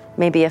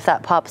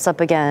pops up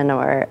again,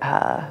 or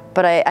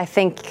but I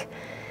think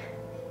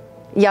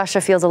Yasha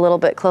feels a little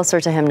bit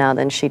closer to him now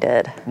than she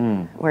did,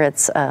 where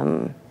it's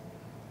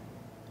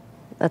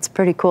that's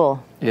pretty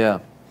cool. Yeah.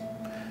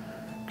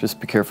 Just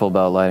be careful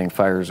about lighting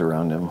fires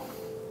around him.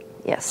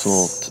 Yes. It's a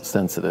little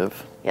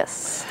sensitive.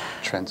 Yes.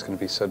 Trent's gonna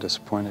be so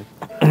disappointed.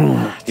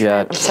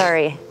 Yeah. I'm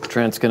sorry.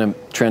 Trent's gonna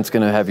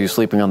have you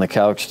sleeping on the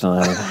couch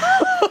tonight.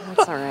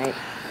 That's all right.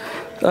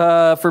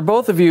 For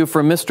both of you,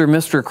 from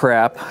Mr.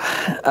 Crap.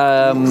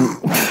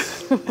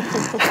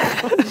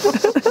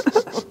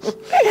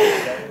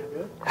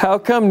 How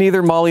come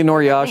neither Molly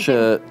nor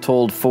Yasha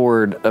told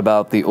Ford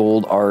about the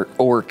old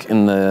orc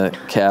in the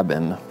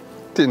cabin?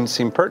 Didn't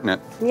seem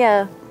pertinent.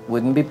 Yeah.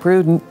 Wouldn't be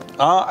prudent.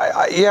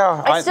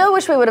 I still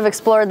wish we would have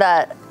explored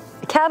that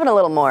cabin a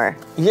little more.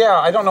 Yeah,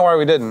 I don't know why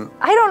we didn't.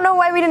 I don't know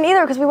why we didn't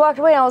either, because we walked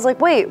away and I was like,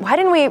 wait, why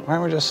didn't we? Why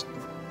don't we just...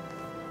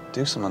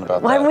 do something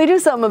about Why that. didn't we do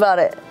something about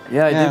it?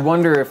 Yeah, I did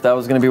wonder if that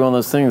was going to be one of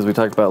those things we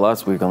talked about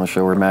last week on the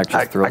show where Mac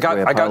just throws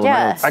away a pile of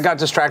notes. I got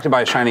distracted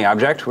by a shiny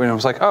object when I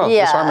was like, oh,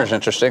 this armor's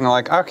interesting. I'm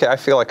like, okay, I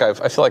feel like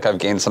I've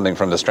gained something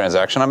from this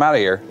transaction. I'm out of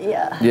here.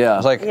 Yeah. I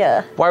was like,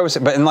 why was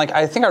it? But and like,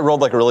 I think I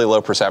rolled like a really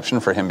low perception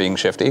for him being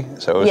shifty.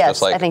 So it was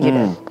just like, I think you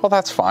did. Well,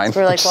 that's fine.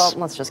 So we're like, well,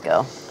 let's just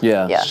go.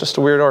 Yeah. It's just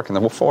a weird orc in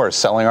the forest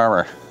selling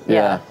armor.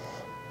 Yeah,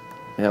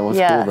 it was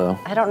cool though.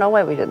 I don't know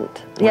why we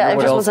didn't.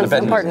 It just wasn't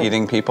important.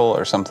 Eating people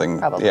or something.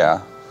 Probably.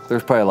 Yeah.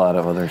 There's probably a lot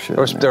of other shit.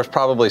 There was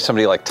probably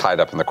somebody like tied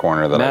up in the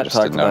corner that I just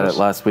didn't notice. Matt talked about it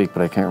last week,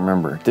 but I can't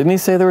remember. Didn't he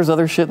say there was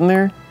other shit in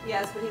there?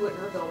 Yes, but he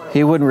wouldn't reveal what it was.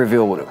 He wouldn't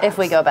reveal what it was. If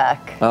we go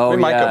back. Oh, we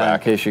might go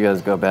back. In case you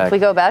guys go back. If we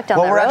go back down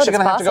that road, it's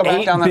possible. have to go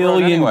back down that road $8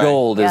 billion anyway.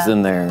 gold is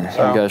in there.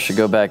 So. You guys should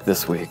go back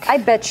this week. I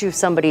bet you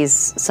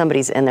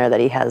somebody's in there that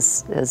he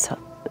is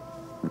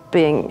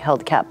being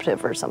held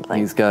captive or something.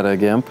 He's got a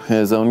gimp,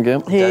 his own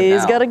gimp.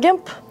 He's got a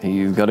gimp.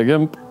 He's got a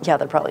gimp. Yeah,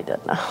 they're probably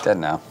dead now. Dead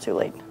now. Too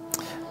late.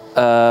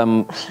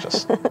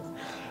 Just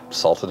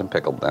salted and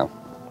pickled now.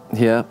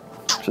 Yeah,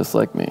 just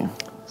like me.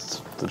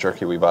 The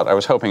jerky we bought. I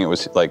was hoping it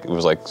was like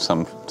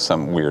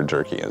some weird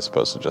jerky as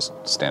opposed to just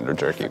standard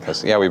jerky.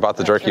 Because we bought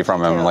the jerky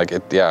from him.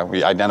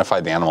 We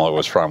identified the animal it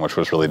was from, which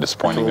was really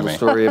disappointing to me.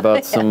 Story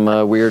about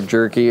some weird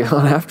jerky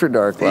on After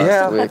Dark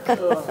last week.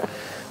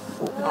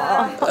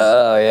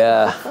 Oh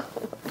yeah,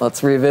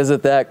 let's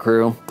revisit that,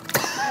 crew.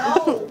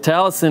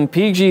 Taliesin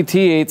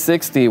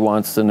PGT860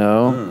 wants to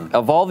know,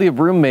 of all the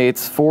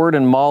roommates, Ford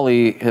and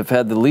Molly have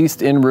had the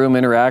least in-room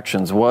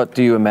interactions. What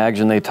do you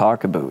imagine they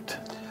talk about?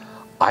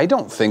 I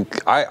don't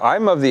think,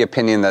 I'm of the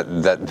opinion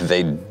that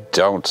they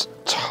don't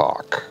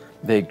talk.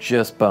 They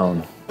just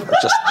bone.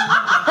 Just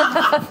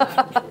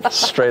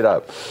straight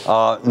up.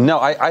 No,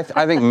 I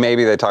think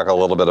maybe they talk a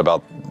little bit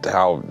about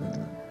how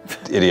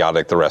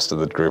idiotic the rest of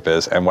the group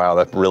is, and wow,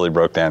 that really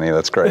broke Danny.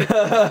 That's great.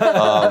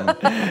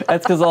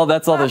 That's because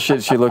that's all the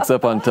shit she looks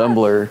up on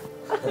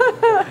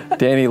Tumblr.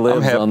 Danny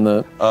lives on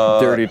the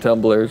dirty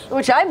Tumblrs.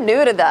 Which I'm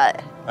new to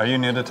that. Are you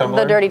new to Tumblr?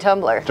 The dirty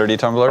Tumblr. Dirty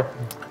Tumblr?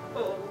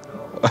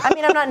 I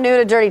mean, I'm not new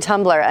to dirty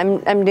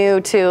Tumblr. I'm new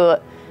to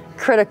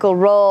Critical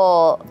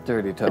Role.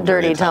 Dirty Tumblr.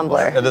 Dirty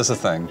Tumblr. It is a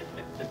thing.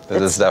 It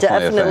It's is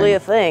definitely a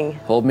thing.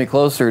 Hold me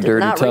closer, dirty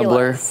not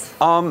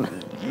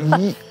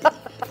Tumblr.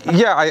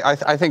 Yeah,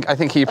 I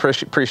think he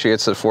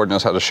appreciates that Ford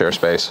knows how to share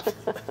space.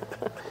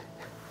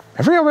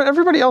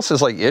 Everybody else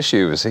has like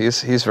issues.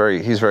 He's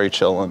very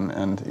chill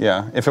and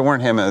yeah. If it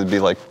weren't him, it'd be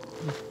like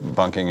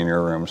bunking in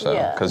your room. So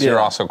because you're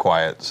also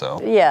quiet. So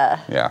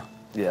Yeah.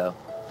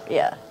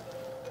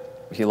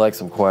 He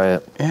likes him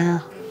quiet.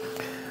 Yeah.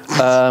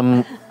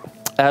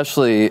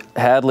 Ashley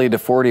Hadley to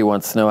 40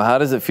 wants to know, how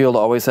does it feel to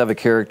always have a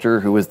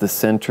character who is the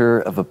center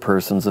of a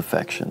person's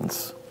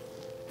affections?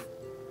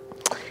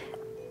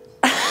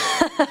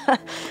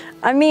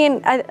 I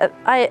mean,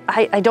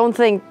 I don't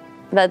think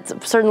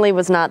that certainly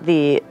was not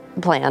the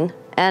plan.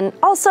 And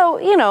also,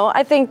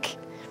 I think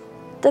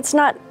that's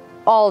not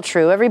all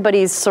true.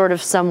 Everybody's sort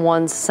of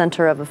someone's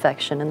center of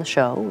affection in the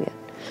show.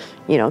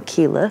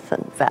 Keyleth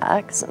and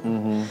Vax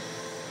and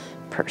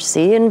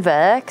Percy and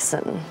Vex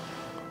and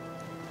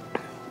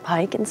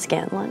Pike and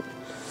Scanlan.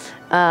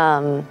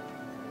 I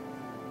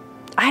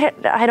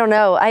don't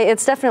know.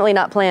 It's definitely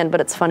not planned,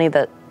 but it's funny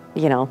that,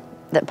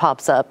 that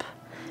pops up.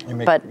 You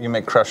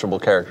make crushable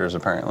characters,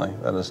 apparently.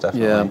 That is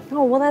definitely. Yeah.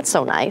 Oh, well, that's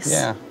so nice.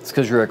 Yeah. It's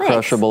because you're a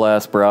crushable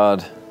ass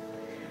broad.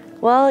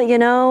 Well, You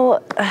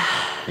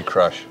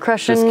crush.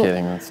 crushing, Just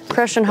kidding. That's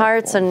crushing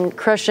hearts and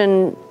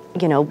crushing,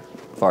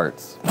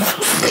 farts.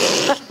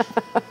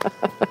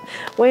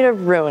 way to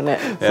ruin it.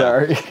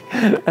 Sorry.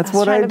 That's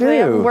what I I'm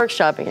do.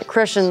 workshopping it.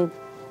 Crushing,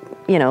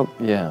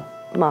 Yeah.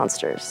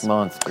 monsters.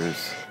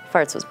 Monsters.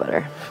 Farts was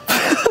better.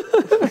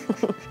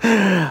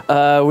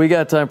 We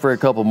got time for a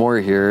couple more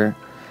here.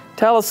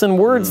 Taliesin,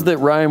 words that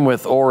rhyme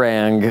with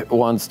orang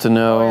wants to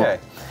know, Okay.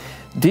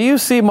 do you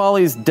see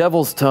Molly's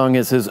devil's tongue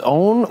as his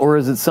own, or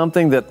is it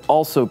something that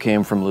also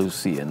came from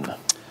Lucian?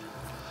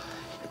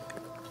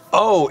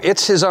 Oh,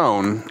 it's his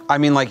own. I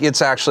mean,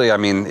 it's actually.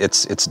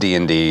 It's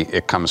D&D.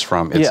 It comes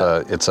from. It's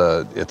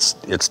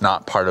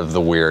not part of the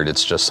weird.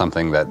 It's just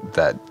something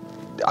that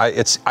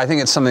I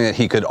think it's something that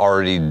he could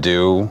already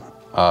do,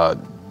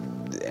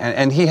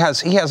 and he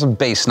has a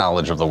base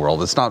knowledge of the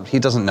world. It's not. He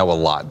doesn't know a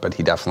lot, but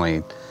he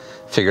definitely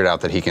figured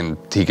out that he can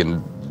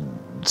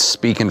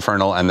speak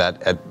Infernal, and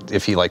that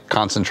if he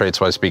concentrates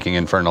while speaking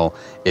Infernal,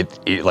 it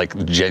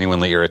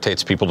genuinely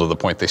irritates people to the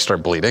point they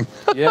start bleeding.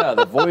 Yeah,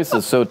 the voice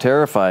is so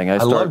terrifying. I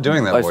love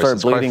doing that voice. I start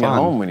It's quite bleeding at fun.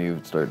 home when you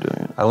start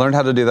doing it. I learned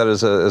how to do that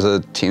as a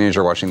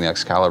teenager watching the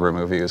Excalibur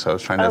movies. I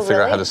was trying to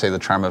figure out how to say the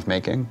charm of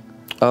making.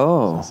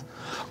 Oh.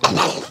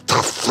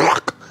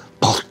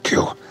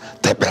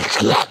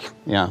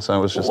 Yeah, so it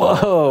was just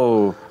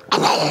Whoa.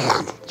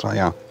 so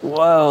yeah.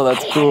 Whoa,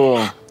 that's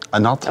cool.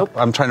 I'm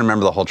trying to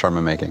remember the whole charm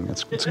of making.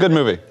 It's a good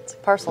movie. It's a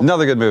parcel.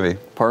 Another good movie.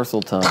 Parcel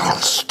tongue. Yeah.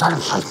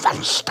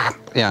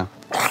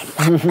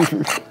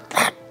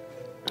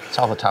 It's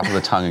all the top of the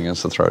tongue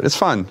against the throat. It's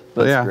fun.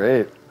 That's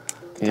great.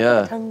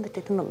 Yeah. Tongue, the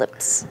tip, and the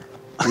lips.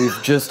 We've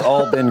just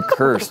all been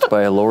cursed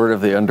by a lord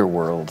of the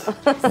underworld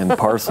in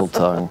parcel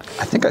tongue.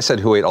 I think I said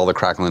who ate all the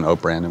crackling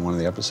oat bran in one of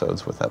the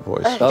episodes with that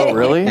voice. Oh,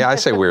 really? Yeah, I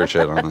say weird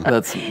shit on it.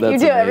 That's You do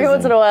amazing. every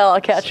once in a while.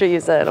 I'll catch what you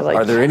said. I'm like,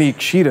 Are there any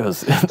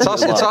Cheetos?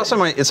 It's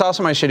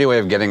also my shitty way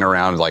of getting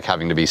around, like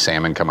having to be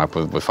Sam and come up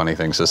with funny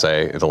things to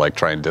say to like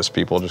try and diss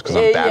people just because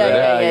I'm bad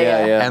at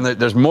it. Yeah. And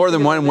there's more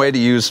than one way to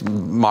use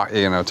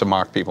to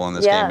mock people in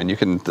this game, and you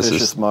can.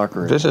 Vicious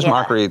mockery. Vicious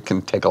mockery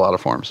can take a lot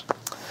of forms.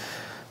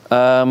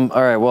 All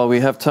right, well, we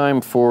have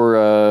time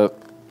for,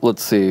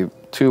 let's see,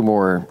 2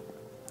 more.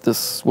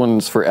 This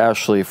one's for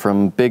Ashley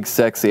from Big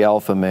Sexy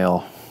Alpha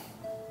Male.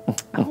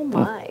 oh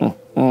my.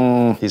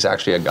 He's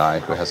actually a guy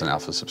who has an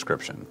Alpha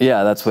subscription.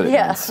 Yeah, that's what it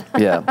means.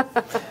 Yeah.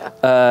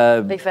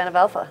 Big fan of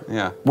Alpha.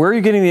 Yeah. Where are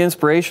you getting the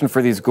inspiration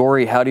for these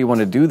gory, how do you want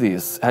to do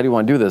these? How do you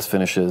want to do this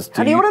finishes?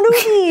 How do you want to do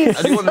these?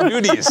 How do you want to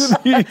do these? How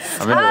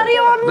do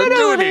you want to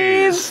do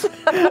these?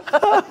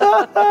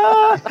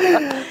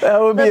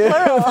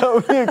 That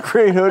would be a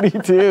great hoodie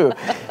too.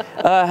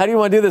 How do you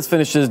want to do this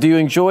finishes? Do you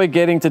enjoy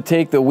getting to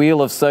take the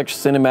wheel of such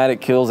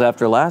cinematic kills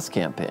after last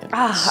campaign?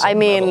 I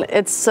mean,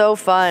 it's so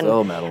fun.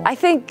 So metal. I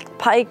think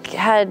Pike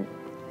had,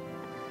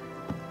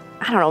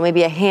 I don't know,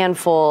 maybe a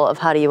handful of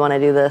how do you want to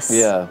do this?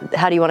 Yeah.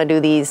 How do you want to do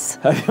these?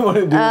 How do you want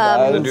to do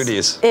that? do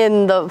these.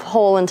 In the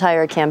whole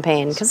entire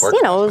campaign. Because, it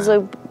was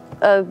a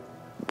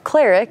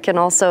cleric, and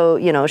also,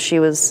 she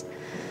was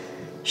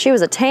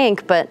a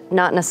tank, but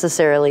not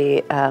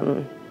necessarily, I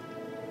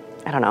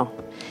don't know.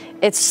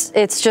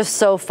 It's just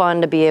so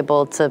fun to be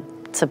able to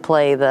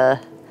play the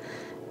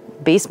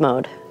beast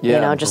mode.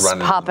 Yeah, just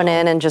popping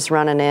in and just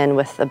running in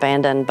with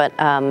abandon. But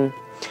I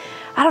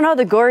don't know,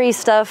 the gory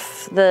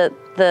stuff, that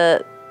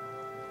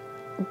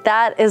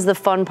is the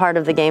fun part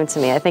of the game to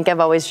me. I think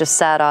I've always just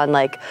sat on,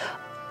 like,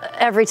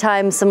 every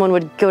time someone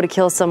would go to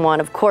kill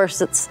someone, of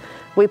course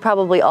we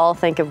probably all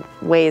think of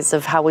ways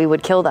of how we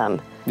would kill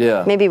them.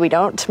 Yeah. Maybe we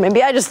don't.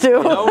 Maybe I just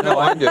do. No,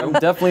 I do. I'm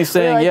definitely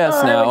saying like, yes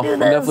I now. would do I'm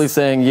this. definitely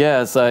saying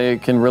yes. I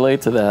can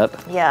relate to that.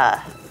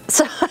 Yeah.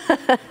 So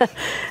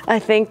I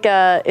think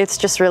it's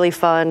just really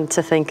fun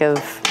to think of,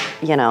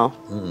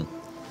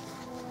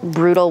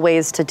 brutal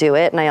ways to do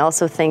it. And I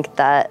also think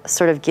that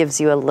sort of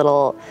gives you a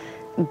little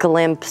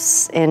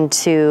glimpse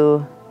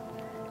into,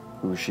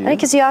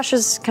 because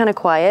Yasha's kind of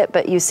quiet,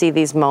 but you see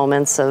these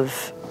moments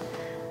of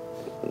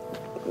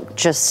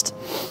just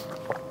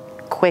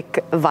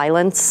quick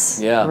violence.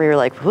 Yeah. Where you're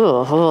like,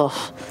 ooh,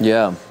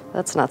 yeah.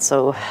 That's not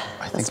so. I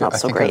That's think not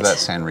so great. of that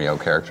Sanrio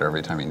character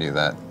every time you do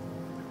that.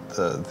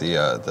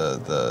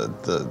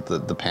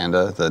 The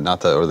panda,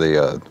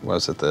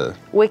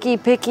 Wiki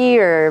Picky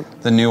or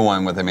the new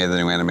one where they made the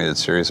new animated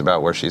series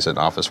about where she's an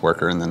office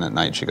worker and then at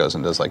night she goes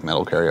and does like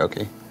metal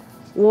karaoke.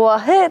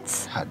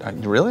 what?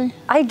 Really?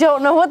 I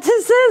don't know what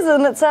this is,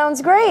 and it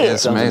sounds great.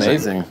 It's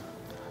amazing.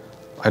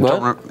 I'm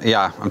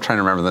trying to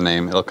remember the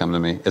name. It'll come to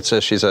me. It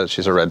says she's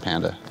a red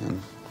panda.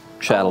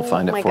 Chad will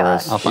find it my for God.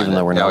 us, I'll find even it.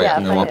 though we're not.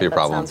 It won't be a that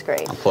problem. sounds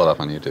great. I'll pull it up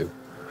on YouTube.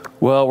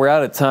 Well, we're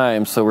out of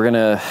time, so we're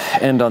going to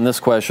end on this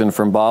question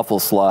from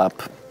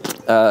Boffleslop.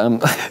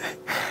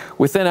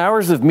 Within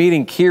hours of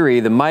meeting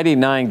Kiri, the Mighty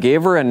Nein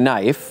gave her a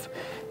knife,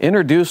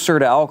 introduced her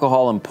to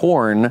alcohol and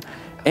porn,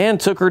 and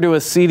took her to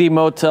a seedy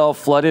motel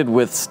flooded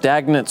with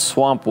stagnant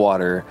swamp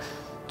water.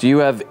 Do you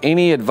have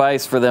any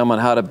advice for them on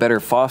how to better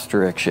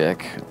foster a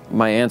chick?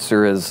 My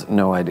answer is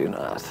no, I do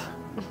not.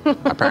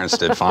 My parents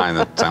did fine.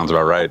 That sounds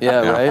about right.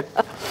 Yeah, right?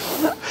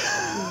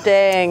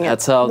 Dang.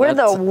 We're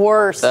the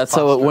worst. That's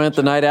how it went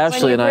the night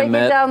Ashley and I Break it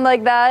met. down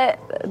like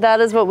that.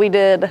 That is what we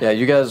did. Yeah,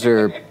 you guys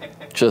are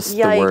just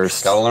the Yikes.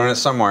 worst. Gotta learn it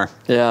somewhere.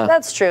 Yeah.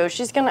 That's true.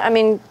 She's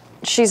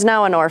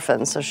now an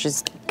orphan, so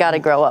she's got to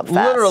grow up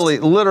fast.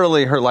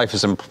 Literally, her life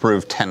has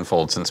improved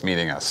tenfold since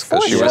meeting us.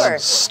 Because she sure.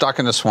 was stuck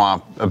in a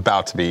swamp,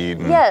 about to be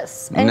eaten.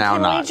 Yes. And now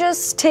can not. we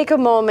just take a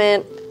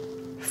moment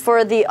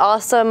for the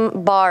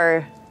awesome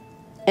bar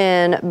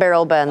in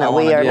Barrel Bend that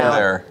we are now?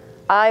 There.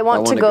 I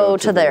want to go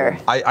to there.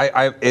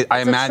 I It's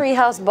a imagine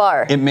treehouse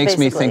bar. it makes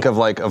me basically. think of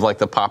like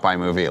the Popeye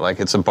movie.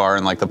 Like it's a bar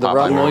in like the Popeye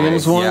Ron movie.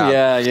 Williams one?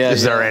 Yeah.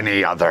 Is there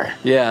any other?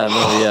 Yeah,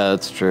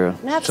 that's true.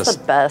 That's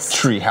Just the best.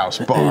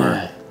 treehouse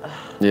bar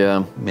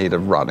Yeah. made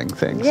of rotting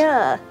things.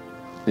 Yeah.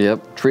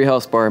 Yep.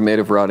 Treehouse bar made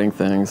of rotting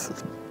things.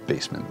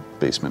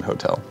 Basement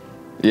hotel.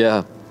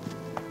 Yeah.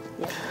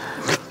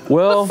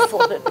 Well,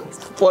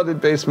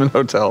 Flooded basement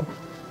hotel.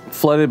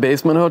 flooded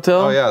basement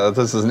hotel? Oh yeah,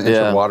 this is an inch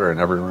Yeah. of water in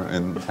every room,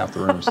 in half the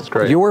rooms. It's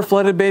great. Your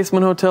flooded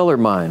basement hotel or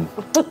mine?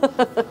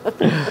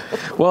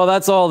 Well,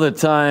 that's all the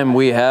time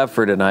we have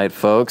for tonight,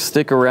 folks.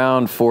 Stick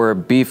around for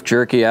Beef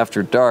Jerky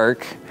After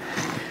Dark.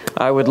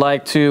 I would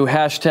like to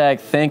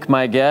 #thank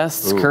my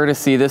guests,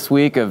 courtesy this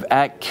week of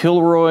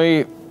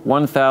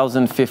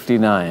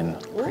 @Kilroy1059.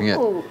 Bring it.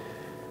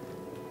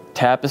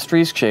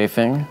 Tapestries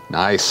Chafing.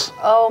 Nice.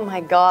 Oh my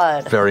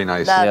God. Very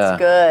nice. That's Yeah.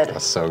 good.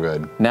 That's so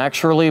good.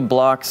 Naturally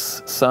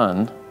Blocks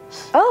Sun,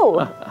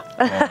 Oh.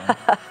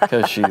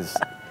 because she's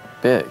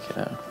big,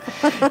 you know.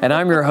 And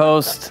I'm your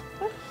host,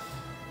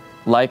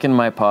 Liking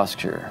My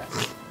Posture.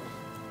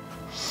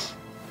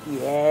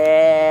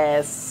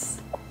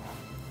 Yes.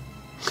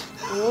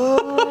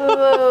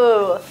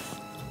 Ooh.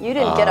 You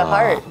didn't get a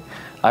heart.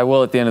 I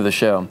will at the end of the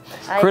show.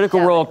 Critical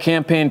shall. Role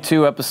Campaign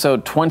 2,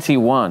 Episode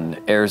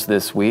 21 airs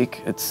this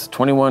week. It's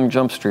 21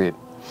 Jump Street.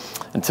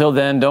 Until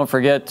then, don't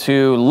forget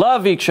to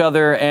love each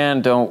other,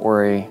 and don't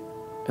worry,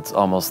 it's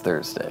almost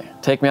Thursday.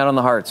 Take me out on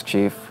the hearts,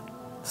 Chief.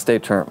 Stay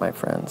Trent, my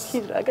friends.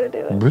 He's not going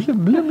to do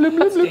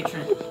it. Stay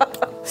Trent.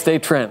 Stay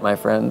Trent, my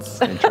friends.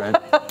 Stay Trent.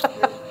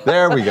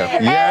 There we go.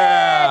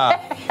 Yeah.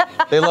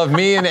 They love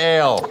me and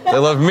ale. They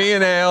love me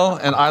and ale,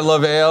 and I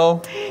love ale.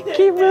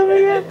 Keep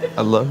moving it.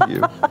 I love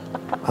you.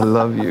 I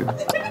love you.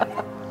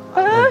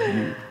 I love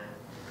you.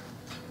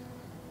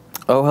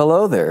 Oh,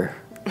 hello there.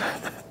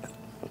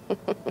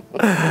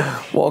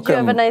 Welcome. Did you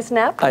have a nice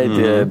nap? I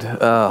did.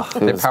 Oh,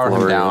 They powered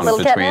him down Little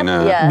between.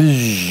 catnap? Yeah.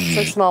 It's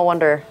like Small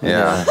Wonder.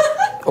 Yeah.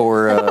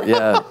 Or,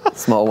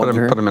 Small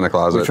Wonder. Put him in a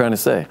closet. What are you trying to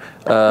say?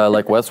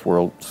 Like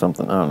Westworld,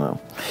 something. I don't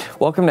know.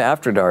 Welcome to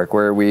After Dark,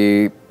 where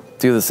we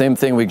do the same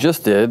thing we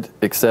just did,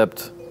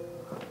 except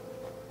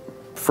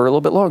for a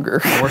little bit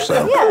longer. More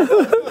so.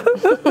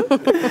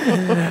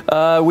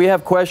 We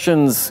have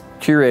questions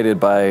curated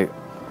by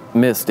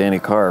Miss Danny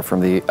Carr from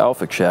the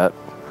Alpha Chat.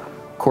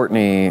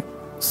 Courtney,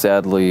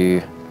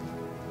 sadly,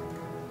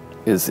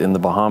 is in the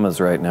Bahamas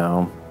right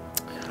now.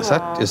 Is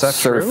that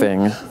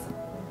surfing? True?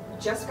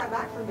 Just got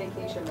back from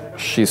vacation. But I don't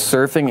She's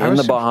surfing in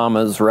the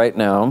Bahamas right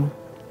now,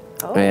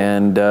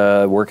 and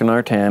working on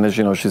her tan. As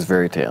you know, she's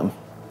very tan.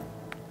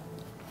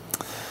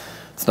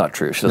 It's not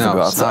true. She doesn't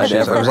go outside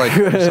ever. I was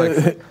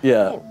like,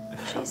 yeah,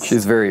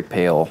 she's very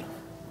pale.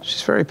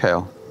 she's very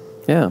pale.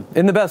 Yeah,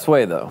 in the best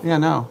way though. Yeah,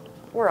 no.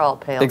 We're all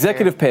pale.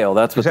 Executive pale.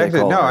 That's what they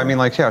call No, her. I mean,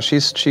 like, yeah, we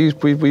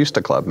used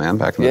to club, man,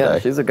 back in the Yeah, day.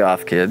 she's a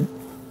goth kid.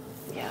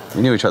 Yeah.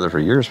 We knew each other for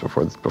years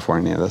before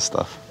any of this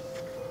stuff.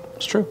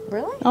 It's true.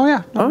 Really? Oh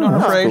yeah, known her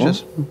for that's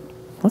ages.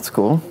 That's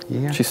cool.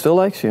 Yeah. She still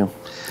likes you.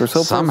 There's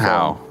hope.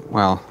 Somehow,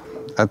 well,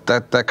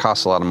 that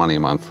costs a lot of money a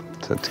month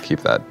to keep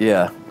that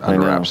Yeah, I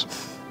under know. wraps.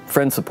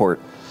 Friend support.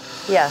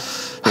 Yeah.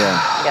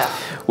 Yeah. Yeah.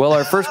 Well,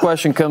 our first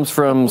question comes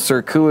from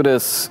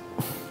Circuitous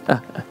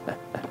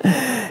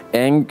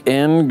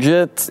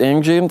Agents.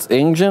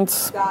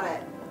 Got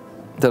it.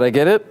 Did I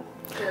get it?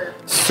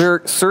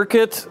 Sure.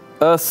 Circuit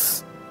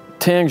us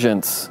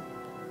tangents.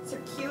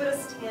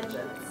 Circuitous tangents.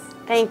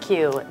 Thank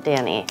you,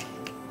 Danny.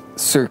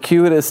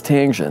 Circuitous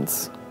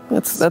tangents.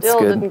 That's Still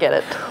good. didn't get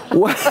it.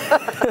 What?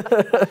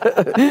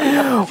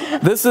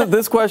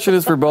 This question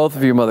is for both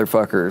of you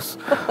motherfuckers.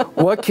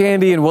 What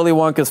candy in Willy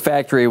Wonka's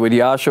factory would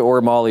Yasha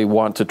or Molly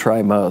want to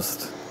try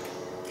most?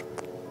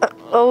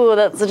 Oh,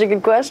 that's such a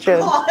good question.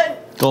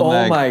 Golden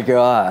egg. My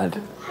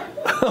god.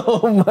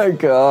 Oh my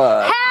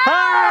god.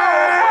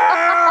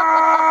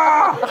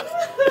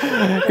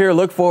 Here,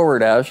 look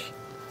forward, Ash.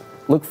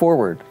 Look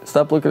forward.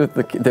 Stop looking at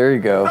the. There you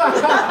go.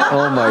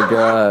 Oh my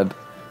god.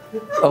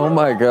 Oh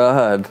my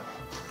god.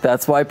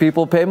 That's why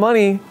people pay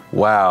money.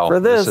 Wow. For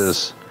this.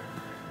 is.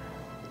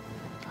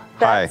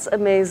 That's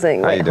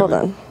amazing. How Wait, you hold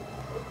doing? on.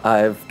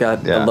 I've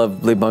got a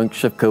lovely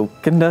bunch of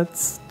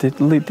coconuts.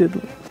 Diddly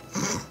diddly.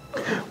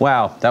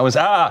 Wow. That was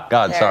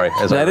God. Sorry.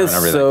 As I That ruin is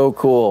everything. so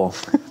cool.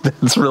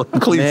 It's really.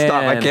 Please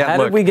stop. I Man, can't how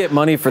look. did we get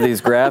money for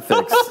these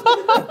graphics?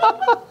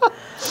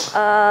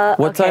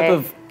 What type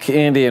of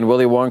candy in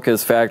Willy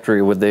Wonka's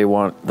factory would they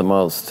want the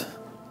most?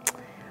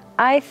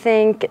 I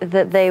think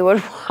that they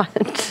would want.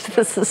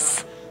 This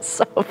is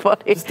so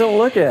funny. Just don't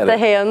look at The it.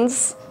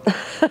 hands.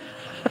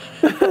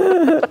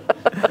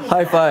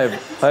 High five.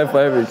 High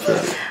five each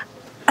other.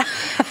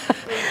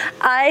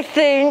 I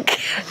think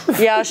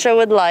Yasha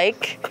would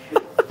like.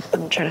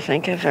 I'm trying to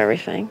think of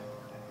everything.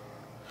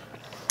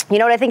 You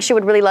know what I think she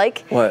would really like?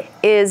 What?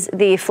 Is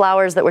the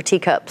flowers that were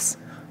teacups.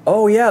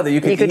 Oh yeah, that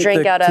you could You could eat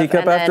drink the out of teacup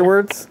and then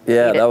afterwards.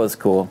 Yeah, eat it. that was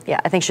cool. Yeah,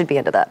 I think she'd be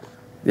into that.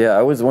 Yeah, I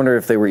always wondered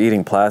if they were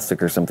eating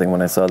plastic or something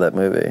when I saw that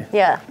movie.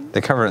 Yeah.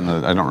 They cover it in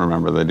the. I don't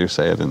remember. They do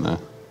say it in the.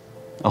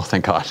 Oh,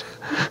 thank God.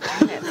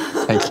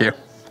 Thank you.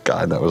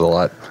 God, that was a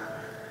lot.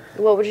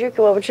 What would your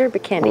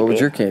candy What be? would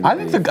your candy I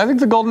be? think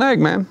the golden egg,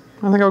 man.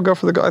 I think I would go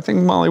for the. I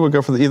think Molly would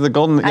go for either the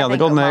golden. I Yeah, the think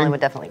golden Molly egg. would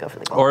definitely go for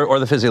the golden. Or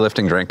the fizzy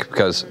lifting drink,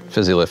 because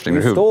fizzy lifting.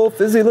 You stole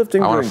fizzy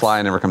lifting I want to drinks. fly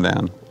and never come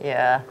down.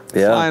 Yeah.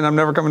 Yeah. Flying, I'm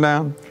never coming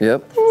down.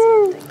 Yep.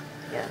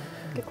 Yeah.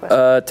 Good question.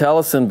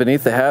 Taliesin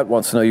Beneath the Hat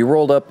wants to know, you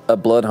rolled up a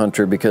Blood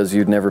Hunter because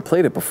you'd never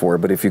played it before,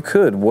 but if you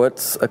could,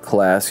 what's a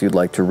class you'd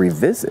like to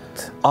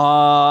revisit?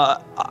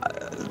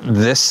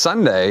 This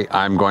Sunday,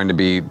 I'm going to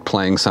be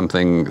playing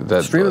something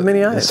that Stream of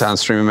Many Eyes. It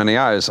sounds Stream of Many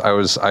Eyes.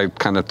 I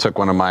kind of took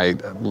one of my,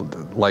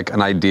 like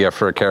an idea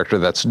for a character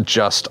that's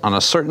just on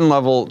a certain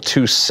level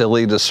too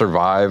silly to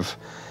survive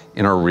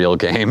in a real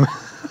game.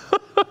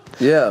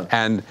 Yeah.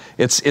 And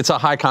it's a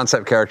high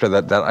concept character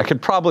that I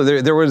could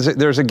probably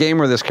there's a game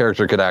where this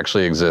character could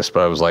actually exist, but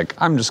I was like,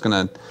 I'm just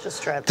gonna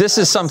this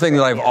is something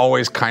that I've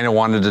always kind of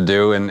wanted to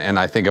do, and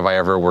I think if I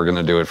ever were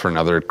gonna do it for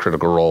another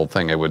Critical Role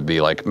thing, it would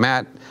be like,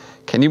 Matt,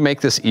 can you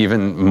make this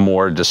even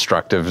more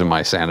destructive to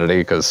my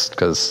sanity?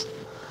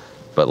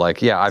 But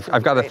like, yeah,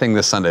 I've got a thing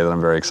this Sunday that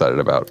I'm very excited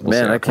about. We'll see.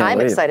 I can't I'm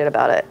wait. excited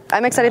about it.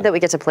 I'm excited that we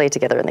get to play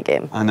together in the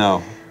game. I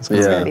know. It's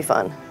going to be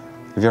fun.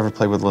 Have you ever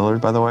played with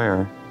Lillard, by the way?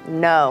 Or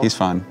No. he's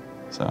fun.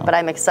 So. But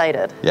I'm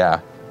excited. Yeah.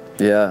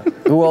 Yeah.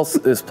 Who else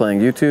is playing?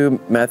 YouTube,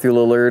 Matthew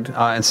Lillard.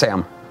 And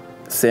Sam.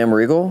 Sam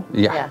Riegel?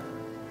 Yeah.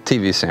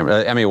 TV Sam.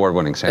 Emmy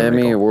Award-winning Sam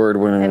Emmy Riegel.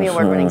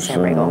 Award-winning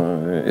Sam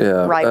Riegel.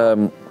 Yeah.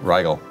 Riegel.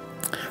 Riegel.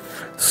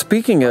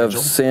 Speaking of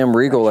Sam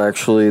Riegel,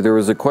 actually, there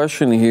was a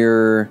question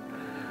here.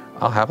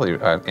 I'll happily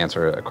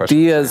answer a question.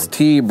 Diaz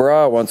T.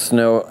 Bra wants to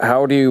know,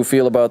 how do you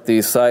feel about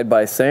the Side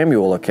by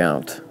Samuel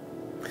account?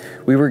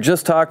 We were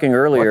just talking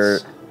earlier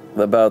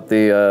about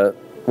the,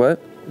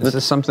 what? Is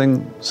this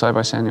something Side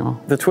by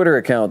Samuel? The Twitter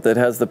account that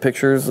has the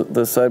pictures,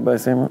 the Side by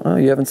Samuel. Oh,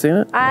 you haven't seen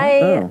it?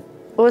 I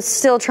was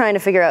still trying to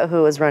figure out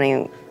who was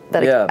running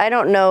that account. I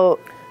don't know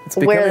It's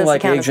where becoming this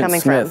like account Agent is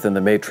coming Smith from. in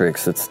the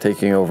Matrix. It's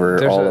taking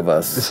over all of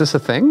us. Is this a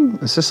thing?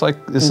 Is this like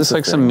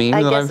some meme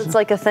I that guess it's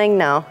like a thing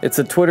now. It's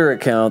a Twitter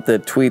account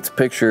that tweets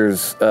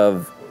pictures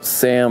of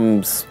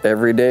Sam's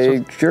everyday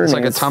journeys. It's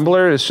like a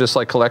Tumblr. It's just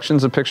like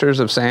collections of pictures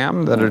of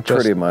Sam that are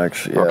just pretty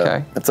much. Yeah.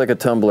 Okay. It's like a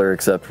Tumblr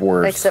except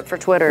worse. Except for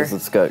Twitter. 'Cause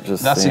it's got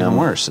just That's Sam. even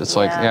worse. It's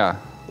like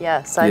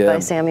Yeah, Side by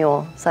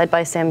Samuel. Side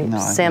by Sam.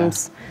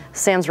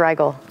 Sam's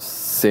Riegel.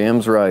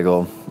 Sam's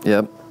Riegel.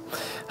 Yep.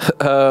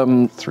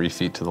 3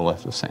 feet to the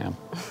left of Sam.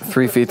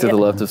 3 feet to the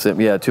left of Sam.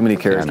 Yeah, too many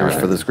characters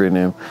for the screen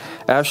name.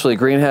 Ashley,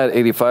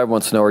 Greenhat85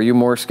 wants to know, are you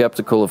more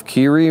skeptical of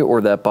Kiri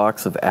or that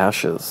box of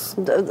ashes?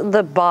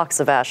 The box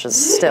of ashes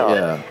still.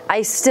 Yeah.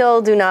 I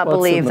still do not What's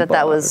believe in the that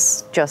box?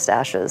 was just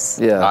ashes.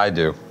 Yeah. I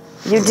do.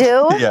 You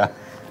do? Yeah.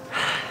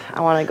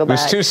 I want to go It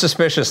was back. too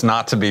suspicious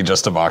not to be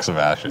just a box of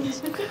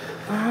ashes.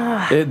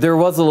 There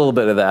was a little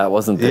bit of that,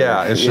 wasn't there?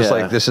 Yeah, it's just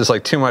like, this is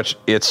like too much.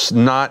 It's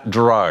not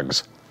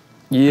drugs.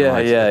 Yeah,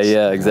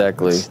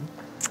 exactly.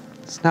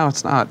 No,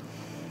 it's not.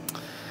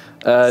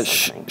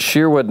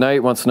 Shearwood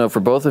Knight wants to know, for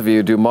both of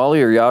you, do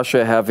Molly or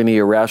Yasha have any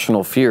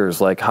irrational fears,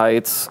 like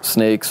heights,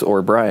 snakes,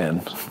 or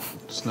Brian?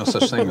 There's no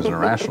such thing as an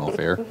irrational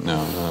fear.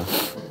 No.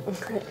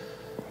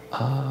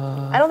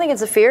 I don't think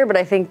it's a fear, but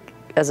I think,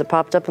 as it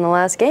popped up in the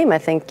last game, I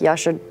think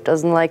Yasha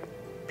doesn't like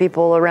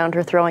people around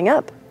her throwing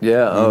up.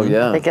 Yeah, oh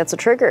yeah. It gets a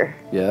trigger.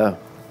 Yeah.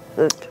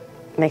 That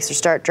makes her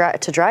start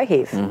to dry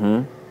heave.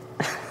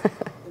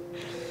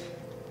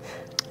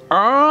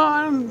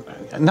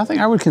 Nothing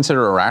I would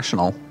consider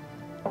irrational.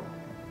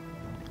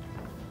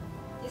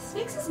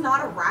 Snakes is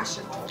not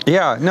irrational.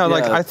 Yeah, no,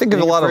 like I think of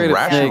a lot of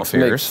rational snakes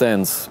fears. Makes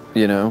sense,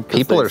 you know.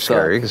 People are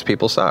scary because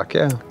people suck.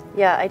 Yeah.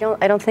 Yeah, I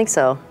don't think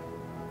so.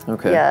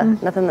 Okay. Yeah,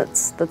 nothing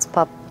that's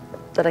popped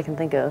that I can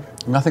think of.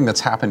 Nothing that's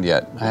happened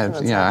yet.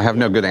 I have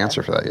no good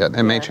answer for that yet.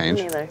 It may Me change.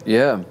 neither.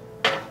 Yeah.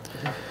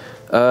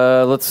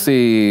 Let's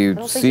see. I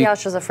don't think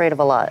Yasha's afraid of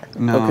a lot.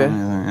 No. Okay.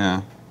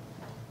 Yeah.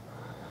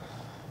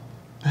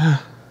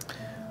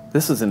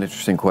 This is an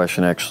interesting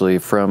question, actually,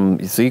 from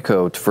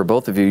Zico for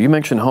both of you. You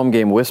mentioned home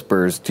game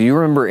whispers. Do you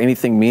remember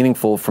anything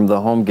meaningful from the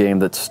home game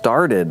that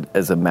started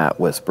as a Matt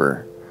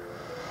whisper?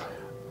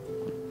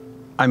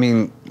 I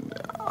mean,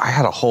 I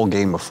had a whole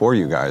game before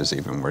you guys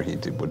even where he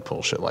would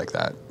pull shit like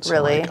that. So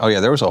Really? Like, oh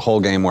yeah, there was a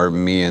whole game where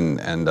me and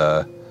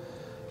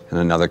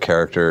another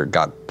character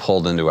got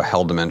pulled into a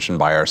hell dimension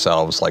by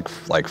ourselves, like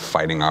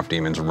fighting off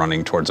demons,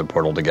 running towards a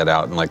portal to get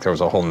out, and like there was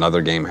a whole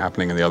nother game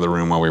happening in the other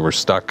room while we were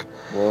stuck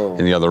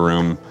in the other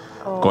room,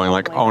 going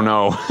like, oh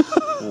no.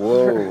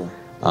 Whoa.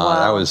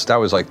 That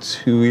was like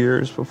 2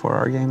 years before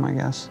our game, I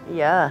guess.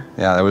 Yeah.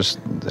 Yeah,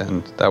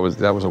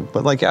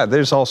 but like yeah,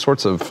 there's all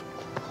sorts of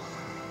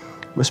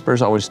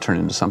whispers always turn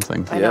into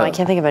something. I know, I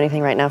can't think of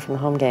anything right now from the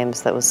home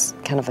games that was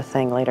kind of a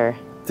thing later.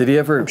 Did he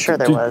ever? I'm sure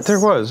there was. There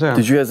was, yeah.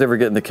 Did you guys ever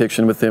get in the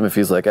kitchen with him? If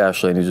he's like,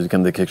 Ashley, I need you to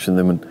come to the kitchen.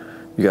 Then when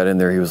you got in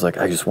there, he was like,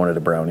 I just wanted a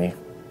brownie.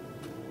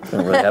 I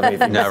don't really have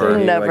anything to say to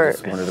you. Never. I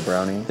just wanted a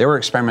brownie. They were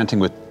experimenting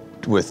with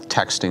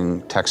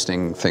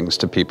texting things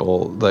to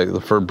people.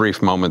 Like for a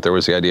brief moment, there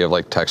was the idea of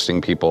like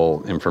texting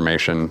people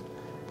information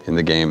in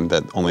the game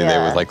that only they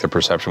would like their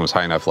perception was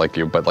high enough, like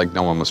you, but like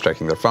no one was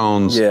checking their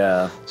phones.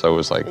 Yeah. So it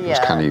was like it was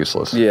kind of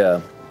useless.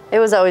 Yeah. It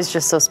was always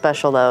just so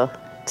special though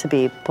to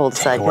be pulled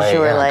aside because you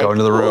were like, go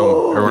into the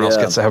room. Everyone else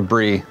gets to have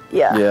brie.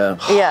 Yeah.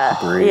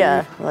 Brie.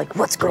 Yeah. Like,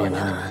 what's going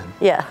on?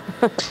 Yeah.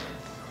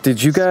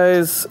 Did you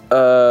guys?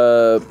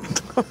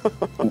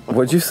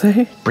 What'd you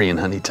say? Brie and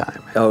honey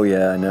time. Oh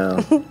yeah, I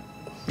know.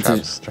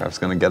 Travis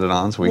gonna get it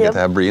on, so we get to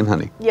have brie and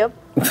honey. Yep.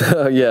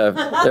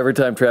 Yeah. Every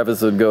time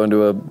Travis would go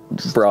into a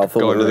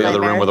brothel, Go into the other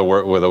room Nightmare.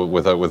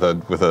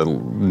 with a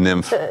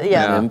nymph.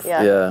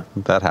 Yeah.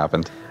 That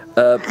happened.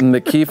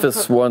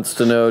 McKeefus wants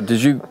to know,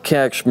 did you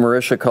catch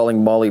Marisha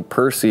calling Molly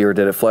Percy, or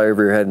did it fly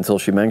over your head until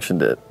she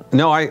mentioned it?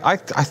 No, I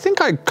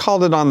think I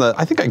called it on the.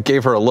 I think I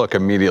gave her a look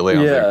immediately.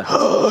 I was like,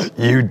 oh,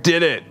 you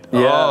did it.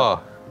 Yeah.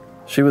 Oh.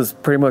 She was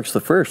pretty much the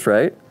first,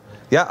 right?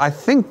 Yeah, I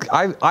think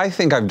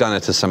I've done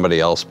it to somebody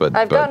else, but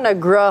I've gotten a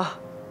gruh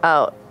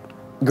out.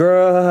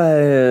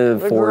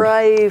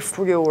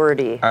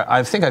 Forty.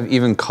 I think I've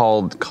even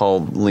called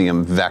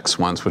Liam Vex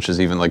once, which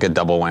is even like a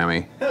double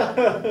whammy.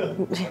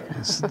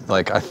 It's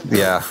like I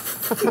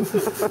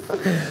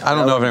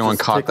don't know if anyone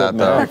caught that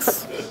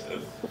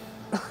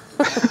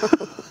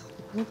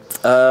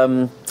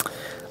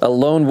though. A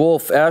lone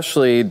wolf.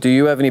 Ashley, do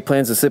you have any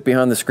plans to sit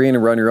behind the screen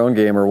and run your own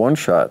game or one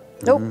shot?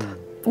 Nope.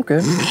 Okay.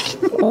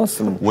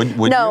 Awesome. Would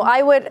No, you?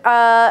 I would.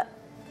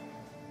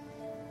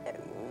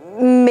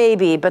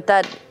 Maybe, but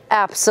that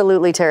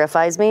absolutely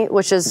terrifies me,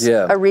 which is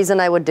a reason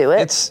I would do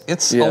it.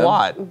 It's a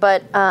lot.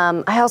 But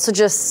I also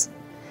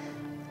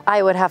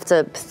I would have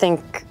to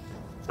think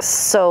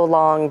so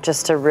long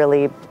just to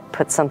really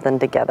put something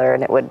together,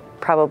 and it would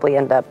probably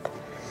end up.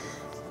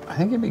 I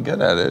think you'd be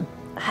good at it.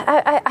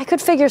 I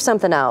could figure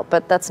something out,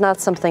 but that's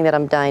not something that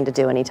I'm dying to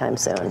do anytime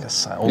soon. Like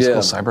a old school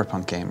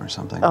cyberpunk game or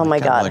something. Oh my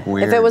god! Like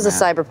weird, if it was man. a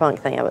cyberpunk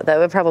thing, that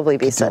would probably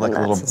be set in that,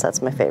 little since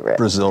that's my favorite.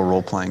 Brazil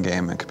role-playing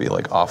game. It could be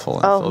like awful.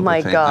 And Oh filled my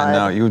with pain. God. And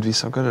no, you would be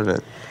so good at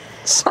it.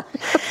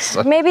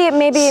 Maybe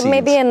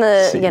in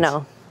the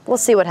Seeds. we'll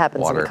see what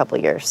happens in Water. a couple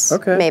of years.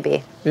 Okay.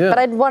 Maybe. Yeah. But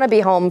I'd want to be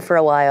home for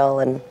a while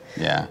and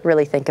Yeah.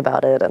 really think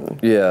about it, and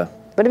Yeah.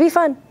 but it'd be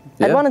fun.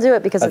 I'd Yeah. want to do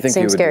it because I it think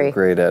you seems would scary. be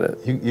great at it.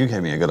 You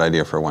gave me a good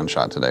idea for a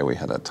one-shot today. We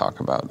had to talk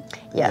about.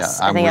 Yes,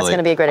 yeah, I think that's going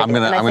to be a great idea.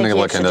 and I I'm think gonna you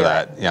look should into do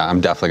that. it. Yeah,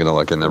 I'm definitely gonna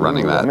look into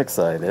running that. I'm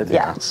excited.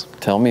 Yeah.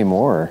 Tell me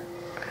more.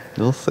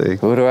 You'll see.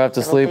 Who do I have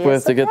to sleep be a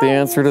with to get the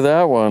answer to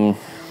that one?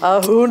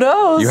 Who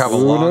knows? You have a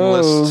Who long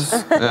knows?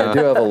 list. I do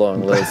have a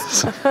long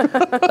list.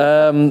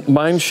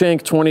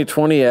 Mindshank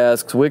 2020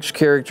 asks, which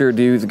character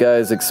do you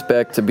guys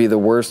expect to be the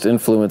worst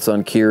influence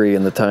on Kiri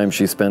in the time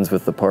she spends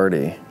with the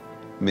party?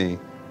 Me.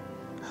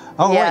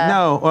 Oh Yeah. wait,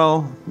 no.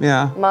 Well,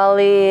 yeah.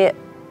 Molly,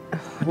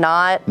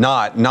 not.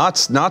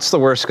 Not's the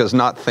worst because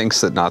Not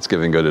thinks that Not's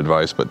giving good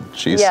advice, but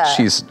she's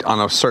on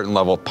a certain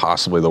level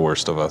possibly the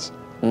worst of us.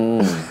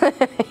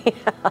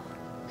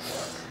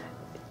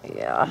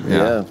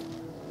 Yeah.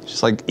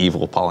 She's like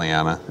evil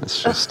Pollyanna.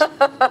 It's just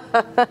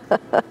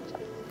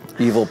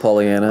Evil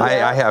Pollyanna.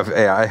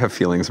 I have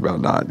feelings about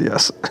Not.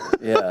 Yes.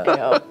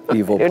 Yeah.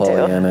 Evil You do.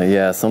 Pollyanna.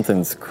 Yeah,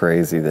 something's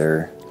crazy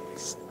there.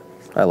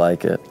 I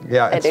like it.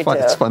 Yeah, I it's do fun.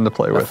 too. It's fun to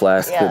play A with.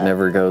 flask that Yeah.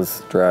 never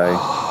goes dry.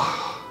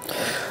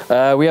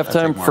 We have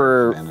time Take more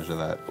for advantage of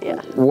that.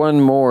 Yeah.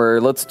 one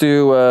more. Let's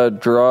do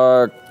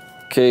Draw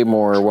K.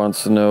 Moore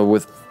wants to know,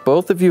 with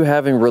both of you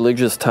having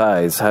religious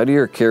ties, how do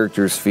your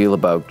characters feel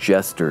about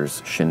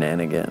Jester's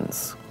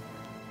shenanigans?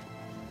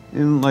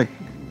 In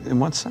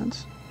what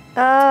sense?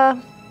 I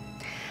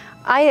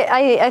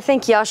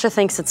think Yasha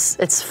thinks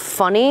it's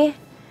funny.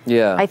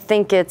 Yeah. I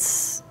think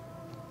it's,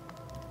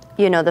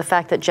 the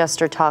fact that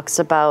Jester talks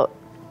about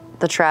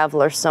the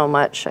Traveler so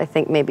much. I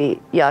think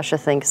maybe Yasha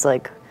thinks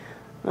like,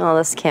 oh,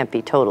 this can't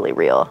be totally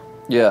real.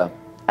 yeah.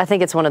 I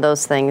think it's one of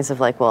those things of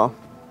like, well,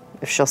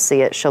 if she'll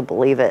see it, she'll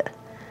believe it.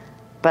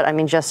 But I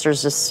mean,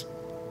 Jester's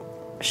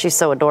she's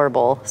so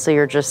adorable. So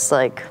you're just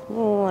like,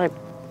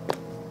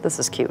 this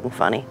is cute and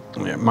funny.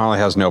 Yeah, Molly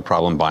has no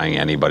problem buying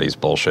anybody's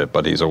bullshit,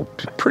 but he's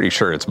pretty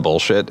sure it's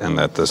bullshit, and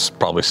that there's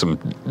probably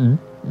some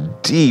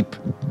deep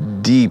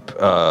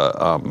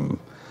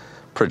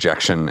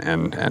projection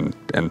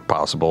and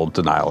possible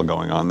denial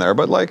going on there.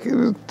 But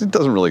it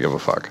doesn't really give a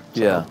fuck.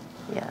 So Yeah.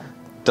 Yeah.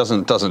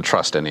 Doesn't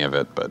trust any of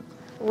it, but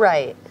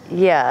Right.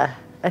 Yeah.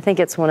 I think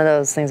it's one of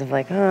those things of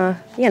like,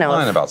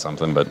 lying about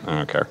something, but I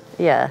don't care.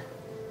 Yeah.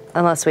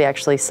 Unless we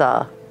actually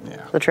saw Yeah.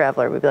 the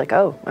Traveler, we'd be like,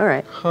 oh, all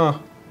right. Huh.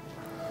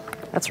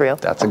 That's real.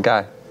 That's a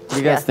guy. What do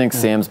you guys Yeah. think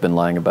Sam's been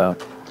lying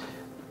about?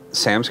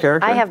 Sam's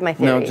character? I have my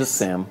theories. No, just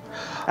Sam.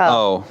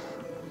 Oh.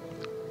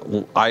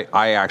 I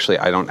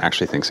don't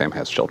actually think Sam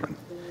has children.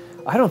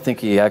 I don't think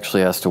he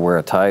actually has to wear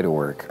a tie to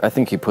work. I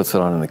think he puts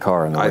it on in the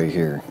car on the way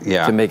here.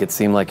 Yeah. To make it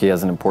seem like he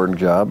has an important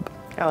job.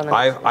 Oh, no.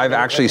 I've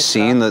actually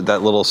seen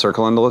that little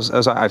circle into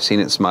his eye. I've seen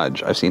it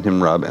smudge. I've seen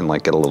him rub and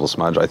get a little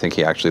smudge. I think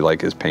he actually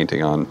is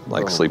painting on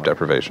sleep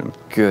deprivation.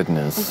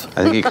 Goodness.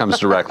 I think he comes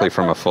directly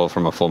from a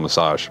full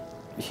massage.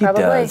 He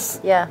Probably.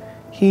 does. Yeah.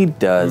 He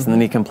does. And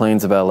then he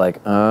complains about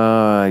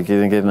I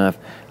didn't get enough.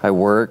 I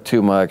work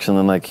too much. And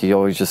then he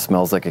always just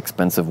smells like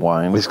expensive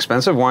wine. With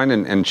expensive wine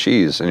and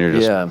cheese, and you're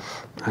just,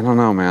 I don't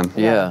know, man.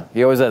 Yeah.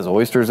 He always has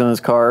oysters in his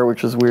car,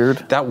 which is weird.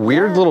 That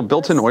weird little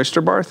built-in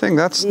oyster bar thing,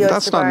 that's The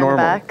oyster bar not in the normal.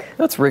 back.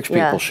 That's rich people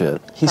Yeah.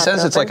 shit. He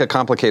says it's open. like a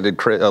complicated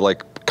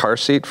car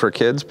seat for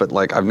kids, but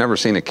I've never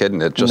seen a kid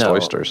in it, just No.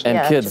 oysters. And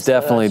Yeah, kids just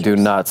definitely do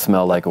oysters. not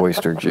smell like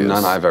oyster juice.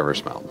 None I've ever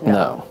smelled.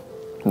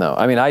 No.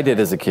 I mean, I did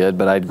as a kid,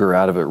 but I grew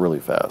out of it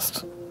really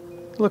fast.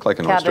 You look like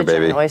an oyster Cabbage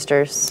baby. and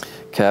oysters.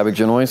 Cabbage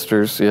and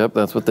oysters. Yep,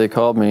 that's what they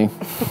called me.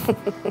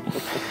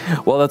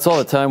 Well, that's all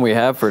the time we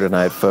have for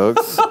tonight,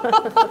 folks.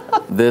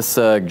 This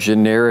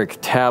generic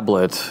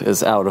tablet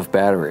is out of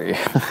battery.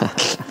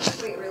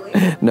 Wait,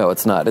 really? No,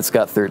 it's not. It's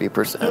got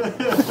 30%.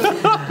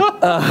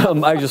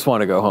 I just want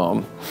to go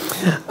home.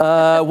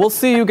 We'll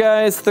see you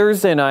guys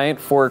Thursday night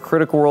for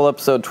Critical Role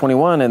episode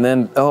 21, and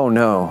then, oh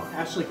no.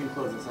 Ashley can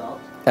close us out.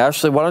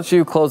 Ashley, why don't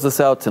you close us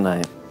out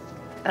tonight?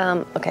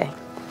 Okay.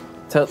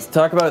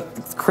 Talk about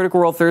Critical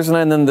Role Thursday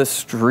night and then the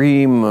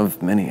stream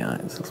of Many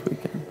Eyes this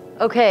weekend.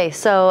 Okay,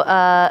 so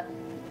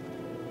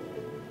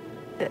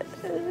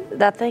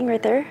that thing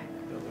right there.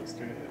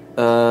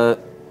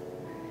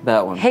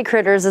 That one. Hey,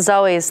 critters! As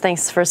always,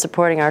 thanks for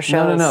supporting our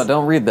shows. No,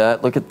 don't read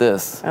that. Look at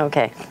this.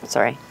 Okay,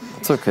 sorry.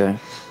 It's okay.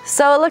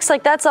 So it looks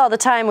like that's all the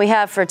time we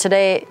have for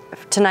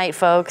tonight,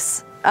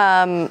 folks.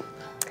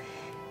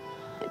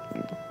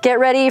 Get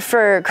ready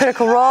for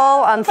Critical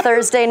Role on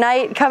Thursday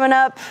night coming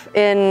up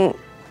in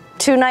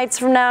 2 nights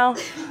from now.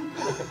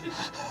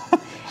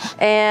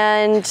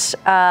 And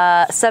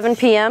 7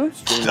 p.m.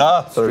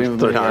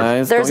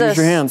 There's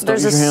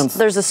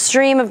a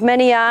stream of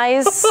many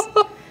eyes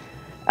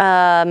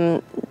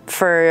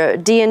for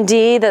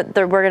D&D that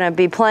we're going to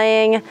be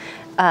playing.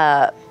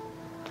 I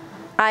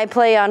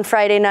play on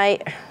Friday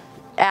night.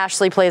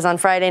 Ashley plays on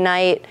Friday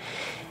night.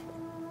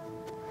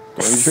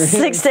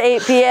 6 to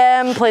 8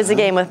 p.m. plays a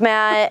game with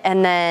Matt,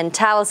 and then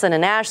Taliesin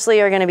and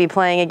Ashley are going to be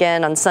playing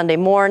again on Sunday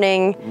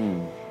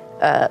morning.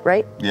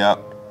 Right? Yeah.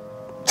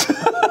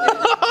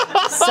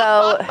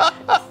 So,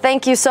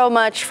 thank you so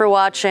much for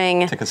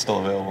watching. Tickets still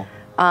available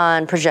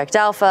on Project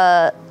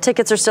Alpha.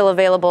 Tickets are still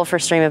available for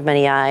Stream of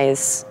Many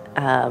Eyes.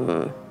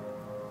 And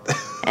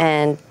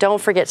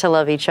don't forget to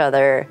love each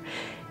other.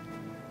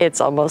 It's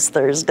almost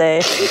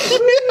Thursday.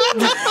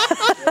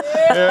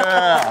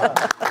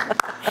 Yeah.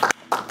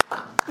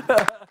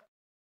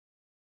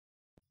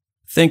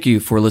 Thank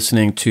you for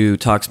listening to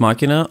Talks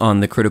Machina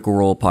on the Critical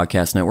Role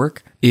Podcast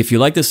Network. If you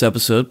like this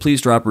episode,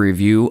 please drop a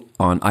review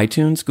on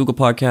iTunes, Google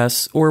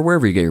Podcasts, or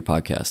wherever you get your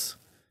podcasts.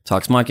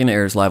 Talks Machina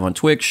airs live on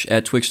Twitch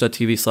at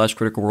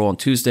twitch.tv/Critical Role on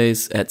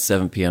Tuesdays at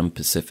 7 p.m.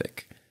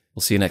 Pacific.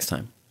 We'll see you next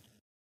time.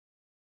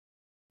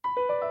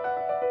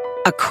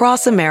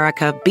 Across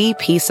America,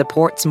 BP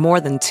supports more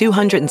than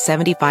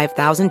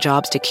 275,000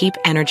 jobs to keep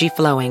energy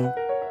flowing.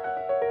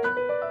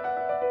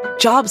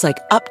 Jobs like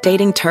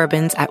updating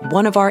turbines at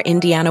one of our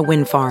Indiana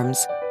wind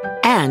farms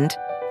and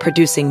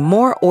producing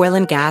more oil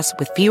and gas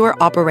with fewer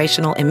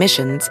operational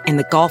emissions in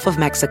the Gulf of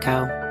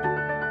Mexico.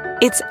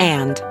 It's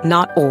and,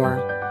 not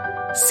or.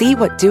 See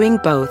what doing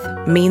both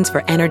means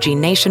for energy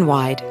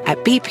nationwide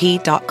at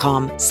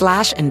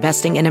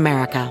bp.com/investing in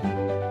America.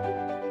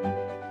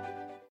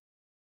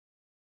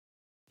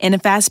 In a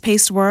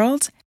fast-paced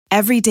world,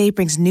 every day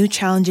brings new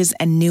challenges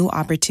and new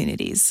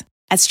opportunities.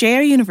 At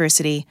Strayer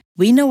University,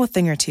 we know a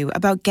thing or two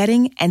about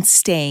getting and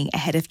staying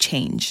ahead of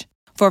change.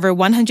 For over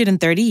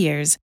 130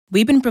 years,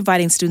 we've been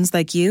providing students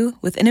like you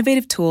with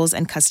innovative tools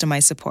and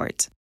customized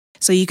support,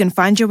 so you can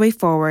find your way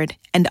forward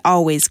and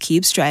always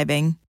keep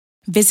striving.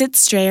 Visit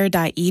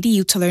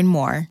strayer.edu to learn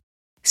more.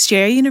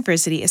 Strayer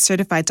University is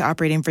certified to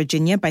operate in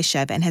Virginia by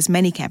Chev and has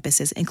many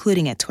campuses,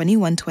 including at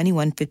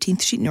 2121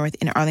 15th Street North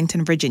in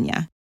Arlington,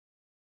 Virginia.